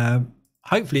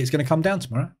 Hopefully it's going to come down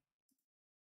tomorrow.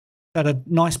 Had a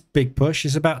nice big push.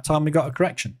 It's about time we got a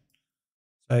correction.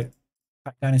 So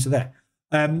back down into there.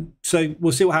 So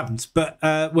we'll see what happens. But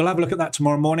we'll have a look at that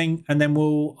tomorrow morning. And then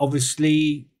we'll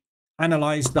obviously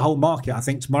analyze the whole market. I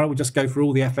think tomorrow we'll just go through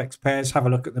all the FX pairs, have a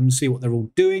look at them, see what they're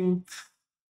all doing,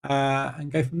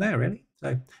 and go from there, really.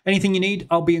 So anything you need,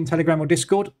 I'll be in Telegram or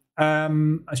Discord.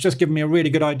 It's just given me a really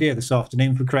good idea this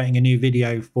afternoon for creating a new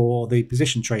video for the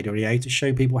Position Trader EA to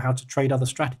show people how to trade other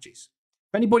strategies.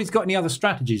 If anybody's got any other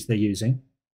strategies they're using,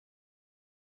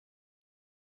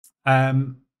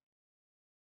 actually,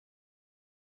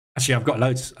 I've got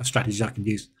loads of strategies I can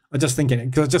use. I'm just thinking,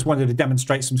 because I just wanted to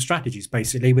demonstrate some strategies,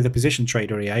 basically, with a Position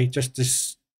Trader EA,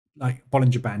 just like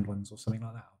Bollinger Band ones or something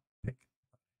like that.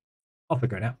 I'll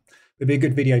figure it out. It'd be a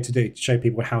good video to do to show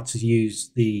people how to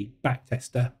use the back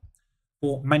tester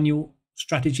for manual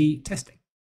strategy testing.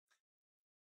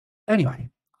 Anyway,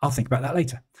 I'll think about that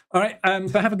later. All right,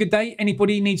 so have a good day.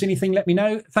 Anybody needs anything, let me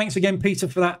know. Thanks again, Peter,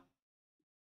 for that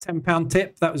 £10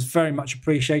 tip. That was very much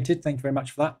appreciated. Thank you very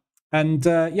much for that. And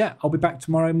yeah, I'll be back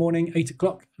tomorrow morning, 8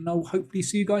 o'clock, and I'll hopefully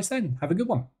see you guys then. Have a good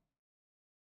one.